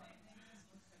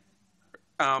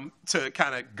 To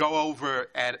kind of go over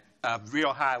at a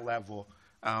real high level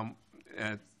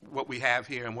what we have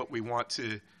here and what we want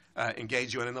to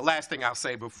engage you in. And the last thing I'll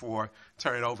say before I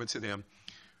turn it over to them,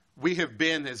 we have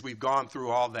been, as we've gone through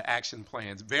all the action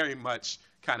plans, very much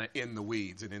kind of in the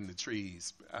weeds and in the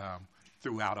trees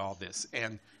throughout all this.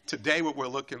 And today what we're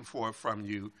looking for from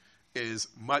you is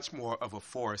much more of a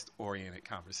forest-oriented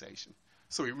conversation.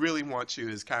 So we really want you,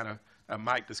 as kind of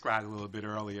Mike described a little bit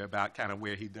earlier about kind of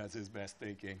where he does his best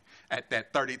thinking, at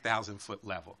that 30,000-foot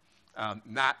level,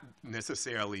 not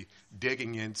necessarily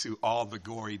digging into all the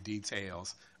gory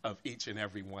details of each and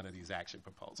every one of these action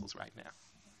proposals right now.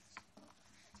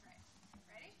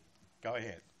 Ready? Go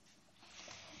ahead.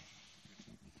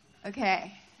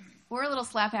 Okay. We're a little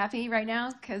slap happy right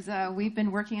now because we've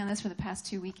been working on this for the past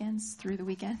 2 weekends, through the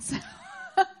weekends.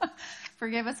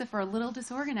 Forgive us if we're a little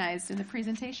disorganized in the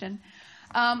presentation.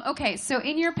 Okay, so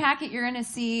in your packet, you're going to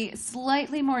see a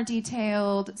slightly more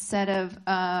detailed set of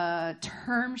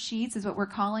term sheets, is what we're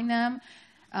calling them.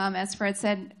 As Fred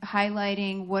said,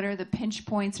 highlighting what are the pinch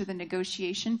points or the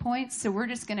negotiation points. So we're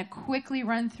just going to quickly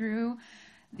run through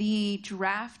the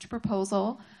draft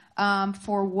proposal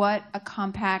for what a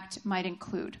compact might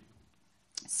include.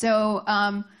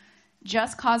 So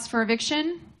just cause for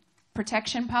eviction,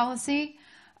 protection policy,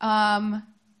 an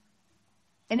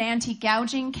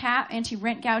anti-gouging cap,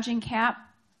 anti-rent gouging cap,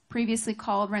 previously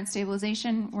called rent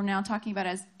stabilization. We're now talking about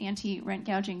as anti-rent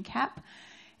gouging cap.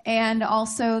 And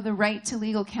also the right to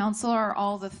legal counsel are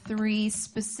all the three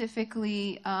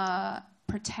specifically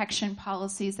protection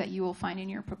policies that you will find in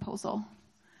your proposal.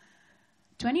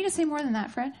 Do I need to say more than that,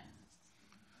 Fred?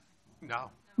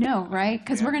 No. No, right?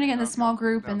 Because we're going to get in the small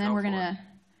group and then go we're going to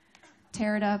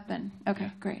tear it up. And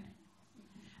okay, great.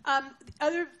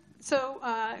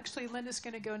 Actually, Linda's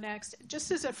going to go next. Just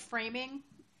as a framing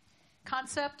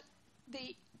concept,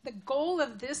 the goal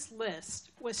of this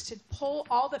list was to pull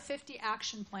all the 50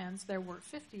 action plans, there were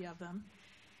 50 of them,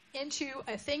 into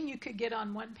a thing you could get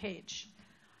on one page.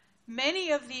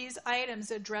 Many of these items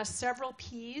address several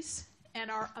Ps and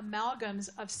are amalgams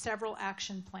of several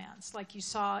action plans. Like you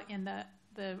saw in the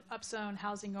upzone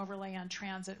housing overlay on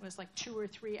transit was like 2 or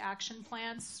 3 action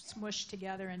plans smushed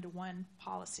together into one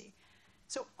policy.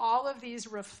 So all of these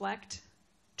reflect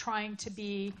trying to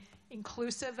be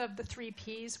inclusive of the 3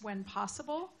 Ps when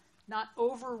possible, not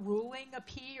overruling a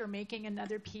P or making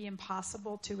another P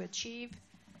impossible to achieve,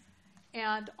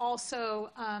 and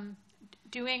also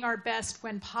doing our best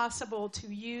when possible to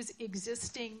use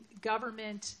existing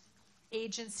government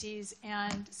agencies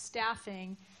and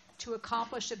staffing to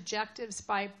accomplish objectives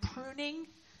by pruning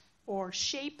or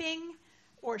shaping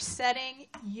or setting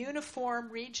uniform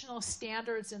regional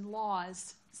standards and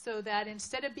laws so that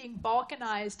instead of being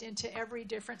balkanized into every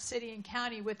different city and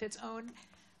county with its own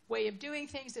way of doing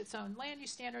things, its own land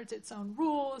use standards, its own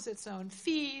rules, its own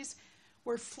fees,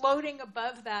 we're floating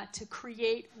above that to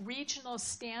create regional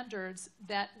standards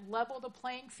that level the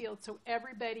playing field so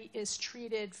everybody is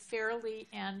treated fairly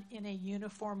and in a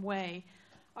uniform way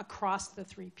across the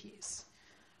 3 Ps.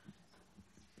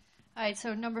 All right,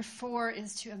 so number 4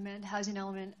 is to amend housing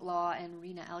element law and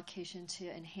RENA allocation to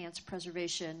enhance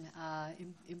preservation,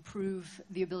 improve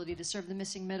the ability to serve the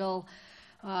missing middle,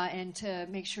 and to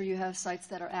make sure you have sites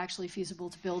that are actually feasible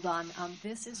to build on.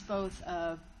 This is both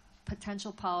a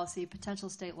potential policy, potential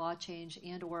state law change,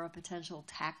 and or a potential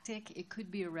tactic. It could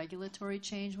be a regulatory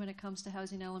change when it comes to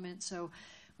housing element. So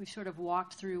we've sort of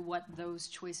walked through what those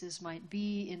choices might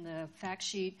be in the fact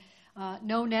sheet.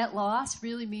 No net loss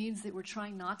really means that we're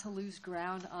trying not to lose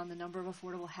ground on the number of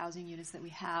affordable housing units that we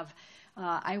have.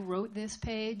 I wrote this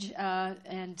page,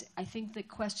 and I think the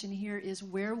question here is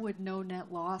where would no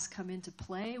net loss come into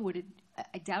play?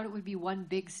 I doubt it would be one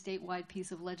big statewide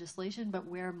piece of legislation, but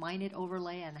where might it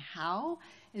overlay and how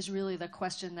is really the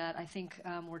question that I think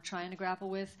we're trying to grapple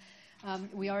with.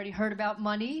 We already heard about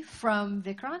money from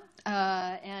Vikram,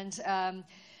 and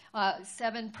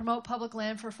 7, promote public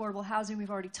land for affordable housing. We've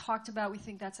already talked about. We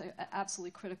think that's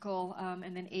absolutely critical.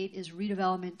 And then 8 is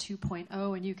redevelopment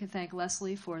 2.0, and you can thank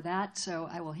Leslie for that. So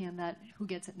I will hand that. Who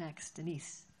gets it next?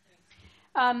 Denise.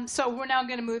 So we're now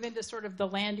going to move into sort of the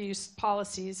land use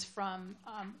policies from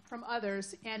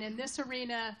others. And in this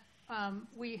arena,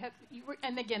 we have,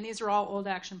 and again, these are all old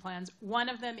action plans. One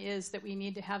of them is that we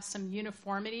need to have some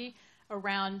uniformity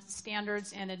around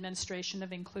standards and administration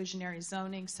of inclusionary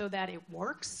zoning so that it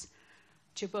works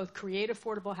to both create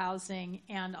affordable housing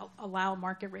and allow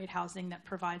market rate housing that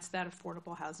provides that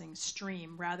affordable housing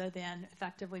stream rather than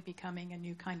effectively becoming a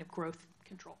new kind of growth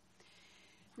control.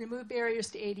 Remove barriers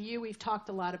to ADU, we've talked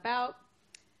a lot about.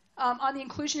 On the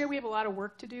inclusionary, we have a lot of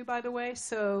work to do, by the way,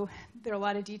 so there are a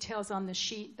lot of details on the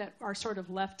sheet that are sort of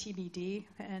left TBD,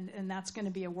 and that's going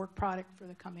to be a work product for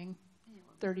the coming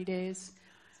 30 days.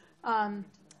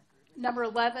 Number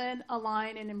 11,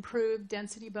 align and improve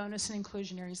density bonus and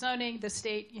inclusionary zoning. The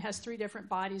state has 3 different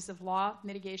bodies of law: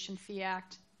 Mitigation Fee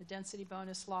Act, the Density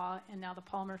Bonus Law, and now the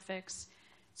Palmer Fix.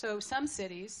 So some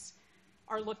cities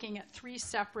are looking at 3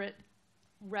 separate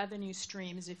revenue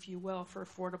streams, if you will, for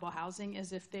affordable housing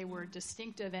as if they were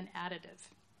distinctive and additive,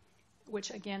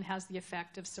 which again has the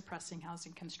effect of suppressing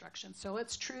housing construction. So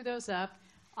let's true those up.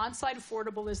 On-site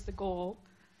affordable is the goal,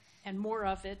 and more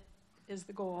of it is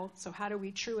the goal. So how do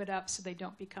we true it up so they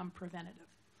don't become preventative?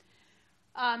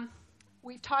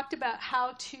 We've talked about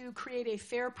how to create a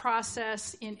fair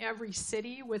process in every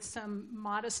city with some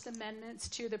modest amendments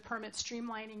to the Permit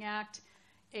Streamlining Act,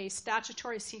 a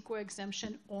statutory CEQA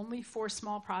exemption only for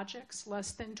small projects,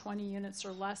 less than 20 units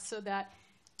or less, so that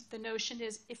the notion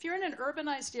is if you're in an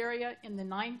urbanized area in the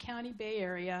 9-county Bay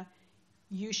Area,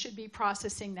 you should be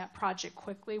processing that project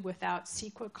quickly without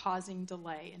CEQA causing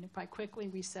delay. And by quickly,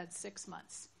 we said 6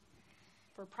 months.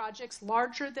 For projects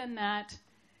larger than that,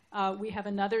 we have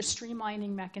another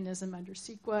streamlining mechanism under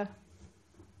CEQA,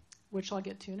 which I'll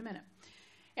get to in a minute.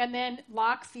 And then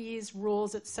lock fees,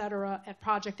 rules, et cetera, at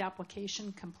project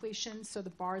application completion, so the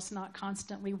bar is not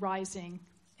constantly rising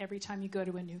every time you go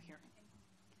to a new hearing.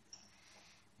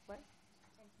 What?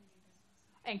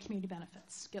 And community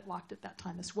benefits get locked at that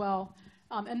time as well.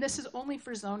 And this is only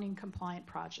for zoning compliant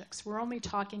projects. We're only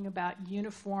talking about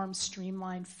uniform,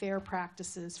 streamlined, fair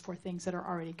practices for things that are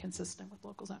already consistent with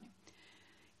local zoning.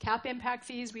 Cap impact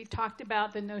fees, we've talked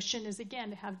about. The notion is,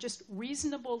 again, to have just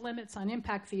reasonable limits on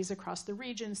impact fees across the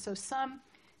region, so some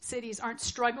cities aren't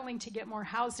struggling to get more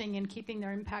housing and keeping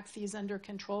their impact fees under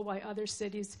control, while other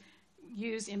cities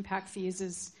use impact fees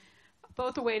as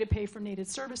both a way to pay for needed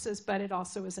services, but it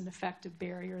also is an effective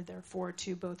barrier, therefore,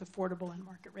 to both affordable and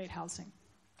market rate housing.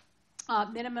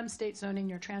 Minimum state zoning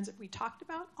near transit, we talked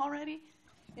about already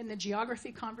in the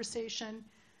geography conversation.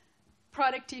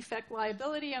 Product defect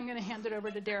liability, I'm going to hand it over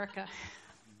to Derica.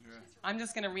 I'm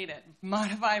just going to read it.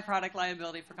 Modify product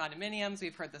liability for condominiums.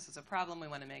 We've heard this is a problem. We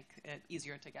want to make it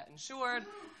easier to get insured.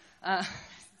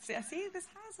 See, this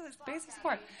has a basic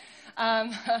support.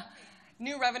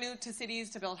 New revenue to cities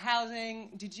to build housing.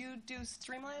 Did you do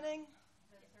streamlining?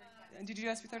 Did you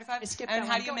do SB 35? I skipped and that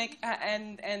how one. do you make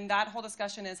and that whole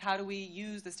discussion is how do we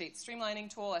use the state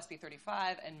streamlining tool SB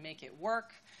 35 and make it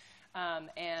work?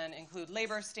 And include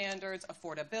labor standards,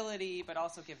 affordability, but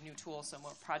also give new tools so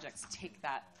more projects take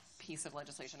that piece of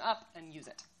legislation up and use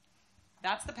it.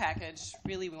 That's the package.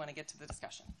 Really, we want to get to the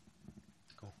discussion.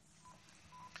 Cool.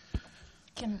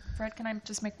 Fred, can I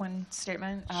just make one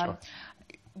statement? Sure.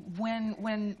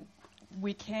 When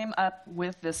we came up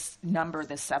with this number,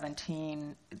 this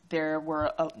 17, there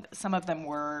were some of them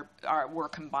were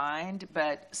combined,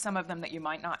 but some of them that you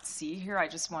might not see here. I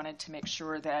just wanted to make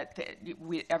sure that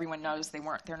everyone knows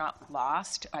they're not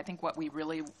lost. I think what we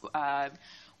really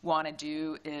want to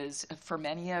do is, for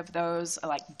many of those,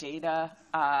 like data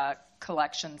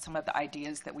collection, some of the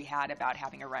ideas that we had about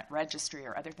having a rent registry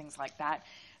or other things like that,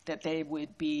 that they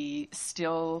would be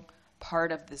still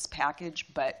part of this package,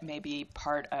 but maybe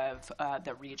part of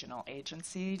the regional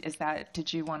agency.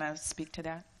 Did you want to speak to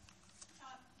that?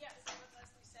 Yes, what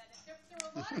Leslie said. There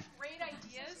were a lot of great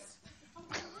ideas.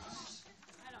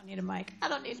 I don't need a mic. I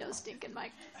don't need no stinking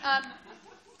mic.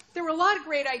 There were a lot of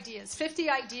great ideas, 50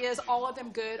 ideas, all of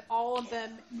them good, all of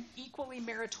them equally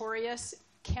meritorious.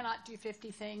 Cannot do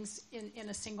 50 things in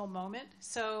a single moment.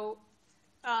 So,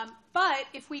 but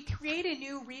if we create a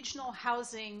new regional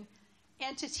housing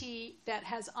entity that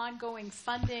has ongoing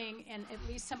funding and at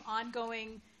least some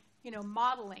ongoing,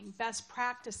 modeling, best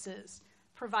practices,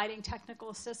 providing technical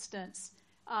assistance,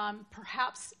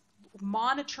 perhaps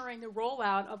monitoring the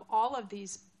rollout of all of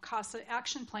these CASA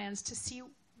action plans to see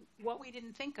what we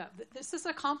didn't think of. This is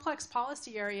a complex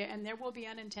policy area, and there will be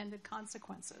unintended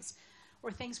consequences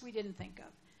or things we didn't think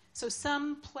of. So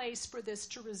some place for this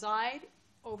to reside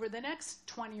over the next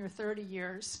 20 or 30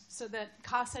 years so that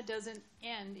CASA doesn't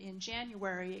end in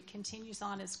January. It continues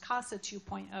on as CASA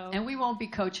 2.0. And we won't be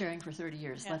co-chairing for 30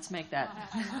 years. Yeah. Let's make that.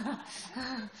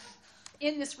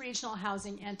 In this regional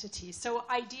housing entity. So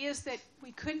ideas that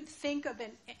we couldn't think of,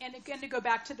 and again to go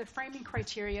back to the framing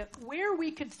criteria, where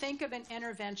we could think of an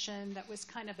intervention that was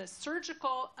kind of a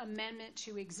surgical amendment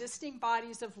to existing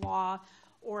bodies of law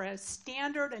or a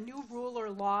standard, a new rule or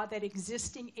law that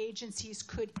existing agencies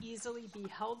could easily be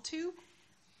held to,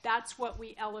 that's what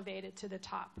we elevated to the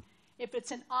top. If it's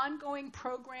an ongoing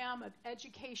program of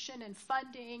education and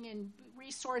funding and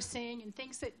resourcing and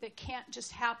things that can't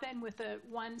just happen with a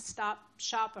one-stop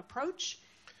shop approach,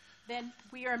 then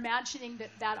we are imagining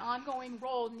that that ongoing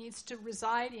role needs to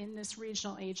reside in this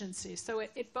regional agency. So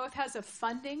it both has a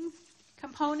funding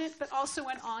component, but also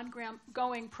an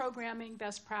ongoing programming,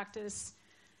 best practice,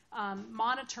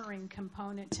 monitoring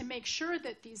component to make sure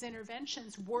that these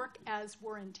interventions work as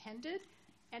were intended.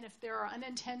 And if there are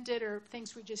unintended or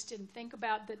things we just didn't think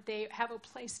about, that they have a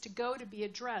place to go to be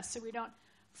addressed so we don't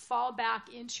fall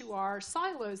back into our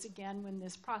silos again when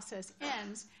this process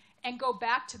ends and go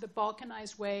back to the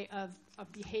balkanized way of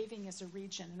behaving as a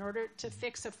region. In order to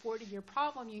fix a 40-year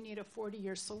problem, you need a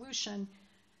 40-year solution.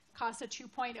 CASA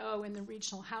 2.0 in the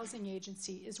Regional Housing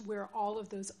Agency is where all of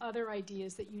those other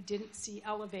ideas that you didn't see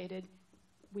elevated,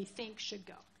 we think should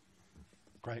go.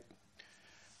 Great.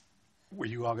 Were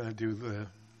you all going to do the...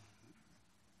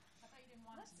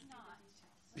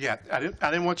 Yeah, I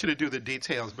didn't want you to do the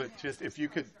details, but just if you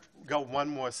could go one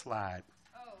more slide.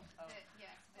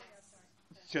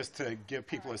 Just to give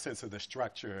people a sense of the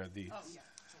structure of these.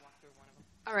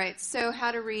 All right, so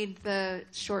how to read the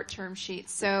short-term sheet.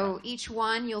 So each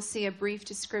one, you'll see a brief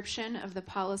description of the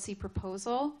policy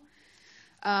proposal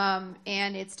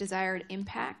and its desired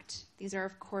impact. These are,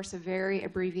 of course, very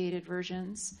abbreviated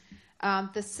versions.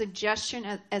 The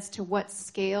suggestion as to what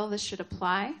scale this should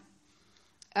apply.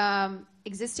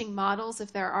 Existing models,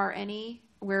 if there are any,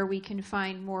 where we can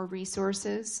find more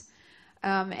resources,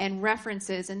 and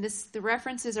references. And the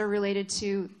references are related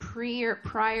to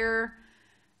prior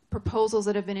proposals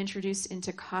that have been introduced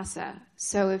into CASA.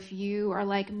 So if you are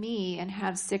like me and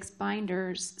have 6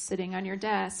 binders sitting on your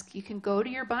desk, you can go to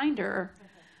your binder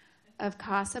of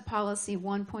CASA Policy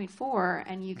 1.4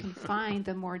 and you can find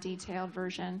the more detailed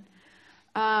version.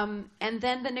 And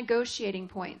then the negotiating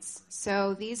points.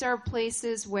 So these are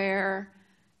places where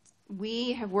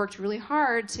we have worked really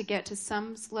hard to get to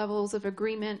some levels of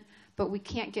agreement, but we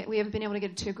haven't been able to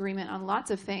get to agreement on lots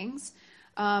of things.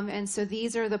 And so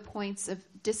these are the points of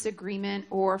disagreement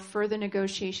or further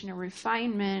negotiation or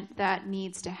refinement that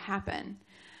needs to happen.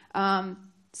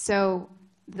 So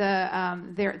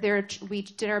we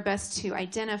did our best to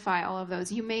identify all of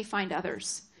those. You may find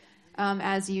others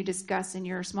as you discuss in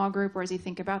your small group or as you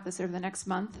think about this over the next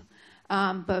month.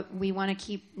 But we want to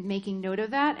keep making note of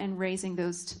that and raising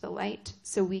those to the light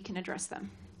so we can address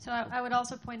them. So I would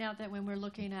also point out that when we're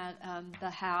looking at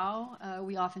the how,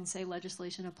 we often say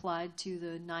legislation applied to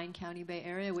the 9-county Bay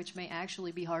Area, which may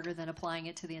actually be harder than applying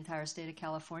it to the entire state of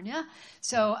California.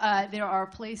 So there are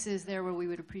places there where we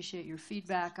would appreciate your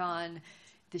feedback on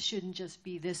this shouldn't just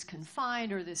be this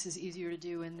confined, or this is easier to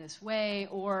do in this way,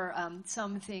 or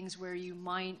some things where you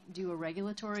might do a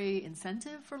regulatory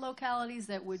incentive for localities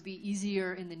that would be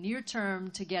easier in the near term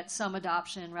to get some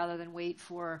adoption rather than wait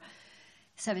for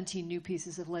 17 new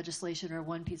pieces of legislation or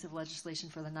 1 piece of legislation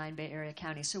for the 9 Bay Area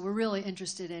counties. So we're really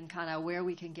interested in kind of where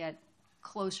we can get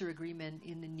closer agreement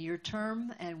in the near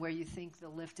term and where you think the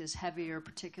lift is heavier,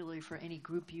 particularly for any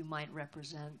group you might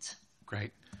represent.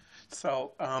 Great.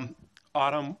 So,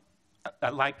 Autumn,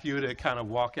 I'd like you to kind of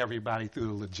walk everybody through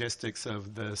the logistics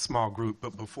of the small group,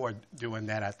 but before doing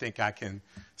that, I think I can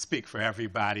speak for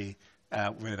everybody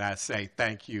when I say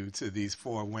thank you to these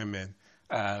 4 women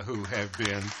who have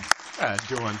been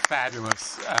doing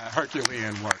fabulous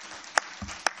Herculean work.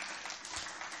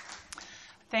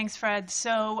 Thanks, Fred.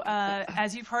 So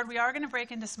as you've heard, we are going to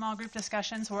break into small group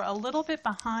discussions. We're a little bit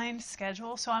behind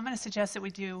schedule, so I'm going to suggest that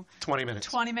we do 20 minutes.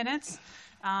 20 minutes.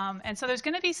 And so there's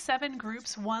going to be 7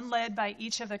 groups, one led by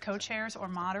each of the co-chairs or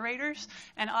moderators.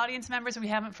 And audience members, we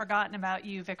haven't forgotten about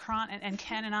you. Vikrant and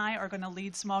Ken and I are going to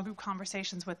lead small group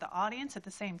conversations with the audience at the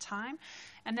same time.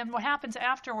 And then what happens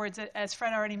afterwards, as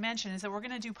Fred already mentioned, is that we're going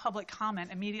to do public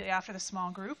comment immediately after the small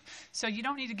group. So you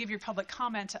don't need to give your public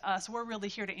comment to us. We're really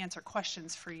here to answer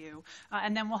questions for you.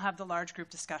 And then we'll have the large group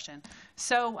discussion.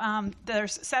 So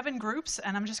there's 7 groups,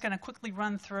 and I'm just going to quickly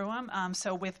run through them.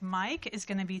 So with Mike is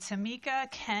going to be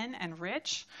Tamika, Ken, and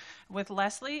Rich. With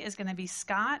Leslie is going to be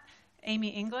Scott, Amy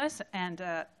Inglis, and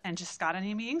just Scott and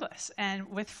Amy Inglis. And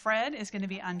with Fred is going to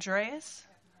be Andreas.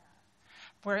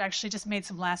 We're actually just made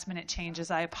some last minute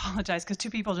changes. I apologize because 2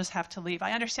 people just have to leave.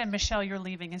 I understand, Michelle, you're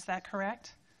leaving. Is that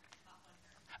correct?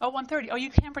 Oh, 1:30. Oh,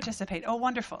 you can participate. Oh,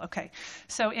 wonderful. Okay.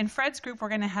 So in Fred's group, we're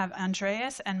going to have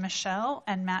Andreas and Michelle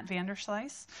and Matt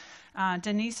Vanderslice.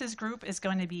 Denise's group is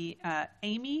going to be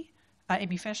Amy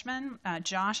Fishman,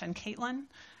 Josh and Caitlin.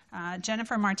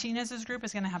 Jennifer Martinez's group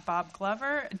is going to have Bob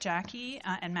Glover, Jackie,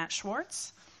 and Matt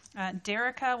Schwartz.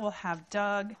 Derica will have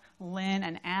Doug, Lynn,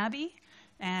 and Abby.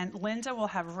 And Linda will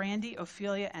have Randy,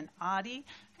 Ophelia, and Audie.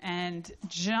 And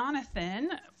Jonathan,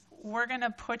 we're going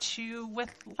to put you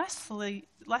with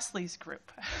Leslie's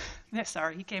group.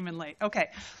 Sorry, he came in late. Okay.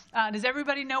 Does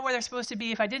everybody know where they're supposed to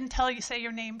be? If I didn't tell you, say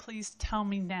your name, please tell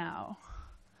me now.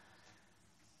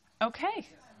 Okay.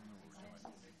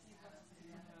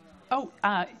 Oh,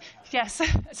 yes.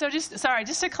 So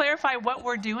just to clarify what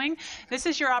we're doing, this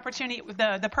is your opportunity.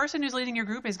 The person who's leading your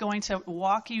group is going to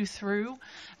walk you through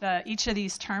each of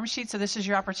these term sheets. So this is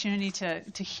your opportunity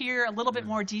to hear a little bit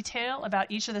more detail about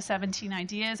each of the 17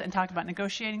 ideas and talk about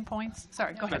negotiating points.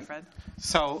 Sorry, go ahead, Fred.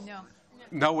 So,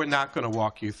 no, we're not going to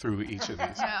walk you through each of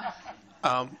these.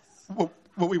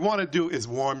 What we want to do is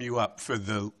warm you up for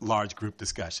the large group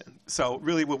discussion. So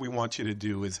really what we want you to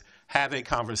do is have a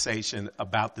conversation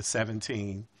about the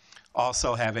 17,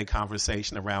 also have a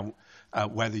conversation around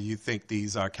whether you think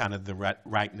these are kind of the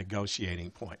right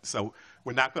negotiating points. So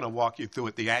we're not going to walk you through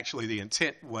it. The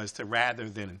intent was to, rather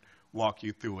than walk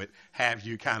you through it, have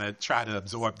you kind of try to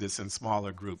absorb this in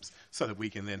smaller groups so that we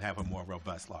can then have a more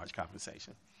robust large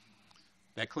conversation.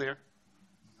 That clear?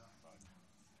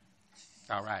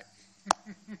 All right.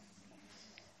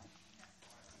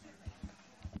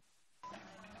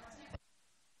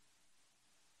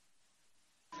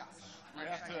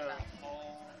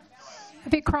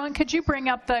 Vikram, could you bring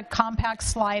up the compact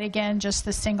slide again, just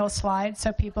the single slide,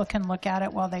 so people can look at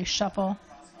it while they shuffle?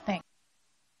 Thanks.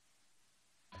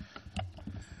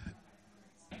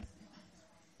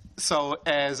 So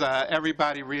as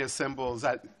everybody reassembles,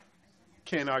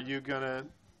 Ken, are you going to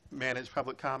manage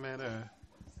public comment, or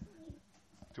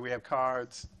do we have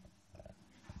cards?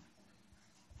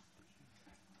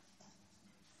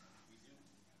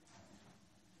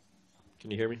 Can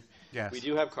you hear me? Yes. We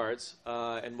do have cards,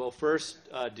 and we'll first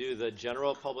do the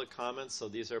general public comments. So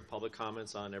these are public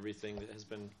comments on everything that has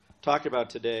been talked about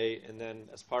today. And then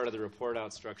as part of the report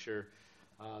out structure,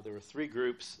 there were 3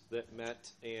 groups that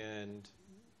met, and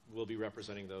we'll be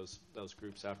representing those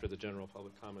groups after the general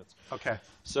public comments. Okay.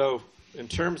 So in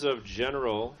terms of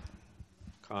general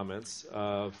comments,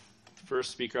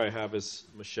 first speaker I have is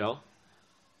Michelle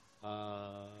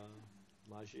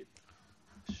Majid.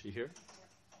 Is she here?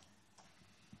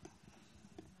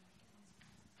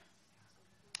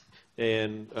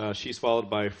 And she's followed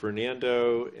by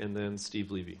Fernando and then Steve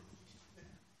Levy.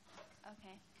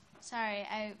 Okay. Sorry,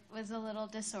 I was a little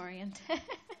disoriented.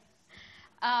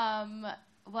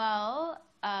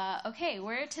 Okay,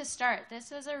 where to start? This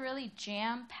was a really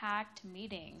jam-packed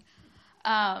meeting.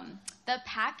 The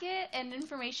packet and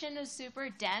information is super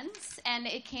dense, and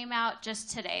it came out just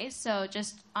today, so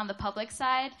just on the public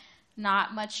side,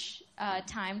 not much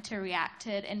time to react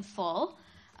to it in full.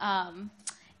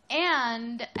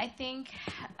 And I think,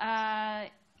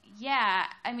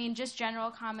 just general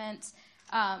comments.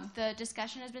 The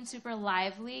discussion has been super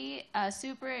lively,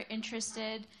 super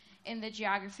interested in the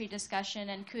geography discussion,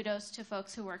 and kudos to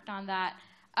folks who worked on that.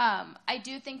 I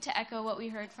do think, to echo what we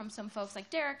heard from some folks like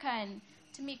Derica and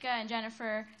Tamika and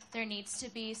Jennifer, there needs to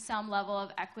be some level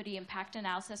of equity impact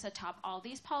analysis atop all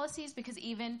these policies, because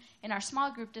even in our small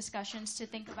group discussions, to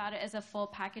think about it as a full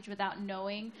package without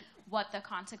knowing what the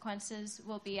consequences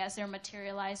will be as they're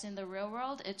materialized in the real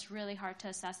world, it's really hard to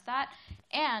assess that.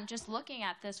 And just looking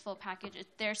at this full package,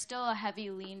 there's still a heavy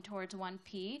lean towards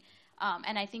 1P.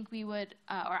 And I think we would,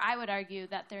 or I would argue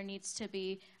that there needs to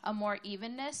be a more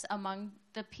evenness among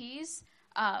the Ps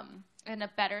and a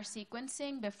better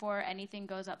sequencing before anything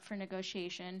goes up for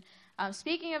negotiation.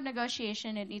 Speaking of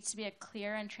negotiation, it needs to be a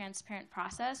clear and transparent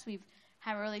process. We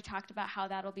haven't really talked about how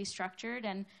that'll be structured,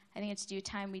 and I think it's due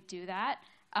time we do that.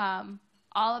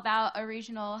 All about a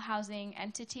regional housing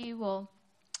entity.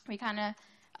 We kind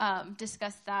of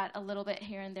discussed that a little bit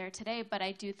here and there today, but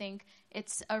I do think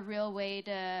it's a real way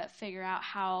to figure out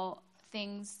how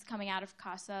things coming out of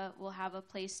CASA will have a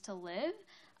place to live.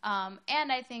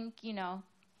 And I think,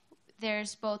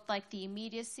 there's both like the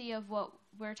immediacy of what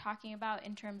we're talking about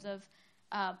in terms of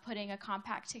putting a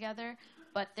compact together,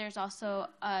 but there's also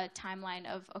a timeline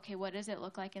of, okay, what does it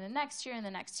look like in the next year, in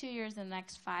the next 2 years, in the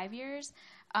next 5 years?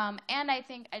 And I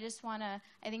think I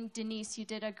think Denise, you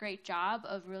did a great job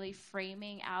of really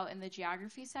framing out in the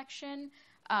geography section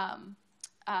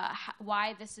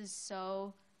why this is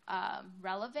so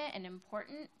relevant and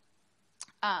important.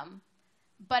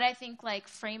 But I think like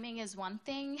framing is one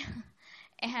thing,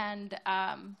 and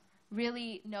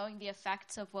really knowing the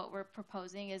effects of what we're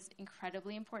proposing is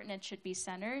incredibly important and should be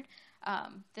centered.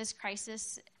 This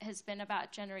crisis has been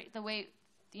about the way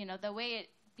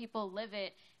people live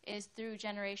it is through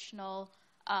generational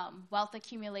wealth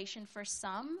accumulation for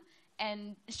some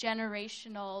and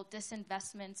generational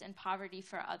disinvestments and poverty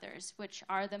for others, which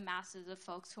are the masses of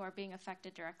folks who are being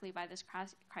affected directly by this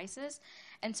crisis.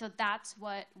 And so that's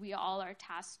what we all are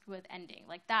tasked with ending.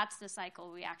 Like that's the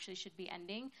cycle we actually should be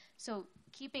ending. So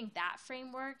keeping that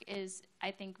framework is,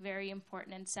 I think, very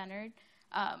important and centered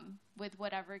with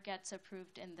whatever gets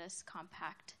approved in this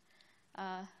compact.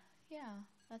 Yeah,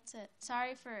 that's it.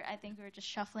 Sorry I think we were just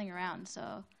shuffling around,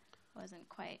 so wasn't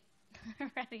quite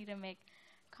ready to make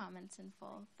comments in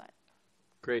full, but.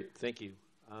 Great, thank you.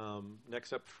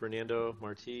 Next up, Fernando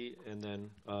Martí, and then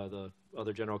the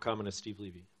other general comment is Steve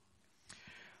Levy.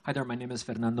 Hi there, my name is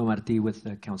Fernando Martí with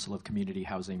the Council of Community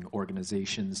Housing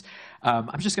Organizations.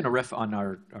 I'm just going to riff on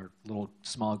our little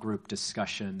small group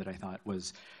discussion that I thought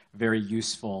was very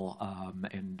useful,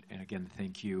 and again,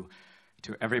 thank you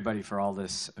to everybody for all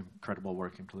this incredible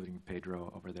work, including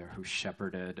Pedro over there, who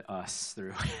shepherded us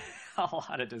through a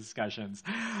lot of discussions.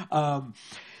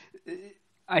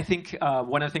 I think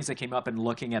one of the things that came up in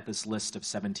looking at this list of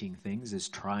 17 things is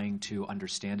trying to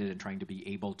understand it and trying to be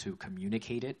able to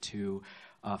communicate it to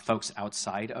folks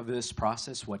outside of this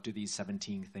process. What do these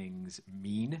 17 things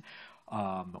mean?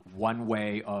 One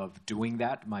way of doing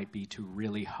that might be to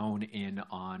really hone in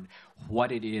on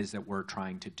what it is that we're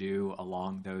trying to do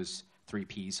along those 3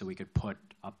 Ps, so we could put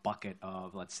a bucket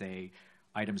of, let's say,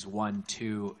 items 1,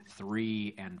 2,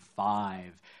 3, and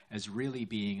 5 as really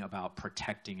being about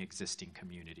protecting existing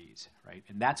communities, right?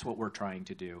 And that's what we're trying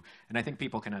to do. And I think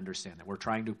people can understand that. We're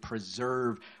trying to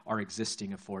preserve our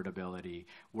existing affordability.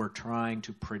 We're trying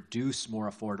to produce more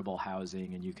affordable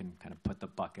housing, and you can kind of put the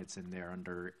buckets in there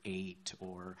under 8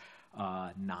 or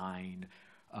 9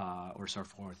 or so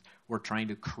forth. We're trying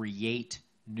to create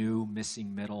new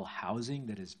missing middle housing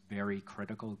that is very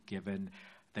critical given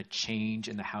the change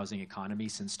in the housing economy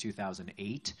since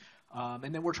 2008.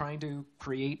 And then we're trying to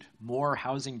create more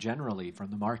housing generally from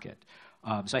the market.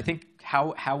 So I think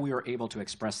how we are able to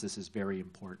express this is very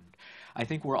important. I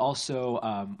think we're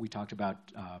also, we talked about,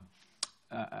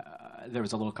 there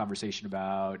was a little conversation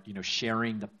about,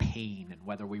 sharing the pain and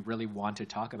whether we really want to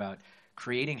talk about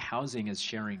creating housing as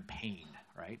sharing pain.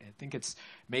 Right? I think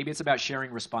maybe it's about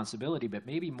sharing responsibility, but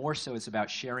maybe more so it's about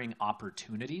sharing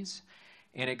opportunities.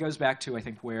 And it goes back to, I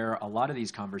think, where a lot of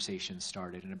these conversations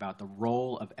started and about the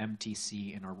role of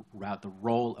MTC and about the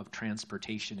role of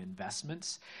transportation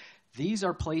investments. These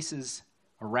are places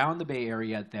around the Bay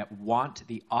Area that want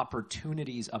the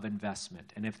opportunities of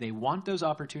investment. And if they want those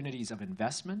opportunities of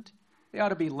investment, they ought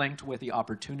to be linked with the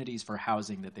opportunities for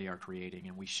housing that they are creating.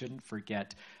 And we shouldn't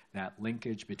forget that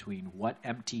linkage between what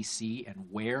MTC and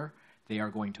where they are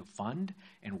going to fund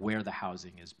and where the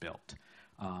housing is built.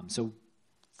 So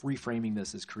reframing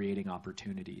this as creating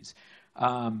opportunities.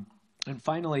 And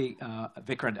finally,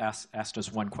 Vikrant asked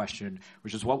us one question,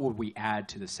 which is what would we add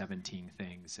to the 17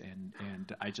 things?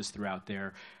 And I just threw out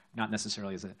there, not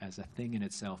necessarily as a thing in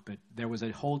itself, but there was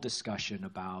a whole discussion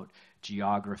about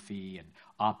geography and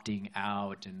opting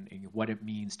out and what it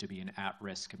means to be an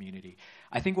at-risk community.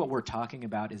 I think what we're talking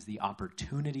about is the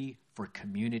opportunity for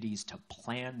communities to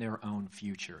plan their own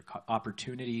future,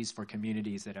 opportunities for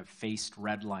communities that have faced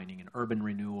redlining and urban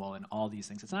renewal and all these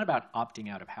things. It's not about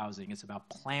opting out of housing, it's about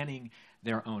planning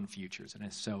their own futures.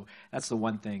 And so that's the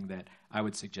one thing that I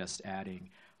would suggest adding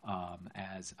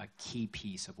as a key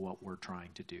piece of what we're trying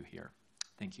to do here.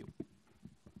 Thank you.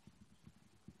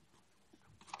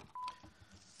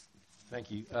 Thank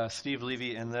you. Steve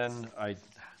Levy, and then I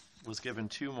was given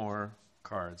 2 more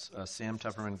cards, Sam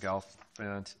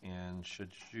Tepperman-Galfant and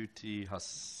Shajuti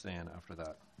Hassan after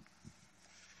that.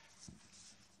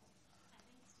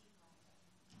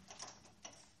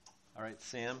 All right,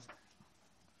 Sam.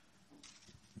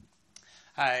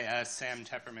 Hi, Sam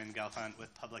Tepperman-Galfant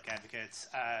with Public Advocates.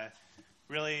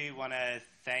 Really want to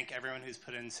thank everyone who's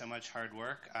put in so much hard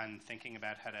work on thinking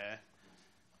about how to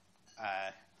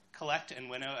collect and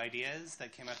winnow ideas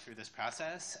that came up through this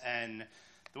process. And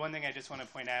the one thing I just want to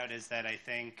point out is that I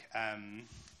think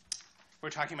we're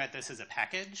talking about this as a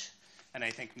package, and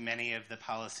I think many of the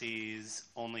policies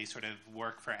only sort of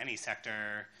work for any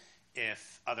sector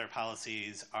if other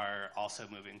policies are also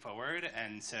moving forward.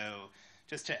 And so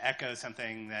just to echo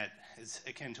something that is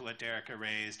akin to what Derica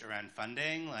raised around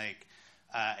funding, like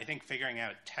I think figuring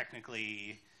out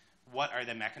technically what are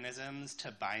the mechanisms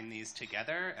to bind these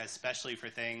together, especially for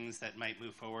things that might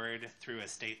move forward through a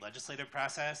state legislative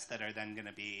process that are then going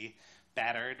to be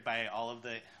battered by all of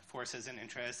the forces and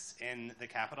interests in the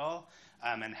Capitol,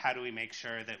 and how do we make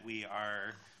sure that we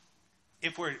are,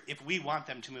 if we want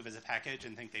them to move as a package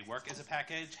and think they work as a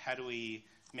package, how do we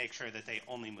make sure that they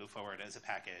only move forward as a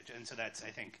package? And so that's, I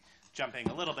think, jumping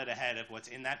a little bit ahead of what's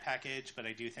in that package, but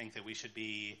I do think that we should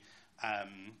be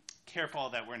careful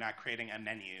that we're not creating a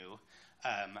menu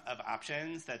of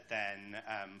options that then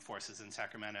forces in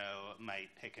Sacramento might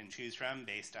pick and choose from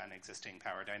based on existing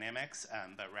power dynamics,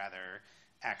 but rather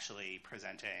actually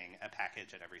presenting a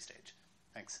package at every stage.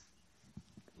 Thanks.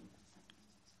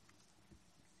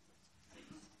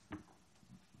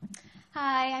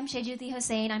 Hi, I'm Shayjuthi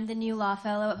Hossain. I'm the new law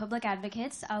fellow at Public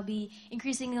Advocates. I'll be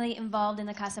increasingly involved in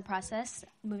the CASA process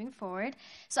moving forward.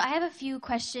 So I have a few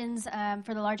questions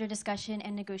for the larger discussion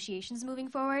and negotiations moving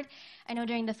forward. I know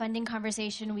during the funding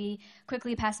conversation we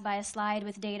quickly passed by a slide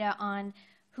with data on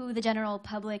who the general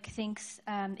public thinks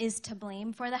is to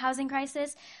blame for the housing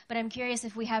crisis, but I'm curious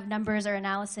if we have numbers or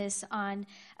analysis on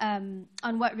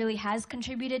what really has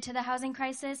contributed to the housing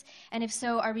crisis, and if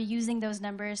so, are we using those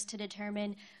numbers to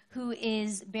determine who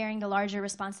is bearing the larger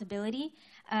responsibility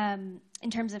in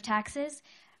terms of taxes?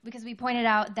 Because we pointed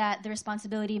out that the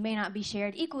responsibility may not be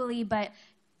shared equally, but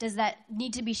does that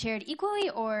need to be shared equally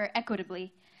or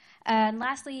equitably? And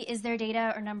lastly, is there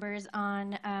data or numbers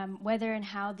on whether and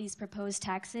how these proposed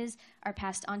taxes are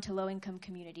passed on to low-income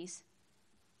communities?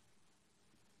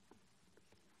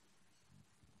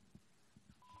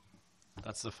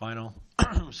 That's the final,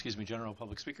 excuse me, general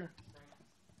public speaker.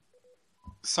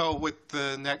 So with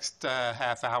the next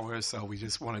half hour or so, we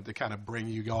just wanted to kind of bring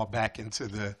you all back into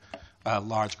the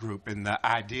large group. And the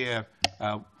idea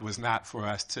was not for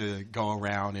us to go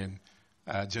around and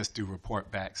just do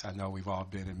report backs. I know we've all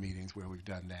been in meetings where we've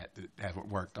done that haven't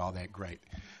worked all that great.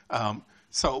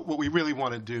 So what we really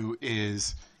want to do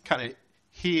is kind of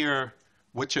hear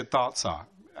what your thoughts are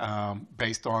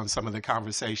based on some of the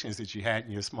conversations that you had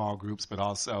in your small groups, but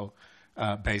also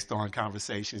based on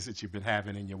conversations that you've been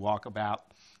having in your walkabout,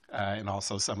 and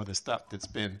also some of the stuff that's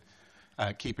been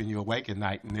keeping you awake at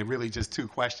night. And they're really just two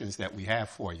questions that we have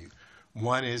for you.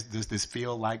 One is, does this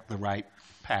feel like the right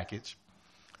package?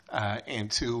 And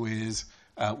two is,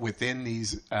 within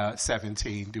these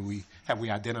 17, have we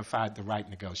identified the right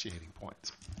negotiating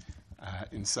points?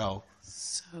 And so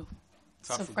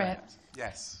Fred.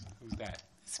 Yes, who's that?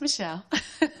 It's Michelle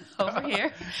over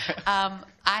here.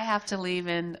 I have to leave,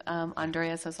 and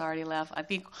Andreas has already left. I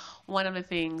think one of the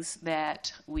things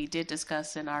that we did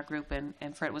discuss in our group,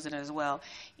 and Fred was in it as well,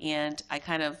 and I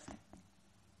kind of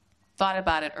thought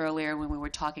about it earlier when we were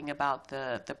talking about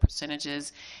the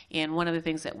percentages, and one of the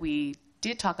things that we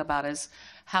did talk about is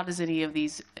how does any of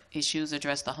these issues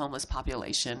address the homeless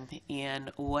population,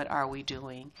 and what are we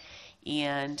doing?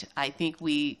 And I think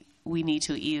we need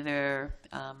to either,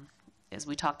 as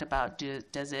we talked about,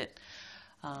 does it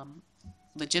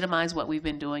legitimize what we've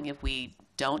been doing if we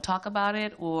don't talk about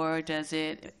it, or does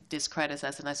it discredit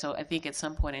us? And so I think at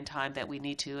some point in time that we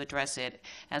need to address it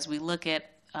as we look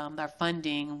at our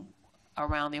funding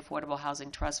around the Affordable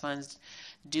Housing Trust Funds.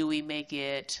 Do we make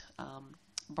it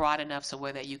broad enough so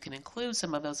where that you can include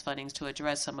some of those fundings to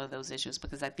address some of those issues?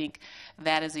 Because I think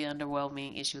that is the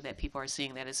underwhelming issue that people are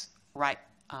seeing that is right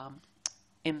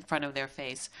in front of their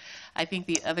face. I think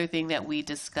the other thing that we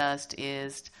discussed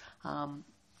is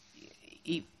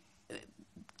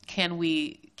can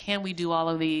we do all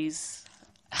of these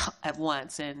at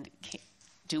once, and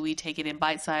do we take it in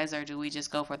bite size, or do we just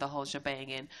go for the whole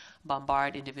shebang and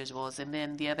bombard individuals? And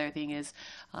then the other thing is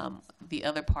the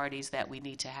other parties that we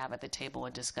need to have at the table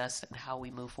and discuss how we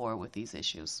move forward with these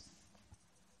issues.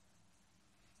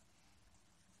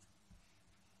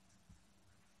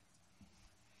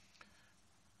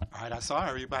 All right, I saw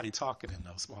everybody talking in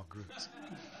those small groups.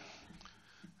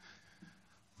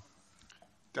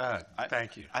 Doug,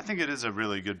 thank you. I think it is a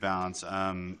really good balance.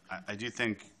 I do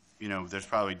think, there's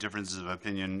probably differences of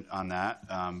opinion on that,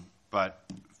 but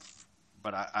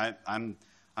I'm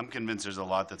convinced there's a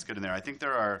lot that's good in there. I think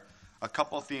there are a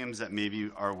couple themes that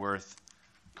maybe are worth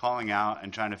calling out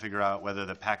and trying to figure out whether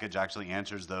the package actually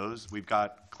answers those. We've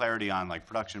got clarity on like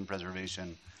production,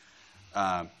 preservation,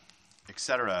 et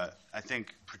cetera. I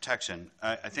think protection.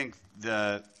 I think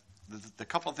the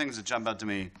couple things that jump out to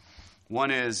me, one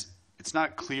is it's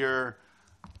not clear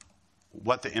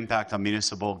what the impact on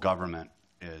municipal government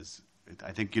is.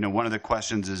 I think, one of the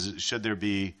questions is, should there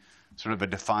be sort of a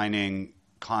defining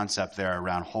concept there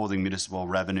around holding municipal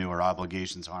revenue or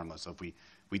obligations harmless. So if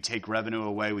we take revenue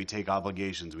away, we take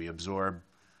obligations, we absorb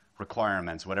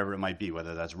requirements, whatever it might be,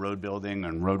 whether that's road building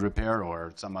and road repair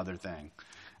or some other thing.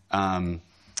 I'm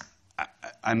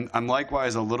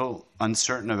likewise a little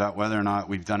uncertain about whether or not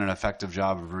we've done an effective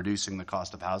job of reducing the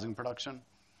cost of housing production.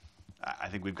 I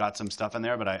think we've got some stuff in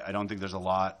there, but I don't think there's a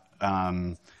lot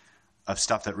of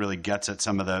stuff that really gets at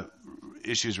some of the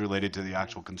issues related to the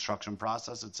actual construction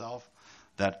process itself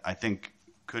that I think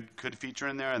could feature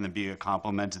in there and then be a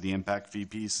complement to the impact fee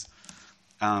piece.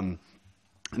 And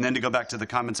then to go back to the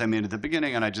comments I made at the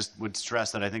beginning, and I just would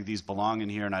stress that I think these belong in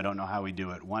here, and I don't know how we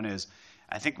do it. One is,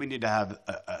 I think we need to have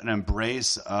an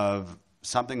embrace of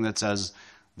something that says,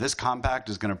 this compact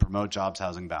is going to promote jobs,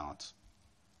 housing, balance.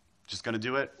 Just going to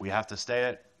do it. We have to stay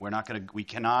it. We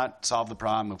cannot solve the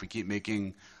problem if we keep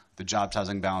making the jobs,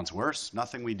 housing, balance worse.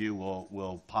 Nothing we do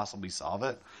will possibly solve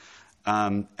it.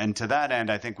 And to that end,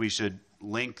 I think we should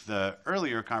link the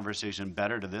earlier conversation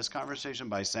better to this conversation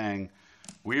by saying,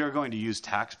 we are going to use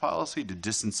tax policy to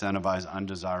disincentivize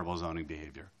undesirable zoning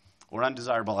behavior or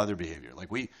undesirable other behavior.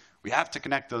 Like we have to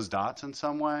connect those dots in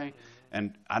some way.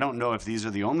 And I don't know if these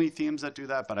are the only themes that do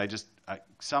that, but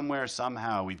somewhere,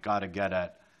 somehow, we've got to get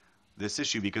at this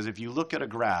issue. Because if you look at a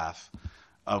graph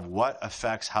of what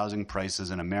affects housing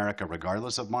prices in America,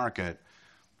 regardless of market,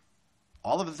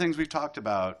 all of the things we've talked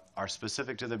about are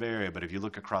specific to the Bay Area. But if you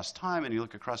look across time and you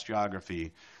look across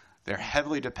geography, they're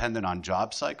heavily dependent on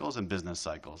job cycles and business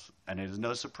cycles. And it is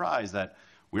no surprise that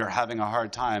we are having a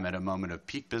hard time at a moment of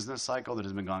peak business cycle that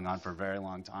has been going on for a very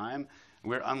long time.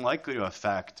 We're unlikely to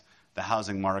affect the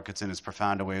housing markets in as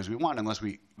profound a way as we want unless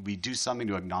we do something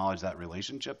to acknowledge that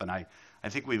relationship. And I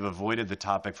think we've avoided the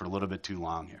topic for a little bit too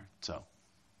long here. So.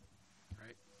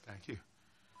 Great. Thank you.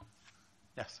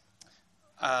 Yes.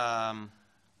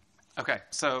 Okay,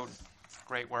 so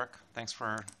great work. Thanks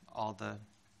for all the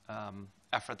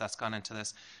effort that's gone into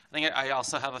this. I think I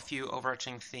also have a few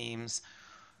overarching themes.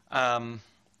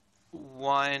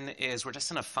 One is we're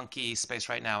just in a funky space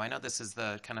right now. I know this is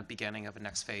the kind of beginning of the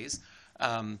next phase,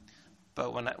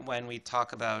 but when we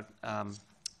talk about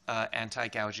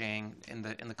anti-gouging in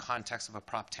the context of a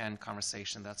Prop 10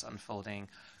 conversation that's unfolding,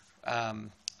 how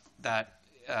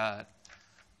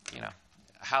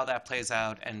that plays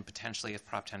out, and potentially if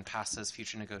Prop 10 passes,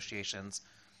 future negotiations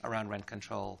around rent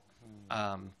control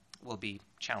will be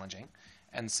challenging.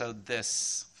 And so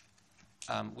this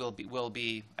will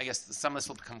be, I guess some of this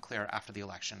will become clear after the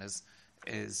election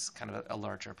is kind of a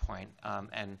larger point.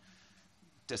 And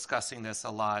discussing this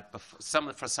a lot, for some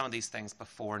of these things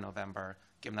before November,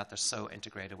 given that they're so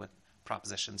integrated with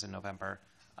propositions in November,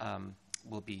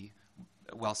 will be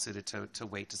well suited to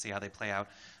wait to see how they play out,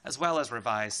 as well as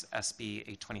revise SB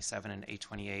 827 and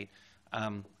 828.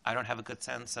 I don't have a good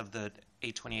sense of the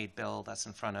 828 bill that's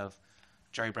in front of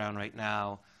Jerry Brown right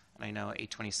now, and I know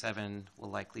 827 will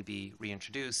likely be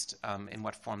reintroduced. In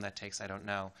what form that takes, I don't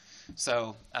know.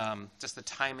 So just the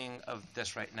timing of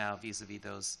this right now vis-a-vis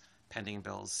those pending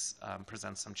bills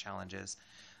presents some challenges.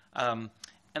 And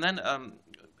then I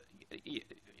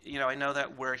know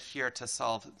that we're here to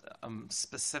solve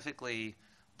specifically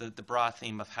the broad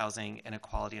theme of housing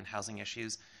inequality and housing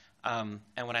issues. And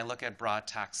when I look at broad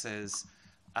taxes,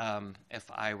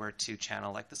 if I were to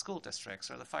channel like the school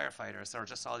districts or the firefighters or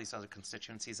just all these other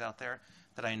constituencies out there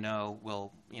that I know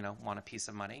will want a piece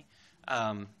of money.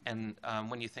 And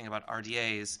when you think about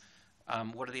RDAs,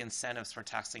 what are the incentives for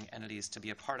taxing entities to be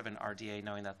a part of an RDA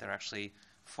knowing that they're actually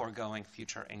foregoing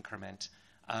future increment?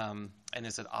 And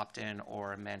is it opt-in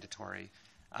or mandatory?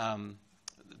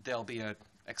 There'll be an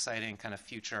exciting kind of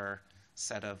future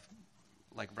set of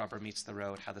like rubber meets the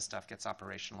road, how this stuff gets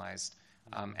operationalized,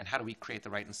 and how do we create the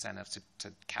right incentives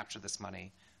to capture this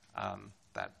money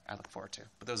that I look forward to.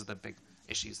 But those are the big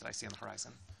issues that I see on the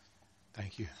horizon.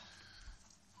 Thank you.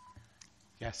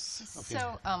 Yes. Okay.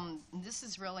 So this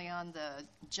is really on the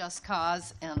just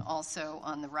cause and also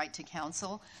on the right to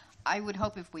counsel. I would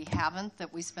hope if we haven't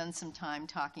that we spend some time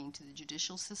talking to the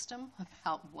judicial system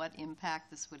about what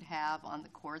impact this would have on the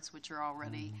courts, which are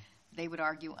already, they would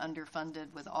argue,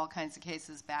 underfunded with all kinds of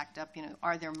cases backed up.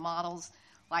 Are there models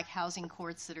like housing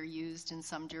courts that are used in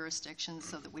some jurisdictions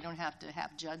so that we don't have to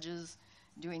have judges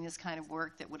doing this kind of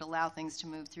work that would allow things to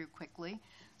move through quickly?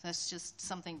 So that's just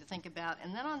something to think about.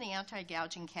 And then on the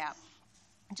anti-gouging cap,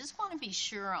 I just want to be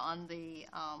sure on the,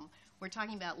 we're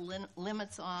talking about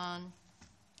limits on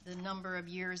the number of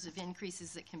years of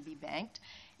increases that can be banked,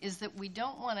 is that we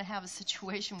don't want to have a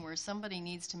situation where somebody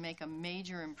needs to make a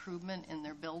major improvement in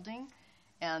their building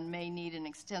and may need an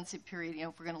extensive period.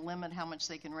 If we're going to limit how much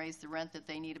they can raise the rent, that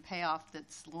they need a payoff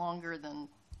that's longer than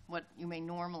what you may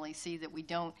normally see, that we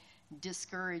don't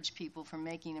discourage people from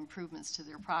making improvements to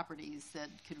their properties that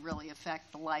could really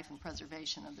affect the life and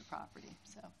preservation of the property.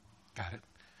 So. Got it.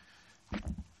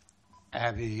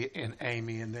 Abby and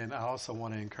Amy, and then I also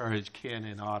want to encourage Ken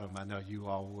and Autumn. I know you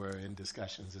all were in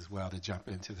discussions as well to jump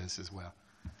into this as well.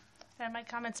 And my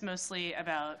comment's mostly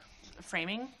about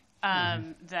framing.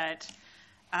 That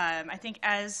I think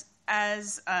as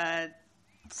a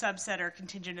subset or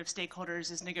contingent of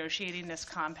stakeholders is negotiating this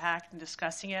compact and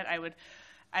discussing it,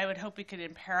 I would hope we could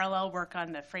in parallel work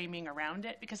on the framing around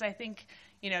it, because I think,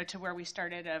 to where we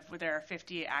started of where there are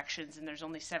 50 actions and there's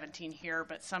only 17 here,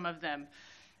 but some of them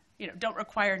don't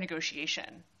require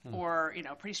negotiation or,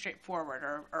 pretty straightforward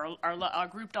or are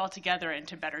grouped all together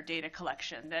into better data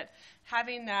collection. That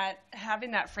having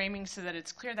that framing so that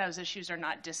it's clear those issues are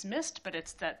not dismissed, but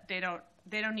it's that they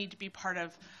don't need to be part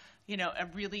of, a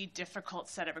really difficult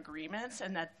set of agreements,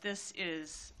 and that this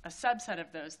is a subset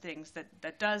of those things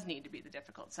that does need to be the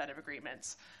difficult set of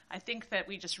agreements. I think that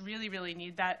we just really, really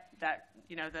need that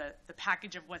the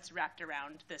package of what's wrapped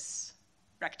around this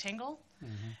rectangle.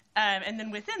 And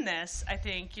then within this, I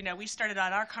think, we started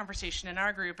on our conversation in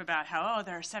our group about how,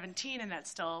 there are 17 and that's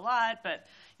still a lot. But,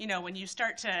 when you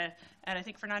start to, and I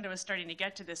think Fernando was starting to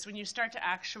get to this, when you start to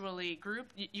actually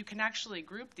group, you can actually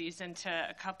group these into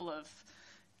a couple of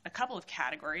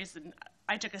categories. And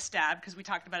I took a stab because we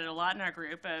talked about it a lot in our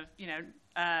group of,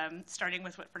 starting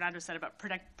with what Fernando said about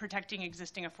protecting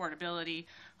existing affordability,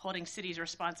 holding cities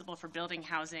responsible for building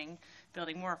housing,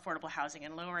 building more affordable housing,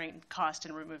 and lowering cost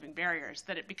and removing barriers,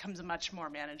 that it becomes much more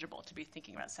manageable to be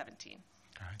thinking about 17.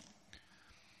 All right.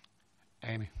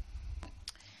 Amy.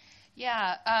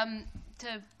 Yeah,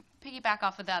 to piggyback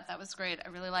off of that was great. I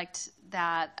really liked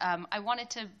that. I wanted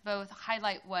to both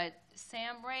highlight what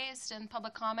Sam raised in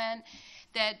public comment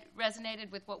that resonated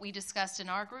with what we discussed in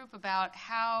our group about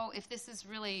how, if this is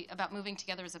really about moving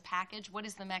together as a package, what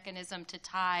is the mechanism to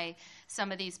tie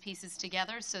some of these pieces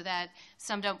together so that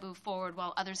some don't move forward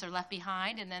while others are left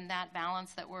behind, and then that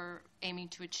balance that we're aiming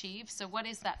to achieve. So what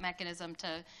is that mechanism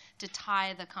to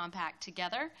tie the compact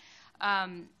together?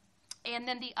 And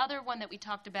then the other one that we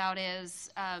talked about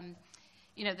is,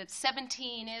 that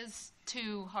 17 is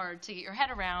too hard to get your head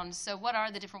around. So what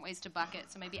are the different ways to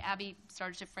bucket? So maybe Abby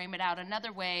started to frame it out.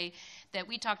 Another way that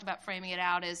we talked about framing it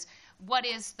out is, what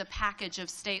is the package of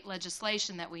state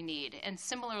legislation that we need? And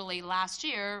similarly, last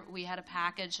year, we had a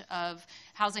package of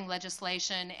housing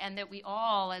legislation, and that we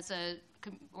all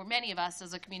or many of us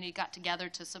as a community got together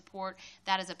to support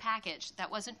that as a package. That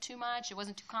wasn't too much. It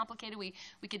wasn't too complicated. We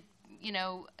could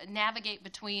navigate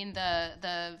between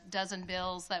the dozen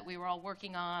bills that we were all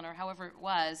working on, or however it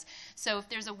was. So if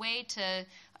there's a way to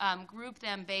group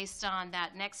them based on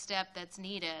that next step that's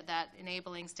needed, that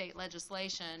enabling state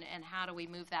legislation, and how do we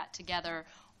move that together?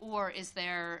 Or is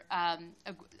there a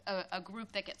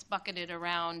group that gets bucketed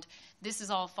around, this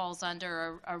all falls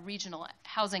under a regional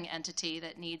housing entity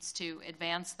that needs to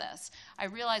advance this? I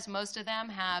realize most of them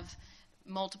have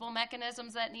multiple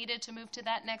mechanisms that needed to move to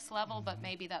that next level, but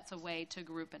maybe that's a way to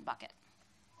group and bucket.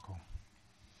 Cool.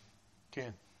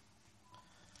 Ken.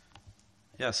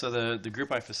 Yeah, so the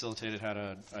group I facilitated had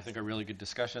I think a really good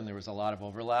discussion. There was a lot of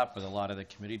overlap with a lot of the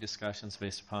committee discussions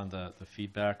based upon the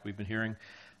feedback we've been hearing.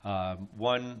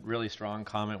 One really strong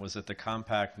comment was that the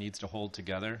compact needs to hold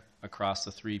together across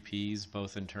the 3 Ps,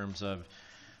 both in terms of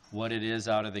what it is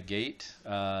out of the gate,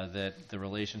 that the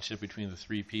relationship between the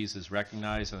 3 Ps is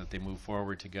recognized and that they move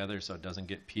forward together so it doesn't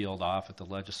get peeled off at the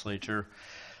legislative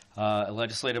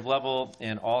level,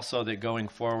 and also that going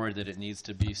forward that it needs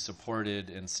to be supported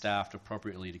and staffed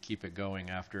appropriately to keep it going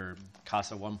after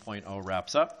CASA 1.0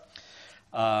 wraps up.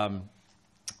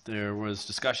 There was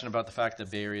discussion about the fact that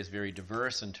Bay Area is very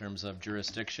diverse in terms of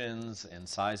jurisdictions and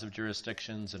size of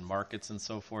jurisdictions and markets and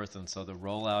so forth, and so the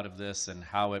rollout of this and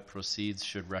how it proceeds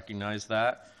should recognize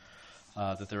that.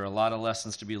 That there are a lot of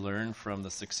lessons to be learned from the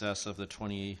success of the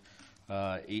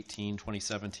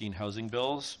 2018-2017 housing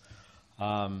bills.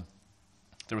 There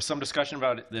was some discussion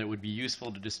about it, that it would be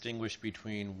useful to distinguish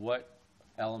between what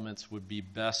elements would be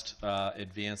best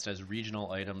advanced as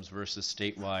regional items versus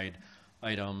statewide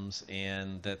items,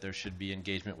 and that there should be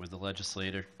engagement with the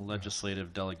legislative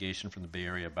delegation from the Bay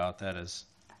Area about that as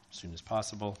soon as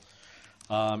possible.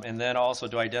 And then also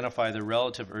to identify the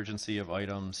relative urgency of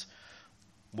items,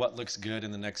 what looks good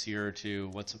in the next year or two,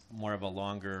 what's more of a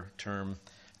longer term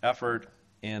effort.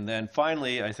 And then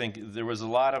finally, I think there was a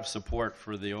lot of support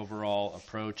for the overall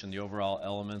approach and the overall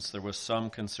elements. There was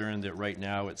some concern that right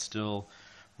now it still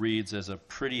reads as a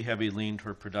pretty heavy lean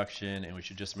toward production, and we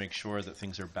should just make sure that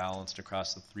things are balanced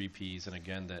across the 3 Ps, and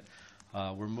again that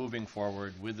we're moving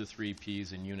forward with the 3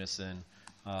 Ps in unison.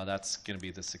 That's going to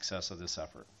be the success of this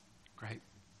effort. Great.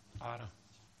 Autumn.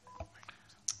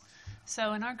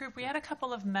 So in our group, we had a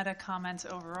couple of meta comments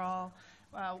overall.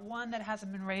 One that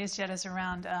hasn't been raised yet is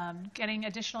around getting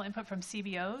additional input from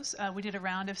CBOs. We did a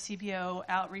round of CBO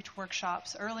outreach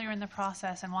workshops earlier in the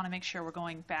process and want to make sure we're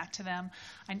going back to them.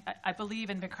 I believe,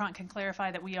 and Vikrant can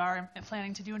clarify, that we are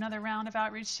planning to do another round of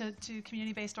outreach to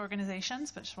community-based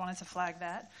organizations, but just wanted to flag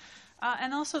that.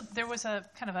 And also, there was a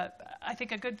kind of I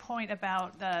think, a good point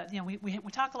about, we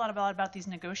talk a lot about these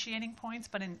negotiating points,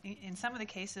 but in some of the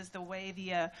cases, the way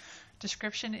the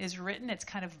description is written, it's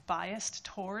kind of biased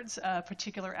towards a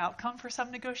particular outcome for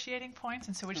some negotiating points,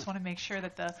 and so we just want to make sure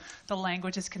that the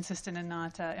language is consistent and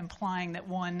not implying that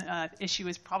one issue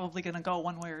is probably going to go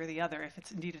one way or the other if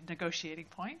it's indeed a negotiating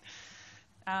point.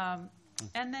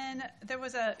 And then there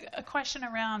was a question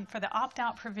around for the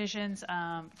opt-out provisions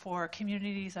for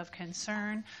communities of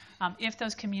concern. If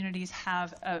those communities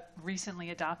have a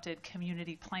recently adopted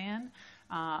community plan,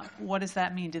 what does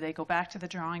that mean? Do they go back to the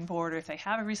drawing board? Or if they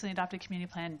have a recently adopted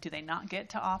community plan, do they not get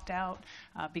to opt out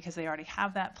because they already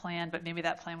have that plan, but maybe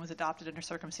that plan was adopted under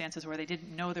circumstances where they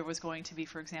didn't know there was going to be,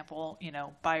 for example,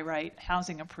 by right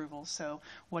housing approvals. So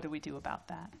what do we do about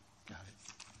that?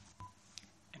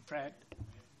 And Brad,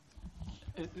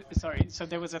 sorry, so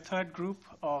there was a third group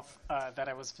of that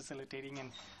I was facilitating,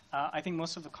 and I think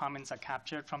most of the comments are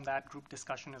captured from that group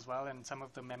discussion as well, and some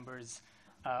of the members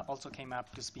also came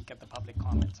up to speak at the public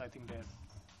comments. I think their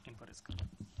input is good.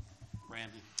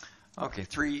 Randy. Okay,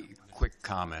 3 quick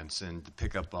comments, and to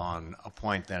pick up on a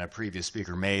point that a previous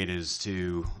speaker made is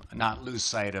to not lose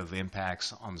sight of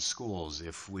impacts on the schools.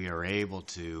 If we are able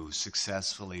to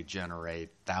successfully generate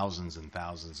thousands and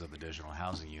thousands of additional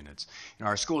housing units,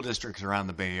 our school districts around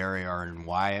the Bay Area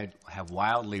have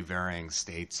wildly varying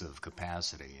states of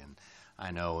capacity, and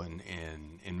I know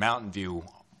in Mountain View,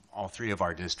 all 3 of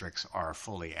our districts are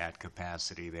fully at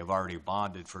capacity. They've already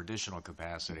bonded for additional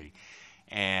capacity.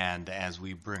 And as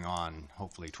we bring on,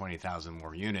 hopefully, 20,000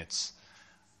 more units,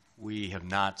 we have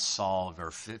not solved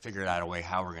or figured out a way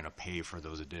how we're going to pay for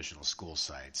those additional school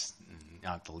sites,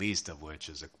 not the least of which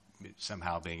is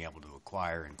somehow being able to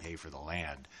acquire and pay for the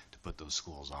land to put those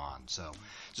schools on. So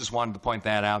just wanted to point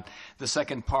that out. The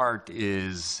second part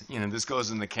is, this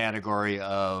goes in the category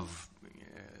of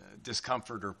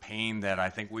discomfort or pain that I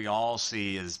think we all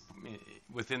see is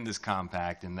within this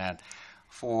compact, in that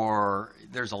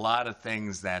there's a lot of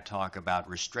things that talk about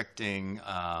restricting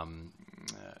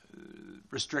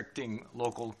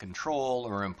local control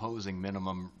or imposing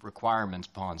minimum requirements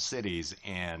upon cities.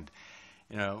 And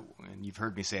and you've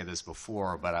heard me say this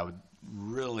before, but I would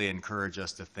really encourage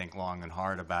us to think long and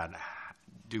hard about,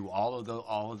 do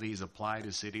all of these apply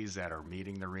to cities that are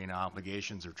meeting their RENA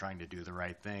obligations or trying to do the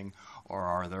right thing, or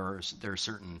are there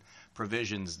certain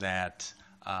provisions that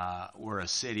where a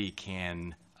city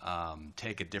can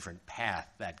take a different path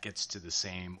that gets to the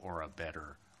same or a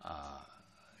better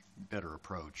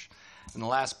approach? And the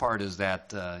last part is that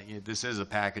this is a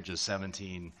package of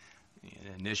 17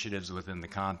 initiatives within the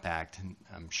compact, and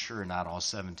I'm sure not all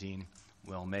 17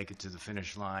 will make it to the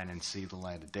finish line and see the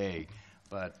light of day,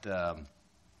 but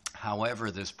however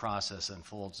this process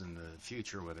unfolds in the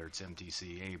future, whether it's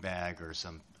MTC, ABAG, or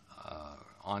some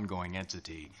ongoing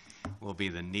entity, will be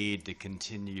the need to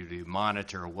continue to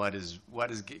monitor what is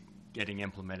getting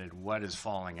implemented, what is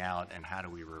falling out, and how do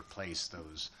we replace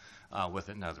those with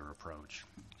another approach.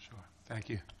 Sure. Thank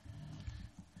you.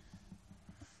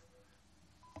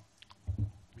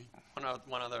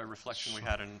 One other reflection we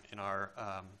had in our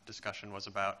discussion was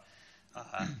about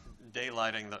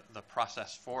daylighting the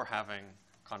process for having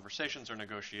conversations or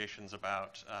negotiations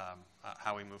about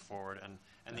how we move forward,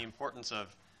 and the importance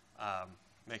of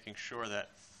making sure that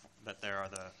there are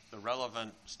the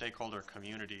relevant stakeholder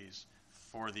communities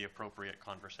for the appropriate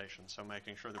conversations. So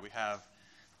making sure that we have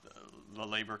the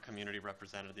labor community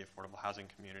represented, the affordable housing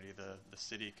community, the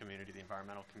city community, the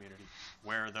environmental community,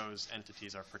 where those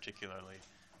entities are particularly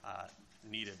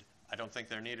needed. I don't think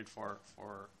they're needed for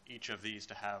each of these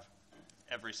to have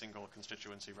every single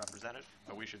constituency represented,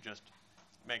 but we should just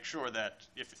make sure that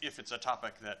if it's a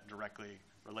topic that directly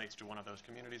relates to one of those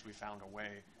communities, we found a way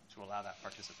to allow that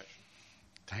participation.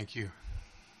 Thank you.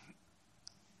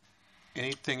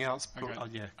 Anything else? Go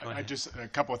ahead. Just a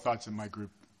couple of thoughts in my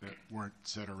group that weren't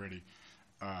said already.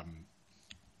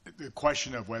 The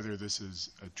question of whether this is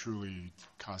a truly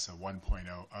CASA 1.0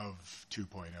 of 2.0,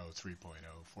 3.0,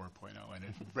 4.0, and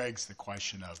it begs the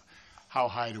question of how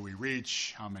high do we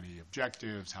reach, how many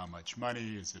objectives, how much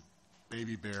money, is it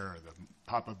baby bear or the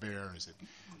papa bear, is it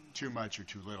too much or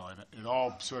too little? And it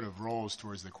all sort of rolls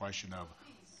towards the question of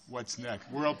what's next,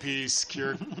 world peace,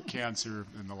 cure cancer,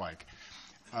 and the like.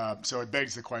 So it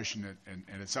begs the question,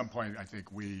 and at some point, I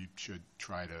think we should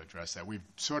try to address that. We've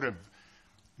sort of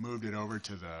moved it over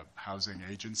to the housing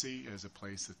agency as a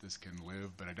place that this can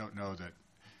live, but I don't know that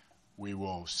we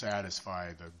will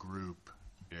satisfy the group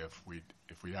if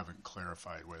we haven't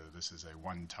clarified whether this is a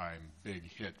one-time big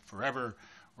hit forever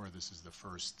or this is the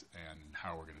first and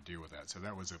how we're going to deal with that. So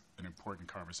that was an important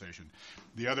conversation.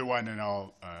 The other one, and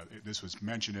this was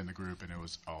mentioned in the group, and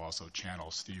I'll also channel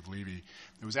Steve Levy.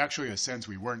 There was actually a sense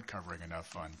we weren't covering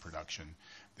enough on production,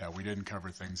 that we didn't cover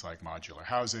things like modular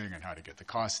housing and how to get the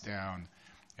costs down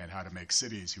and how to make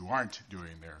cities who aren't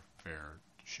doing their fair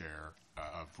share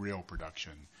of real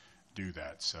production do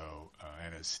that. So,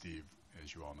 and as Steve,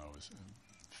 as you all know, is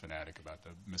a fanatic about the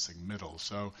missing middle.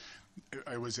 So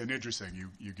it was an interesting,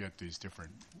 you get these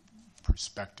different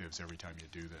perspectives every time you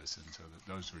do this. And so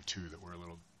those were two that were a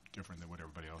little different than what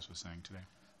everybody else was saying today.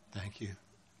 Thank you.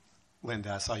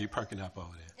 Linda, I saw you perking up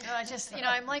over there. I just,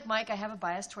 I'm like Mike, I have a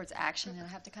bias towards action, and I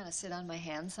have to kind of sit on my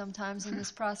hands sometimes in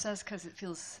this process because it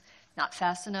feels not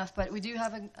fast enough. But we do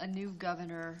have a new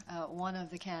governor. One of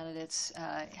the candidates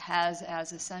has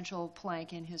as essential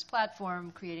plank in his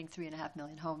platform creating 3.5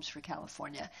 million homes for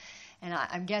California. And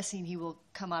I'm guessing he will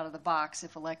come out of the box,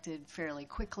 if elected, fairly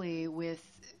quickly with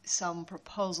some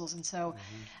proposals. And so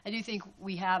I do think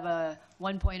we have a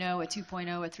 1.0, a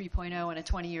 2.0, a 3.0, and a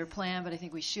 20-year plan, but I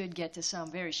think we should get to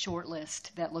some very short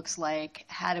list that looks like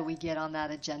how do we get on that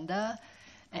agenda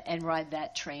and ride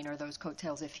that train or those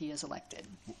coattails if he is elected.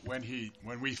 When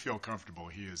we feel comfortable,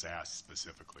 he is asked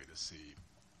specifically to see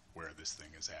where this thing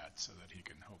is at so that he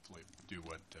can hopefully do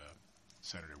what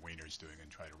Senator Wiener's doing and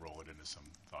try to roll it into some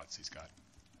thoughts he's got.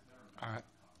 All right.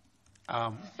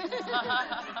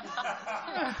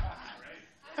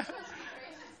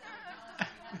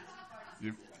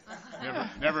 You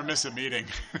never miss a meeting.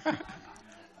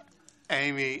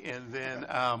 Amy, and then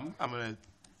I'm going to,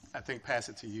 I think, pass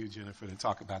it to you, Jennifer, to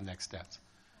talk about next steps.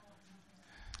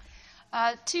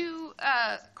 Two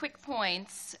quick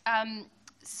points.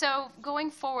 So going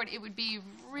forward, it would be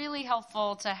really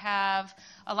helpful to have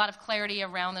a lot of clarity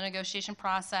around the negotiation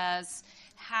process.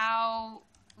 I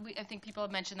think people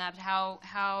have mentioned that. How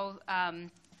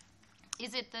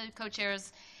is it the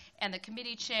co-chairs and the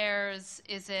committee chairs?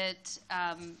 Is it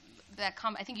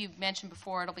I think you mentioned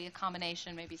before it'll be a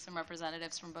combination, maybe some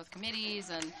representatives from both committees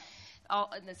and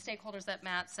the stakeholders that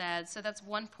Matt said. So that's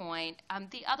one point.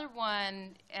 The other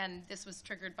one, and this was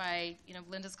triggered by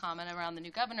Linda's comment around the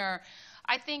new governor,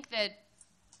 I think that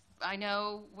I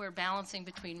know we're balancing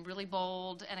between really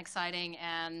bold and exciting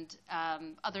and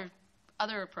other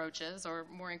approaches or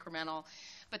more incremental,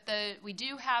 but we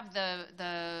do have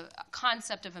the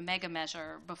concept of a mega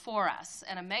measure before us,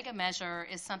 and a mega measure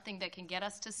is something that can get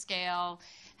us to scale,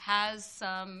 has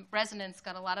some resonance,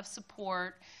 got a lot of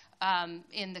support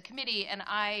in the committee, and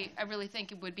I really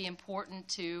think it would be important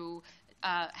to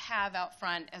have out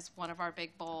front as one of our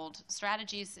big, bold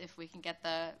strategies. If we can get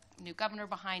the new governor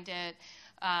behind it,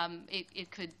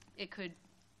 it could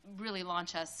really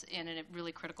launch us in a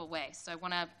really critical way. So I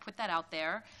want to put that out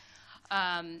there.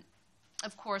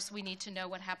 Of course, we need to know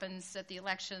what happens at the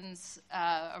elections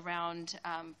around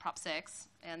Prop 6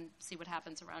 and see what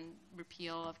happens around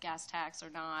repeal of gas tax or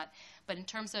not. But in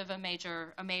terms of a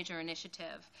major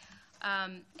initiative,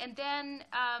 and then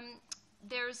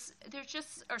there's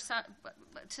just, or some,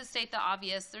 to state the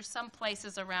obvious, there's some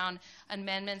places around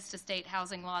amendments to state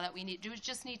housing law that we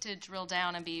just need to drill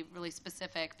down and be really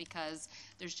specific, because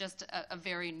there's just a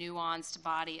very nuanced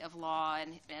body of law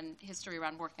and history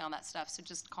around working on that stuff. So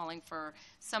just calling for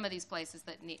some of these places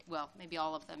that need, well, maybe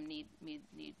all of them need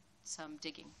some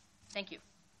digging. Thank you.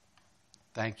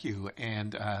 Thank you,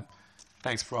 and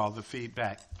thanks for all the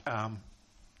feedback.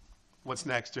 What's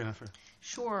next, Jennifer?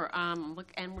 Sure. And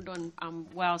we're doing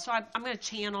well. So I'm going to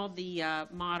channel the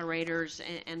moderators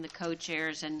and the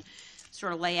co-chairs and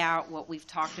sort of lay out what we've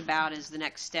talked about as the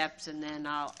next steps, and then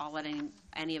I'll let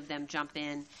any of them jump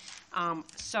in.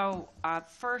 So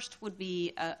first would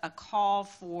be a call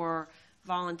for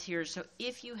volunteers. So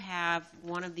if you have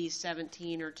one of these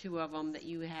 17 or two of them that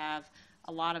you have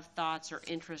a lot of thoughts or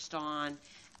interest on,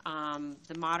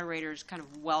 the moderators kind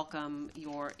of welcome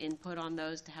your input on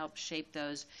those to help shape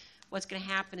those. What's going to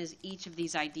happen is each of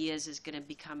these ideas is going to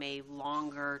become a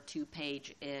longer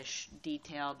 2-page-ish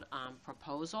detailed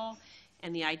proposal,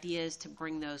 and the idea is to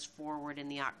bring those forward in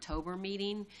the October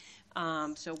meeting.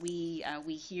 So we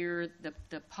hear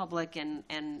the public and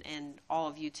all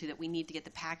of you too that we need to get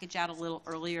the package out a little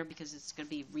earlier because it's going to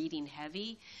be reading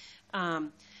heavy.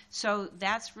 So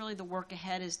that's really the work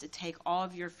ahead, is to take all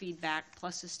of your feedback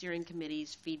plus the steering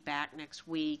committee's feedback next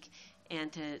week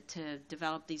and to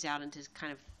develop these out into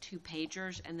kind of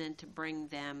 2-pagers and then to bring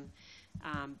them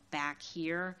back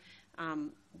here.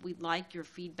 We'd like your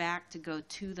feedback to go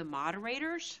to the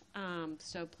moderators,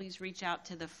 so please reach out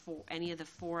to any of the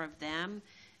 4 of them.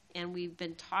 And we've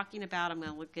been talking about, I'm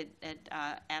going to look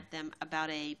at them, about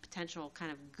a potential kind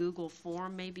of Google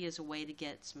form maybe as a way to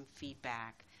get some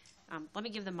feedback. Let me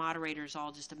give the moderators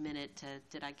all just a minute to,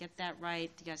 did I get that right?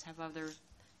 Do you guys have other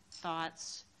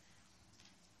thoughts?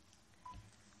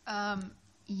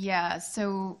 Yeah,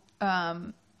 so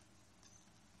the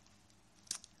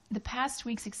past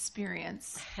week's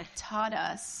experience taught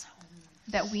us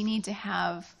that we need to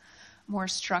have more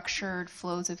structured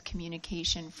flows of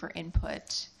communication for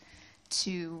input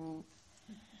to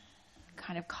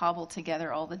kind of cobble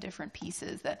together all the different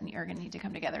pieces that are going to need to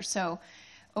come together. So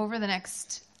over the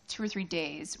next 2 or 3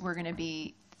 days, we're going to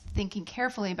be thinking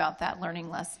carefully about that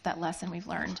lesson we've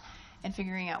learned and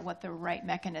figuring out what the right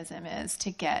mechanism is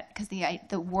to get, because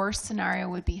the worst scenario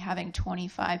would be having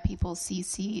 25 people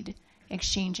CC'd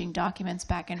exchanging documents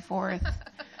back and forth,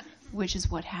 which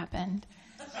is what happened.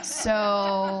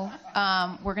 So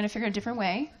we're going to figure out a different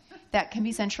way that can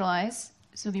be centralized,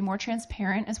 so it'll be more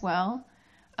transparent as well.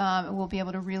 We'll be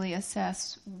able to really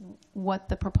assess what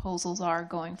the proposals are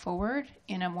going forward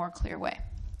in a more clear way,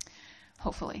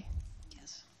 hopefully.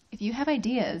 Yes. If you have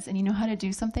ideas and you know how to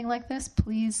do something like this,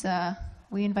 please,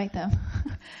 we invite them.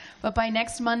 But by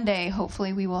next Monday,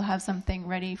 hopefully we will have something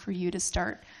ready for you to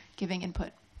start giving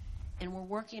input. And we're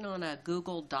working on a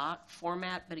Google Doc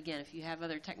format, but again, if you have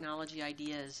other technology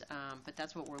ideas, but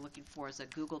that's what we're looking for, is a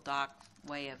Google Doc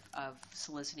way of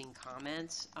soliciting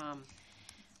comments.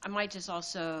 I might just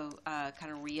also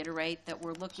kind of reiterate that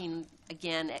we're looking,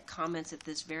 again, at comments at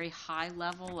this very high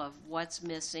level of what's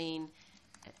missing,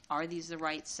 are these the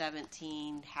right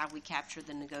 17, have we captured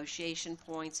the negotiation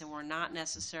points, and we're not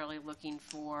necessarily looking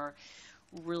for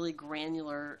really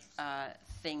granular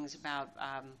things about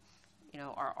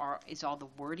is all the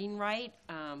wording right?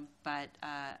 But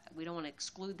we don't want to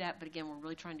exclude that. But again, we're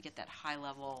really trying to get that high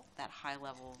level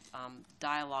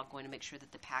dialogue going to make sure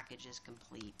that the package is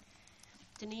complete.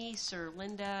 Denise or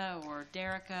Linda or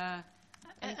Derica,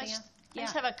 anything else? I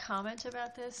just have a comment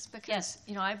about this because,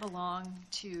 I belong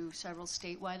to several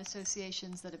statewide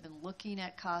associations that have been looking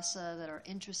at CASA, that are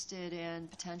interested in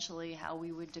potentially how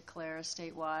we would declare a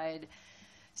statewide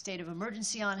state of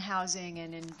emergency on housing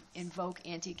and invoke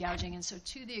anti-gouging. And so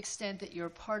to the extent that you're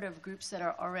part of groups that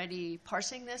are already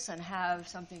parsing this and have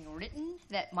something written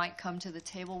that might come to the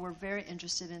table, we're very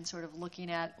interested in sort of looking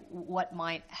at what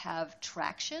might have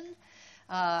traction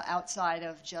outside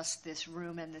of just this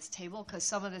room and this table, because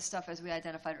some of this stuff, as we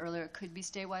identified earlier, could be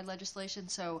statewide legislation.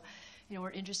 So,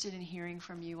 we're interested in hearing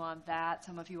from you on that.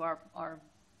 Some of you are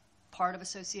part of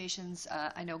associations.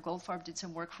 I know Goldfarb did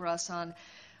some work for us on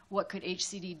what could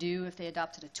HCD do if they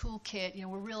adopted a toolkit.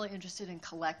 We're really interested in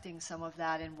collecting some of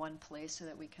that in one place so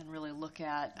that we can really look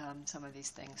at some of these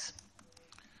things.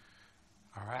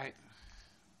 All right.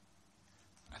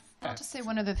 I'll just say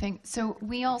one other thing. So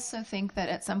we also think that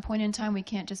at some point in time, we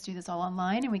can't just do this all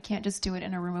online, and we can't just do it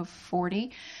in a room of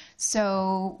 40.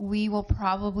 So we will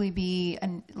probably be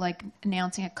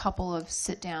announcing a couple of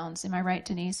sit-downs. Am I right,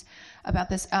 Denise, about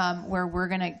this, where we're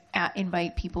going to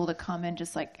invite people to come and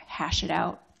just hash it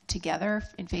out together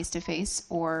in face-to-face,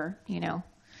 or,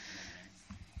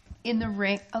 in the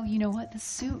ring. Oh, you know what? The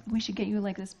suit. We should get you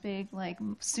this big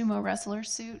sumo wrestler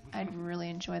suit. I'd really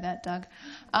enjoy that, Doug.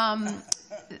 And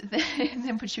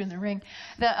then put you in the ring.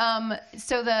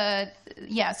 So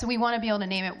we want to be able to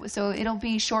name it. So it'll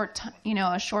be short,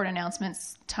 a short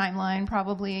announcements timeline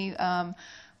probably.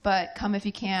 But come if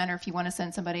you can, or if you want to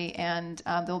send somebody, and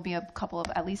there'll be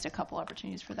at least a couple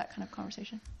opportunities for that kind of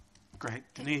conversation. Great,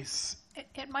 Denise.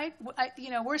 It might,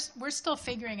 we're still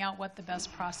figuring out what the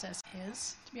best process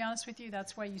is, to be honest with you.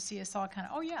 That's why you see us all kind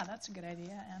of, oh yeah, that's a good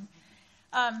idea.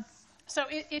 And so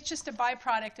it's just a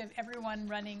byproduct of everyone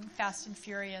running fast and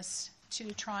furious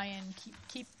to try and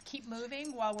keep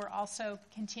moving, while we're also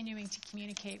continuing to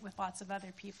communicate with lots of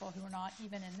other people who are not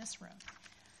even in this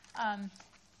room.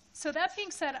 So that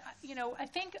being said, I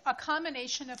think a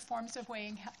combination of forms of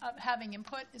having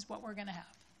input is what we're going to have.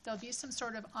 There'll be some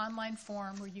sort of online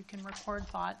form where you can record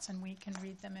thoughts and we can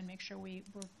read them and make sure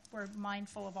we're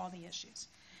mindful of all the issues.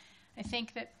 I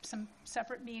think that some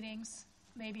separate meetings,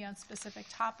 maybe on specific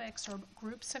topics or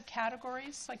groups of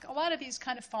categories, a lot of these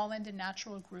kind of fall into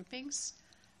natural groupings.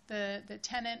 The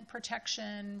tenant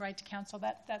protection, right to counsel,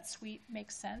 that suite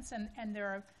makes sense, and there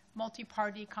are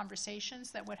multi-party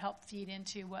conversations that would help feed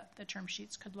into what the term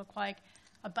sheets could look like.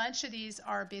 A bunch of these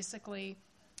are basically,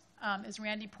 as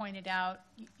Randy pointed out,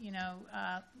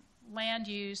 land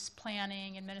use,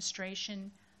 planning,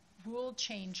 administration, rule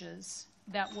changes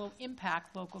that will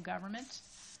impact local government.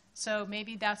 So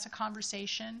maybe that's a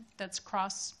conversation that's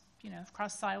cross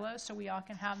silos, so we all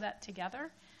can have that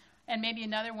together. And maybe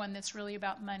another one that's really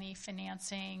about money,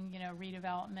 financing,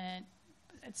 redevelopment,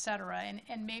 et cetera.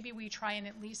 And maybe we try and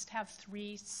at least have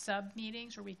 3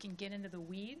 sub-meetings where we can get into the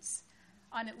weeds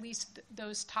on at least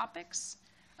those topics.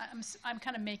 I'm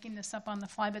kind of making this up on the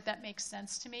fly, but that makes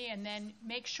sense to me. And then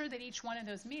make sure that each one of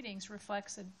those meetings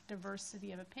reflects a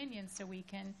diversity of opinions so we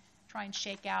can try and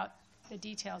shake out the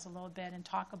details a little bit and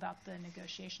talk about the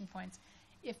negotiation points.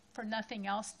 If for nothing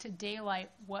else, to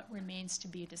daylight what remains to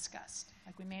be discussed.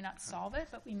 Like, we may not solve it,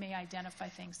 but we may identify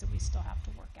things that we still have to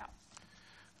work out.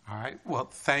 All right. Well,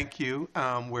 thank you.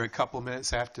 We're a couple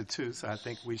minutes after 2, so I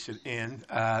think we should end.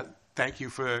 Thank you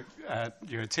for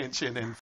your attention and